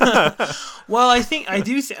 conversation. Well, I think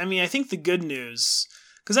the good news,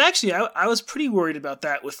 because actually I was pretty worried about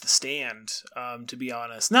that with The Stand, to be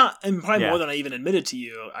honest. And probably more than I even admitted to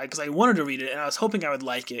you, because I wanted to read it, and I was hoping I would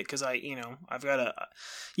like it, because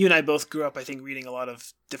you and I both grew up, I think, reading a lot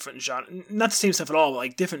of different genre, not the same stuff at all, but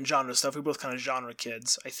like different genre stuff. We're both kind of genre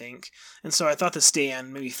kids, I think. And so I thought The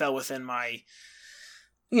Stand maybe fell within my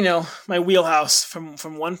wheelhouse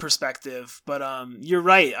from one perspective. But you're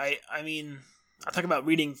right. I mean, I talk about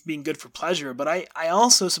reading being good for pleasure, but I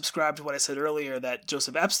also subscribe to what I said earlier that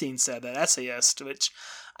Joseph Epstein said, that essayist, which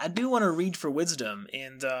I do want to read for wisdom.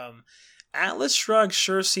 And Atlas Shrugged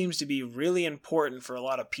sure seems to be really important for a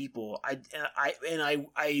lot of people.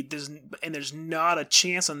 There's not a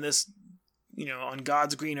chance on this, on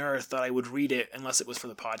God's green earth that I would read it unless it was for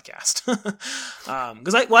the podcast.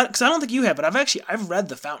 Because I don't think you have, but I've read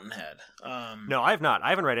The Fountainhead. No, I have not. I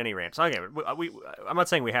haven't read any Rants. Okay, I'm not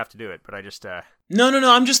saying we have to do it, but I just No.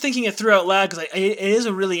 I'm just thinking it through out loud because it is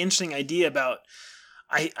a really interesting idea about.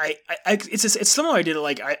 It's a similar idea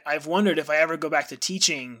to I've wondered if I ever go back to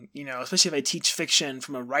teaching, especially if I teach fiction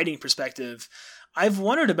from a writing perspective. I've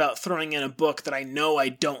wondered about throwing in a book that I know I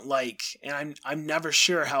don't like, and I'm never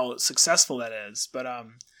sure how successful that is. But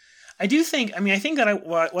I do think, I think that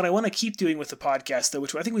what I want to keep doing with the podcast, though,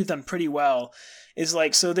 which I think we've done pretty well, is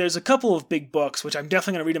so there's a couple of big books which I'm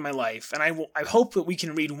definitely going to read in my life, and I hope that we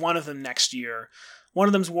can read one of them next year. One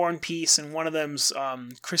of them's War and Peace, and one of them's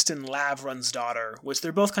Kristen Lavrun's Daughter, which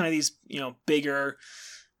they're both kind of these, bigger.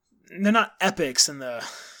 They're not epics in the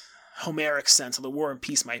Homeric sense, or the War and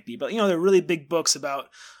Peace might be, but they're really big books about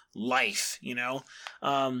life.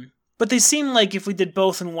 But they seem like if we did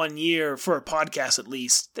both in 1 year for a podcast, at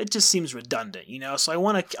least, that just seems redundant. So I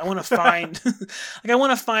want to find,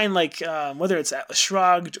 whether it's Atlas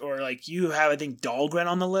Shrugged or you have, I think, Dahlgren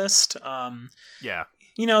on the list. Yeah.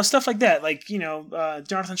 Stuff like that,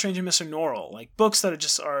 Jonathan Strange and Mr. Norrell, books that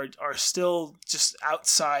are still just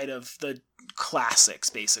outside of the classics,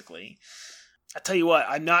 basically. I tell you what,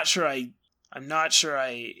 I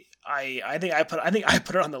think I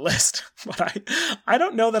put it on the list, but I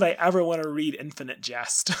don't know that I ever want to read Infinite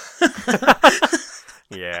Jest.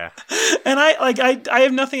 Yeah. And I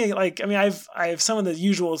have nothing I have some of the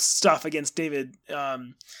usual stuff against David.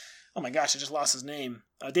 Oh my gosh, I just lost his name.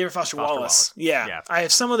 David Foster Wallace. Yeah. I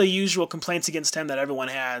have some of the usual complaints against him that everyone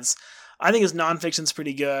has. I think his nonfiction's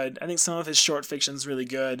pretty good. I think some of his short fiction's really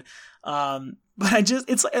good. But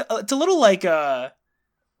it's a little like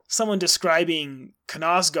someone describing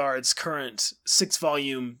Knausgaard's current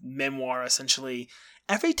 6-volume memoir, essentially.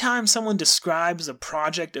 Every time someone describes a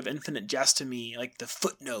project of Infinite Jest to me, the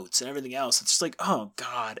footnotes and everything else, it's just oh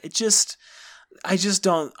God, if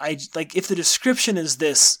the description is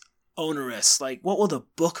this onerous, what will the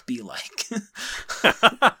book be like?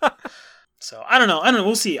 So I don't know.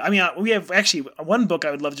 We'll see. We have actually one book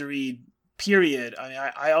I would love to read, period.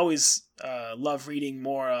 I always love reading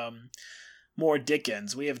more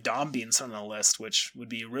Dickens. We have Dombey and Son on the list, which would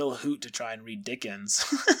be a real hoot to try and read Dickens.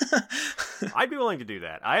 I'd be willing to do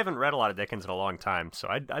that. I haven't read a lot of Dickens in a long time, so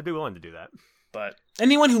I'd be willing to do that. But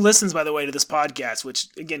anyone who listens, by the way, to this podcast, which,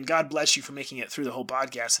 again, God bless you for making it through the whole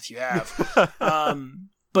podcast if you have.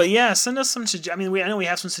 But yeah, send us some suggestions. I know we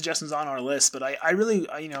have some suggestions on our list, but I really,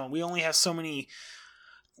 we only have so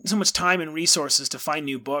much time and resources to find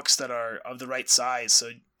new books that are of the right size.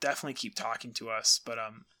 So definitely keep talking to us. But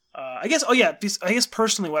I guess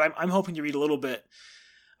personally, what I'm hoping to read a little bit.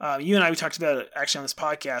 You and I, we talked about it actually on this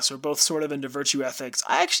podcast. We're both sort of into virtue ethics.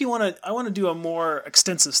 I want to do a more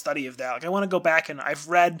extensive study of that. I want to go back, and I've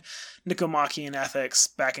read Nicomachean Ethics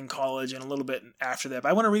back in college and a little bit after that. But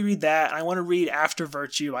I want to reread that. And I want to read After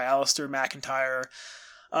Virtue by Alistair MacIntyre.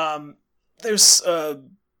 There's a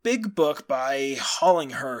big book by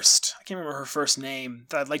Hollinghurst. I can't remember her first name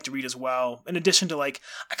that I'd like to read as well. In addition to I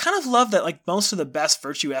kind of love that most of the best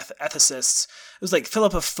virtue ethicists, it was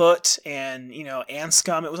Philippa Foot and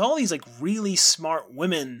Anscombe. It was all these really smart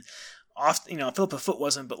women. Philippa Foot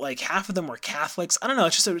wasn't, but half of them were Catholics. I don't know.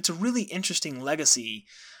 It's a really interesting legacy.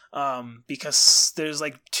 Because there's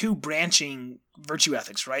two branching virtue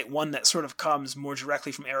ethics, right? One that sort of comes more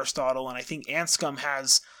directly from Aristotle, and I think Anscombe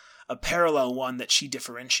has a parallel one that she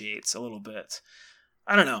differentiates a little bit.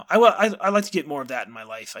 I don't know. I'd like to get more of that in my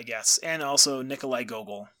life, I guess. And also Nikolai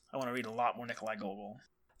Gogol. I want to read a lot more Nikolai Gogol.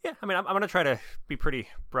 Yeah, I'm going to try to be pretty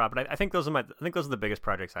broad, but I think those are the biggest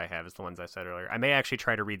projects I have, is the ones I said earlier. I may actually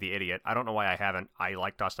try to read The Idiot. I don't know why I haven't. I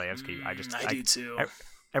like Dostoevsky. I do too.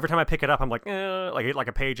 Every time I pick it up, I'm like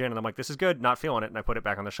a page in, and I'm like, this is good, not feeling it, and I put it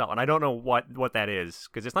back on the shelf. And I don't know what that is,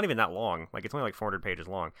 because it's not even that long. It's only 400 pages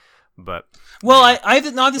long. But I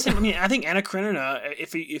not the same. I think Anna Karenina.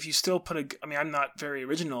 If you still put I'm not very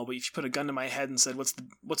original, but if you put a gun to my head and said, what's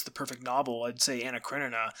the perfect novel, I'd say Anna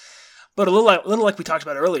Karenina. But a little like we talked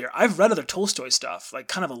about earlier, I've read other Tolstoy stuff,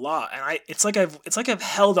 kind of a lot, and it's like I've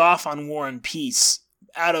held off on War and Peace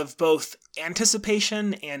out of both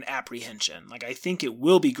anticipation and apprehension. I think it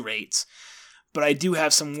will be great, but I do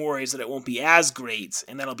have some worries that it won't be as great,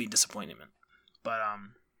 and that'll be disappointment. But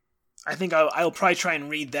I think I'll probably try and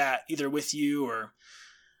read that either with you or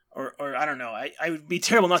I don't know. I would be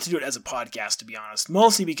terrible not to do it as a podcast, to be honest.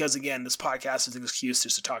 Mostly because, again, this podcast is an excuse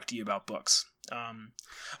just to talk to you about books. All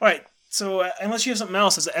right. So unless you have something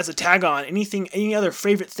else as a tag on, any other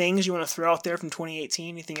favorite things you want to throw out there from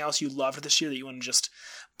 2018? Anything else you loved this year that you want to just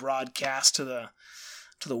broadcast to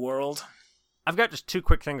the world? I've got just two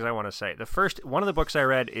quick things I want to say. The first, one of the books I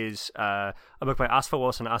read is a book by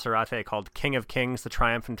Asfaw and Asarate called King of Kings, The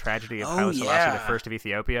Triumph and Tragedy of Haile Selassie I of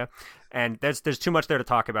Ethiopia. And there's too much there to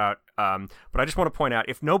talk about, but I just want to point out,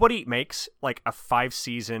 if nobody makes like a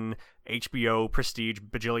 5-season HBO prestige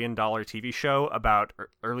bajillion-dollar TV show about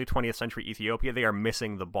early 20th century Ethiopia, they are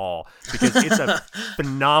missing the ball, because it's a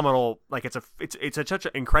phenomenal, like it's such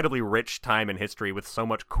an incredibly rich time in history with so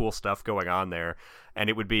much cool stuff going on there, and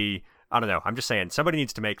it would be, I don't know, I'm just saying, somebody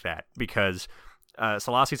needs to make that, because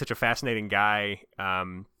Selassie is such a fascinating guy, a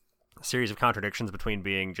series of contradictions between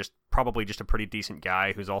being probably just a pretty decent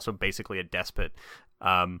guy who's also basically a despot,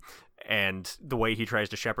 and the way he tries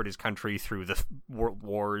to shepherd his country through the world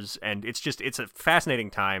wars, and it's a fascinating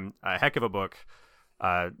time, a heck of a book.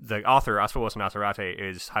 The author, Asfaw Nasarate,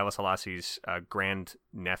 is Haile Selassie's grand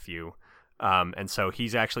nephew. And so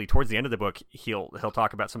he's actually, towards the end of the book, he'll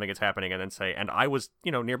talk about something that's happening and then say, and I was,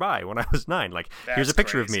 nearby when I was 9. Like, that's here's a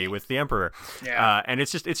picture of me with the emperor. Yeah. And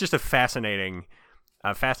it's just a fascinating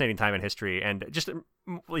time in history. And just,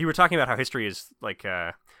 you were talking about how history is like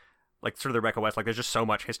sort of the Rebecca West, like there's just so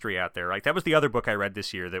much history out there. Like, that was the other book I read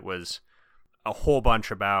this year that was a whole bunch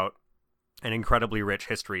about an incredibly rich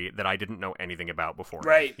history that I didn't know anything about before.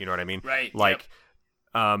 Right. You know what I mean? Right. Like,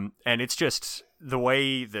 yep. And it's just the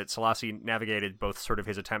way that Selassie navigated both sort of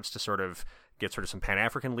his attempts to sort of get sort of some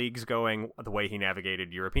Pan-African leagues going, the way he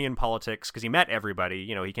navigated European politics, because he met everybody,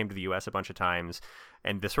 he came to the US a bunch of times,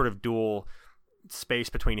 and the sort of dual space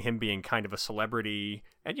between him being kind of a celebrity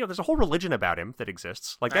and there's a whole religion about him that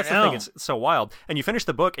exists. Like, that's the thing, it's so wild. And you finish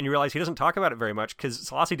the book and you realize he doesn't talk about it very much, because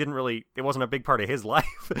Selassie it wasn't a big part of his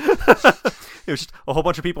life. It was just a whole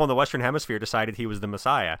bunch of people in the Western Hemisphere decided he was the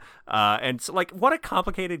Messiah, and so, like, what a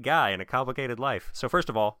complicated guy and a complicated life. So first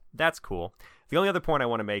of all, that's cool. The only other point I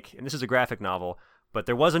want to make, and this is a graphic novel, but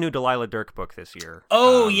there was a new Delilah Dirk book this year.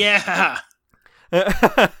 Oh, yeah. You're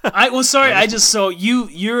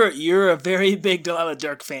a very big Delilah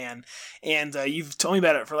Dirk fan, and you've told me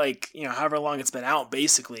about it for however long it's been out,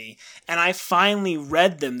 basically. And I finally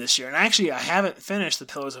read them this year, and actually I haven't finished The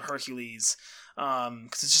Pillars of Hercules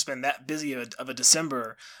because it's just been that busy of a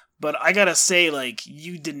December. But I gotta say,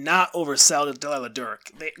 you did not oversell Delilah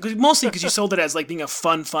Dirk, mostly because you sold it as being a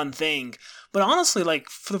fun thing. But honestly,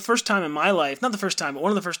 for the first time in my life, not the first time, but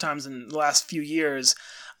one of the first times in the last few years,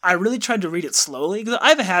 I really tried to read it slowly, because I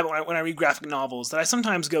have a habit when I read graphic novels that I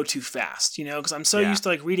sometimes go too fast, because I'm so used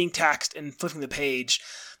to reading text and flipping the page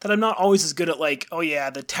that I'm not always as good at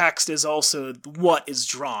the text is also what is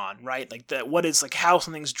drawn, right? How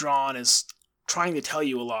something's drawn is trying to tell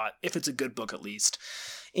you a lot, if it's a good book at least.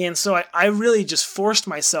 And so I really just forced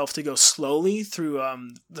myself to go slowly through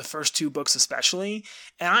the first 2 books especially,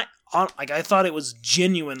 and I thought it was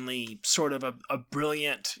genuinely sort of a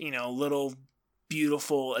brilliant, little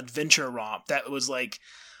beautiful adventure romp that was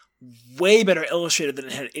way better illustrated than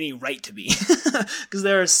it had any right to be, because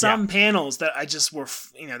there are some panels that I just were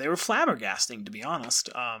they were flabbergasting, to be honest,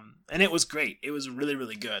 and it was great. It was really,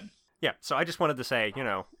 really good. So I just wanted to say,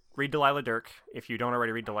 read Delilah Dirk if you don't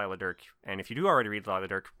already read Delilah Dirk, and if you do already read Delilah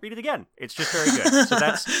Dirk, read it again. It's just very good. So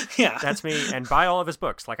that's me, and buy all of his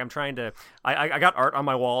books. I'm trying to, I got art on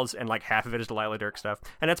my walls, and half of it is Delilah Dirk stuff,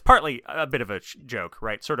 and it's partly a bit of a joke,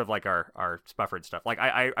 right? Sort of like our Spufford stuff.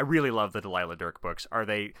 I really love the Delilah Dirk books. Are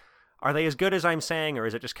they as good as I'm saying, or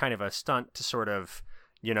is it just kind of a stunt to sort of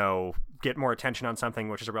get more attention on something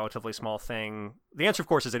which is a relatively small thing? The answer, of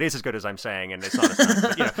course, is it is as good as I'm saying, and it's not a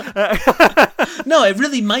stunt, but, No, it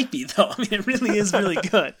really might be, though. I mean, it really is really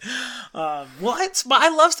good. But I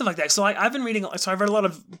love stuff like that. So I've been reading, so I've read a lot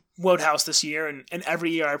of Wodehouse this year, and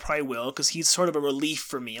every year I probably will, because he's sort of a relief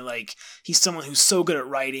for me. He's someone who's so good at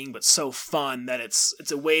writing, but so fun that it's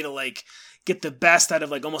a way to, get the best out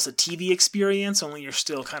of almost a TV experience, only you're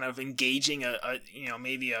still kind of engaging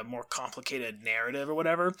maybe a more complicated narrative or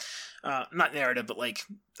whatever. Not narrative, but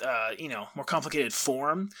more complicated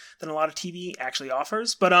form than a lot of TV actually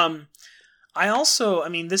offers. But I also,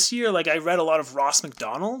 this year, I read a lot of Ross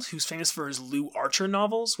MacDonald, who's famous for his Lou Archer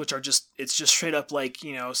novels, which are it's just straight up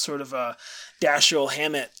sort of a Dashiell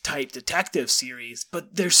Hammett type detective series,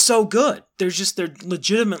 but they're so good. They're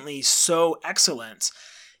legitimately so excellent.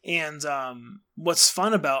 And what's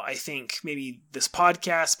fun about, I think, maybe this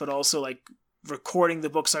podcast, but also recording the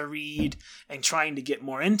books I read and trying to get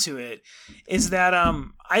more into it, is that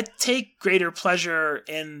I take greater pleasure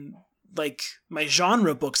in like my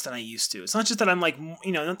genre books than I used to. It's not just that I'm like,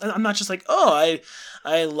 you know, I'm not just like, oh,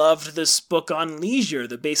 I loved this book on leisure,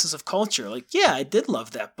 the basis of culture. Like, yeah, I did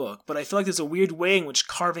love that book, but I feel like there's a weird way in which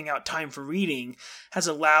carving out time for reading has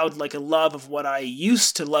allowed like a love of what I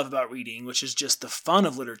used to love about reading, which is just the fun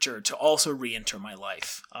of literature, to also re-enter my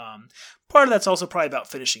life. Part of that's also probably about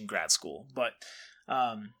finishing grad school, but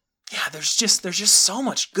yeah, there's just so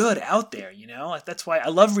much good out there, you know. Like, that's why I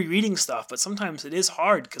love rereading stuff, but sometimes it is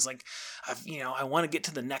hard because like I want to get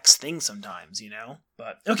to the next thing sometimes, you know.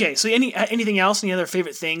 But okay, so anything else? Any other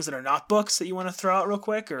favorite things that are not books that you want to throw out real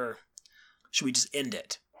quick, or should we just end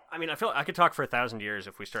it? I mean, I feel I could talk for 1,000 years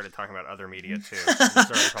if we started talking about other media too. It's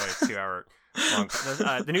already probably a 2-hour long.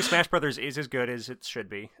 The new Smash Brothers is as good as it should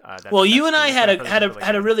be. Well, you and I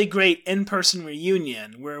had a really great in-person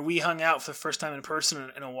reunion where we hung out for the first time in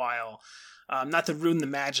person in a while. Not to ruin the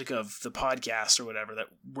magic of the podcast or whatever, that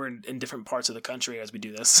we're in different parts of the country as we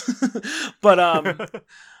do this, but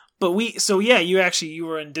you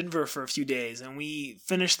were in Denver for a few days, and we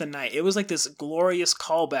finished the night. It was like this glorious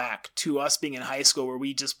callback to us being in high school where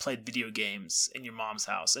we just played video games in your mom's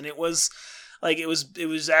house, and it was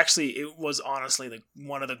honestly like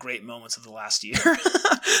one of the great moments of the last year.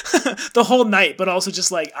 The whole night, but also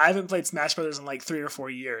just like, I haven't played Smash Brothers in like 3 or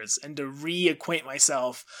 4 years, and to reacquaint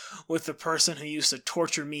myself with the person who used to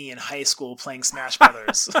torture me in high school playing Smash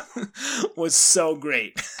Brothers was so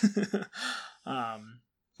great.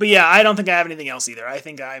 But yeah, I don't think I have anything else either. I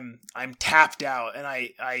think I'm tapped out, and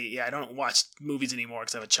I don't watch movies anymore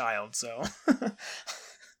because I have a child, so.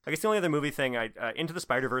 I guess the only other movie thing, Into the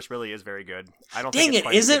Spider-Verse really is very good. I don't. Dang think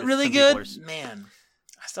it! Is it really good? Man,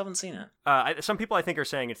 I still haven't seen it. Some people I think are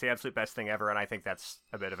saying it's the absolute best thing ever, and I think that's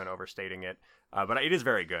a bit of an overstating it. But it is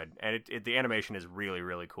very good, and the animation is really,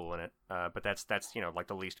 really cool in it. But that's like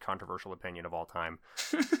the least controversial opinion of all time.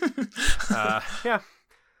 Yeah.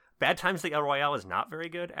 Bad Times at the El Royale is not very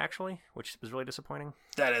good, actually, which is really disappointing.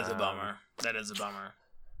 That is a bummer.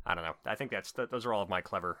 I don't know. I think those are all of my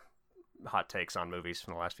clever hot takes on movies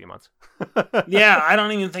from the last few months. Yeah, I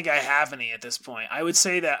don't even think I have any at this point. I would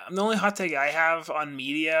say that the only hot take I have on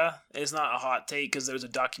media is not a hot take, because there was a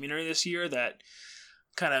documentary this year that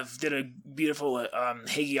kind of did a beautiful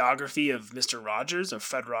hagiography of Mr. Rogers, of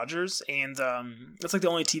Fred Rogers, and that's like the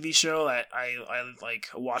only TV show that I like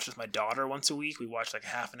watch with my daughter once a week. We watch like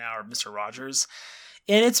half an hour of Mr. Rogers,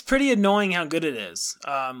 and it's pretty annoying how good it is.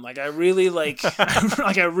 Like I really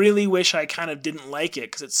I really wish I kind of didn't like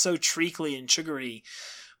it because it's so treacly and sugary,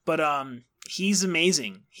 but he's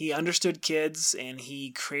amazing. He understood kids, and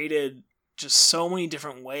he created just so many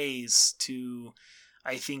different ways to,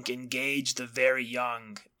 I think, engage the very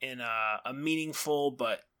young in a meaningful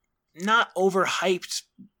but not overhyped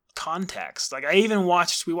context. Like we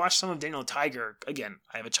watched some of Daniel Tiger. Again,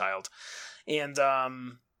 I have a child, and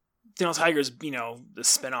Daniel Tiger's, the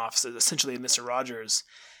spinoffs essentially of Mr. Rogers,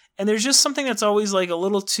 and there's just something that's always like a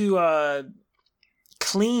little too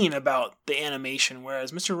clean about the animation,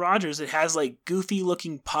 whereas Mr. Rogers, it has like goofy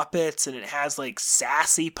looking puppets, and it has like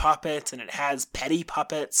sassy puppets, and it has petty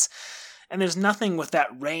puppets. And there's nothing with that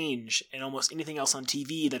range in almost anything else on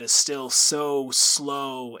TV that is still so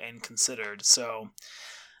slow and considered. So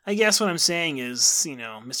I guess what I'm saying is,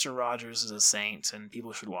 Mr. Rogers is a saint and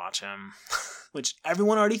people should watch him, which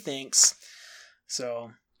everyone already thinks.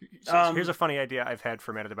 So here's a funny idea I've had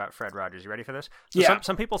for a minute about Fred Rogers. You ready for this? So yeah.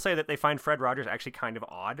 Some people say that they find Fred Rogers actually kind of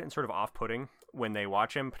odd and sort of off-putting when they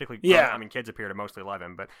watch him, particularly. Yeah. I mean, kids appear to mostly love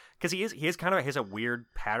him, but because he has a weird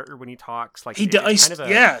patter when he talks. Like he does.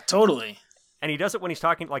 Yeah, totally. And he does it when he's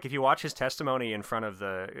talking. Like if you watch his testimony in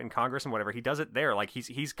Congress and whatever, he does it there. Like he's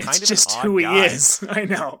kind of just an odd who he guy. is. I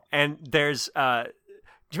know. And there's do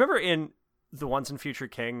you remember in The Once and Future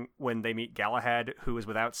King when they meet Galahad, who is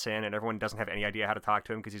without sin, and everyone doesn't have any idea how to talk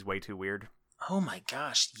to him because he's way too weird? Oh my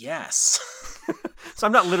gosh, yes. So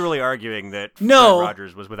I'm not literally arguing that Fred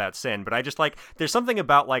Rogers was without sin, but I just there's something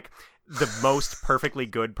about the most perfectly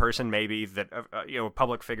good person maybe that a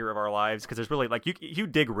public figure of our lives, because there's really you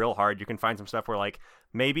dig real hard, you can find some stuff where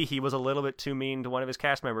maybe he was a little bit too mean to one of his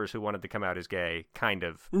cast members who wanted to come out as gay, kind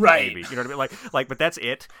of, right? Maybe, you know what I mean? But that's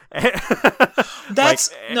it.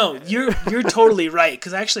 That's no, you're totally right,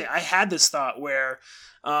 because actually I had this thought where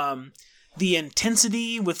the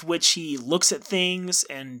intensity with which he looks at things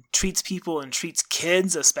and treats people and treats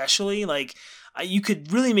kids especially, you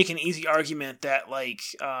could really make an easy argument that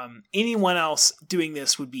anyone else doing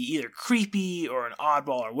this would be either creepy or an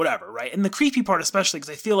oddball or whatever, right? And the creepy part especially,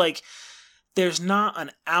 because I feel like there's not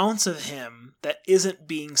an ounce of him that isn't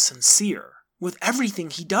being sincere, with everything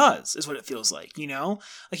he does, is what it feels like, you know?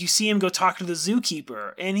 Like, you see him go talk to the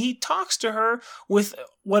zookeeper, and he talks to her with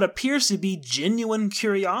what appears to be genuine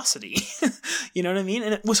curiosity. You know what I mean?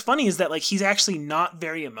 And what's funny is that, like, he's actually not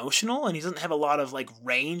very emotional, and he doesn't have a lot of, like,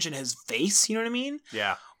 range in his face, you know what I mean?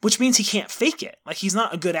 Yeah. Which means he can't fake it. Like, he's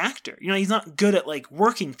not a good actor. You know, he's not good at, like,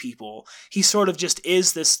 working people. He sort of just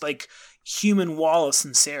is this, like, human wall of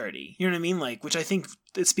sincerity. You know what I mean? Like, which I think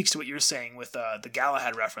it speaks to what you're saying with the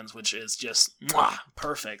Galahad reference, which is just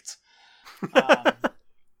perfect.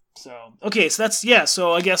 So that's, yeah.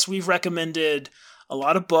 So I guess we've recommended a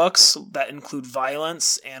lot of books that include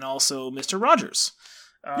violence and also Mr. Rogers.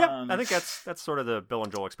 Yeah, I think that's sort of the Bill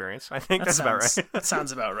and Joel experience. I think that's about right. That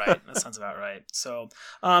sounds about right. So,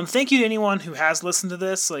 thank you to anyone who has listened to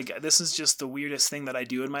this. Like, this is just the weirdest thing that I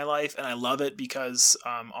do in my life, and I love it because,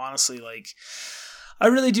 honestly, like, I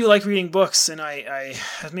really do like reading books, and I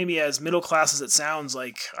maybe as middle class as it sounds,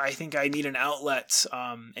 like, I think I need an outlet,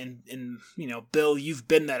 and you know, Bill, you've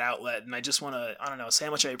been that outlet, and I just want to, I don't know, say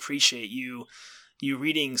how much I appreciate you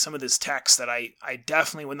reading some of this text that I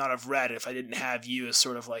definitely would not have read if I didn't have you as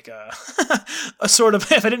sort of like if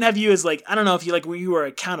I didn't have you as, like, I don't know if you, like, you were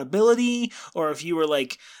accountability, or if you were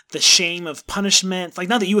like the shame of punishment. Like,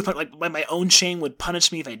 not that you would, like, my own shame would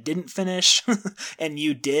punish me if I didn't finish, and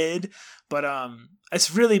you did. But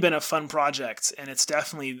it's really been a fun project, and it's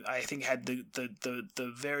definitely, I think, had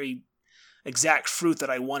the very exact fruit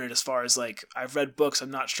that I wanted, as far as, like, I've read books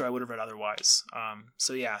I'm not sure I would have read otherwise.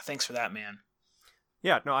 So yeah, thanks for that, man.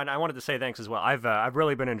 Yeah, no, and I wanted to say thanks as well. I've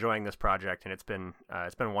really been enjoying this project, and it's been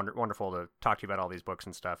wonderful to talk to you about all these books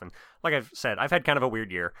and stuff. And like I've said, I've had kind of a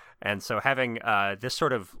weird year, and so having this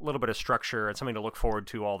sort of little bit of structure and something to look forward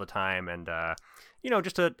to all the time, and you know,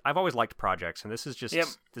 I've always liked projects, and this is just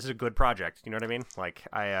this is a good project. You know what I mean? Like,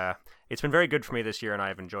 it's been very good for me this year, and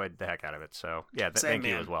I've enjoyed the heck out of it. So yeah, thank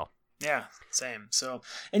you as well. Yeah, same. So,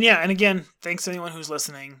 and again, thanks to anyone who's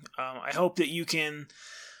listening. I hope that you can.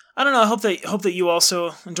 I don't know. I hope that you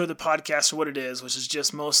also enjoy the podcast for what it is, which is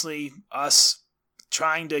just mostly us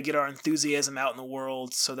trying to get our enthusiasm out in the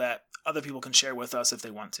world so that other people can share with us if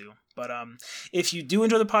they want to. But if you do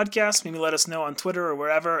enjoy the podcast, maybe let us know on Twitter or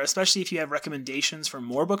wherever, especially if you have recommendations for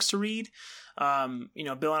more books to read. You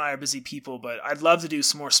know, Bill and I are busy people, but I'd love to do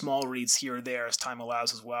some more small reads here or there as time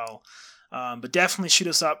allows as well. But definitely shoot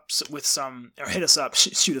us up with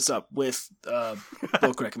shoot us up with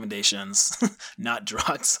book recommendations, not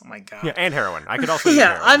drugs. Oh my God. Yeah, and heroin. I could also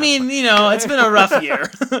yeah, heroin. I mean, you know, it's been a rough year.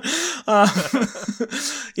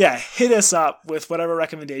 Yeah, hit us up with whatever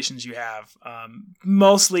recommendations you have.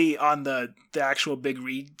 Mostly on the actual Big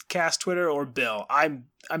Readcast Twitter or Bill. I'm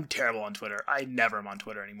terrible on Twitter. I never am on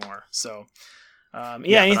Twitter anymore. So,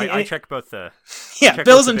 I check both the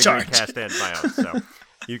Bill's in charge. Readcast and my own. So.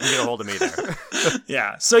 You can get a hold of me there.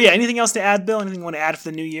 Yeah. So yeah, anything else to add, Bill? Anything you want to add for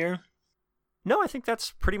the new year? No, I think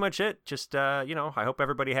that's pretty much it. Just, you know, I hope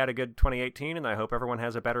everybody had a good 2018, and I hope everyone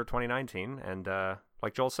has a better 2019. And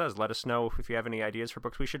like Joel says, let us know if you have any ideas for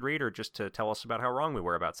books we should read, or just to tell us about how wrong we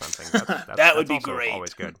were about something. That would be great.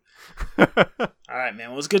 Always good. All right, man.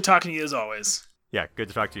 Well, it was good talking to you as always. Yeah, good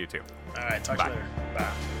to talk to you too. All right, talk to you later.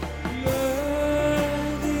 Bye.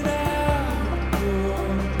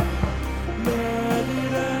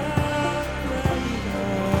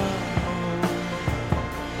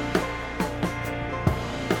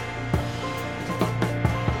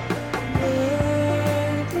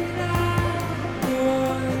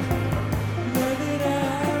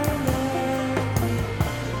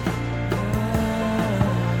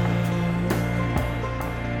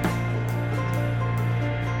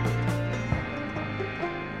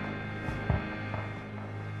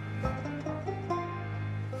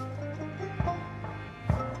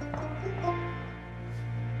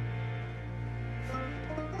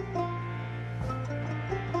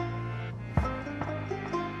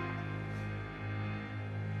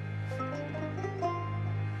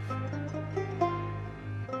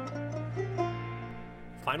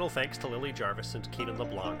 Final thanks to Lily Jarvis and Keenan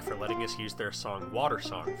LeBlanc for letting us use their song Water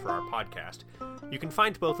Song for our podcast. You can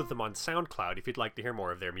find both of them on SoundCloud if you'd like to hear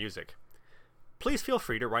more of their music. Please feel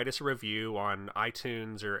free to write us a review on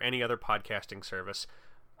iTunes or any other podcasting service,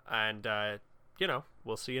 and, you know,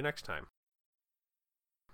 we'll see you next time.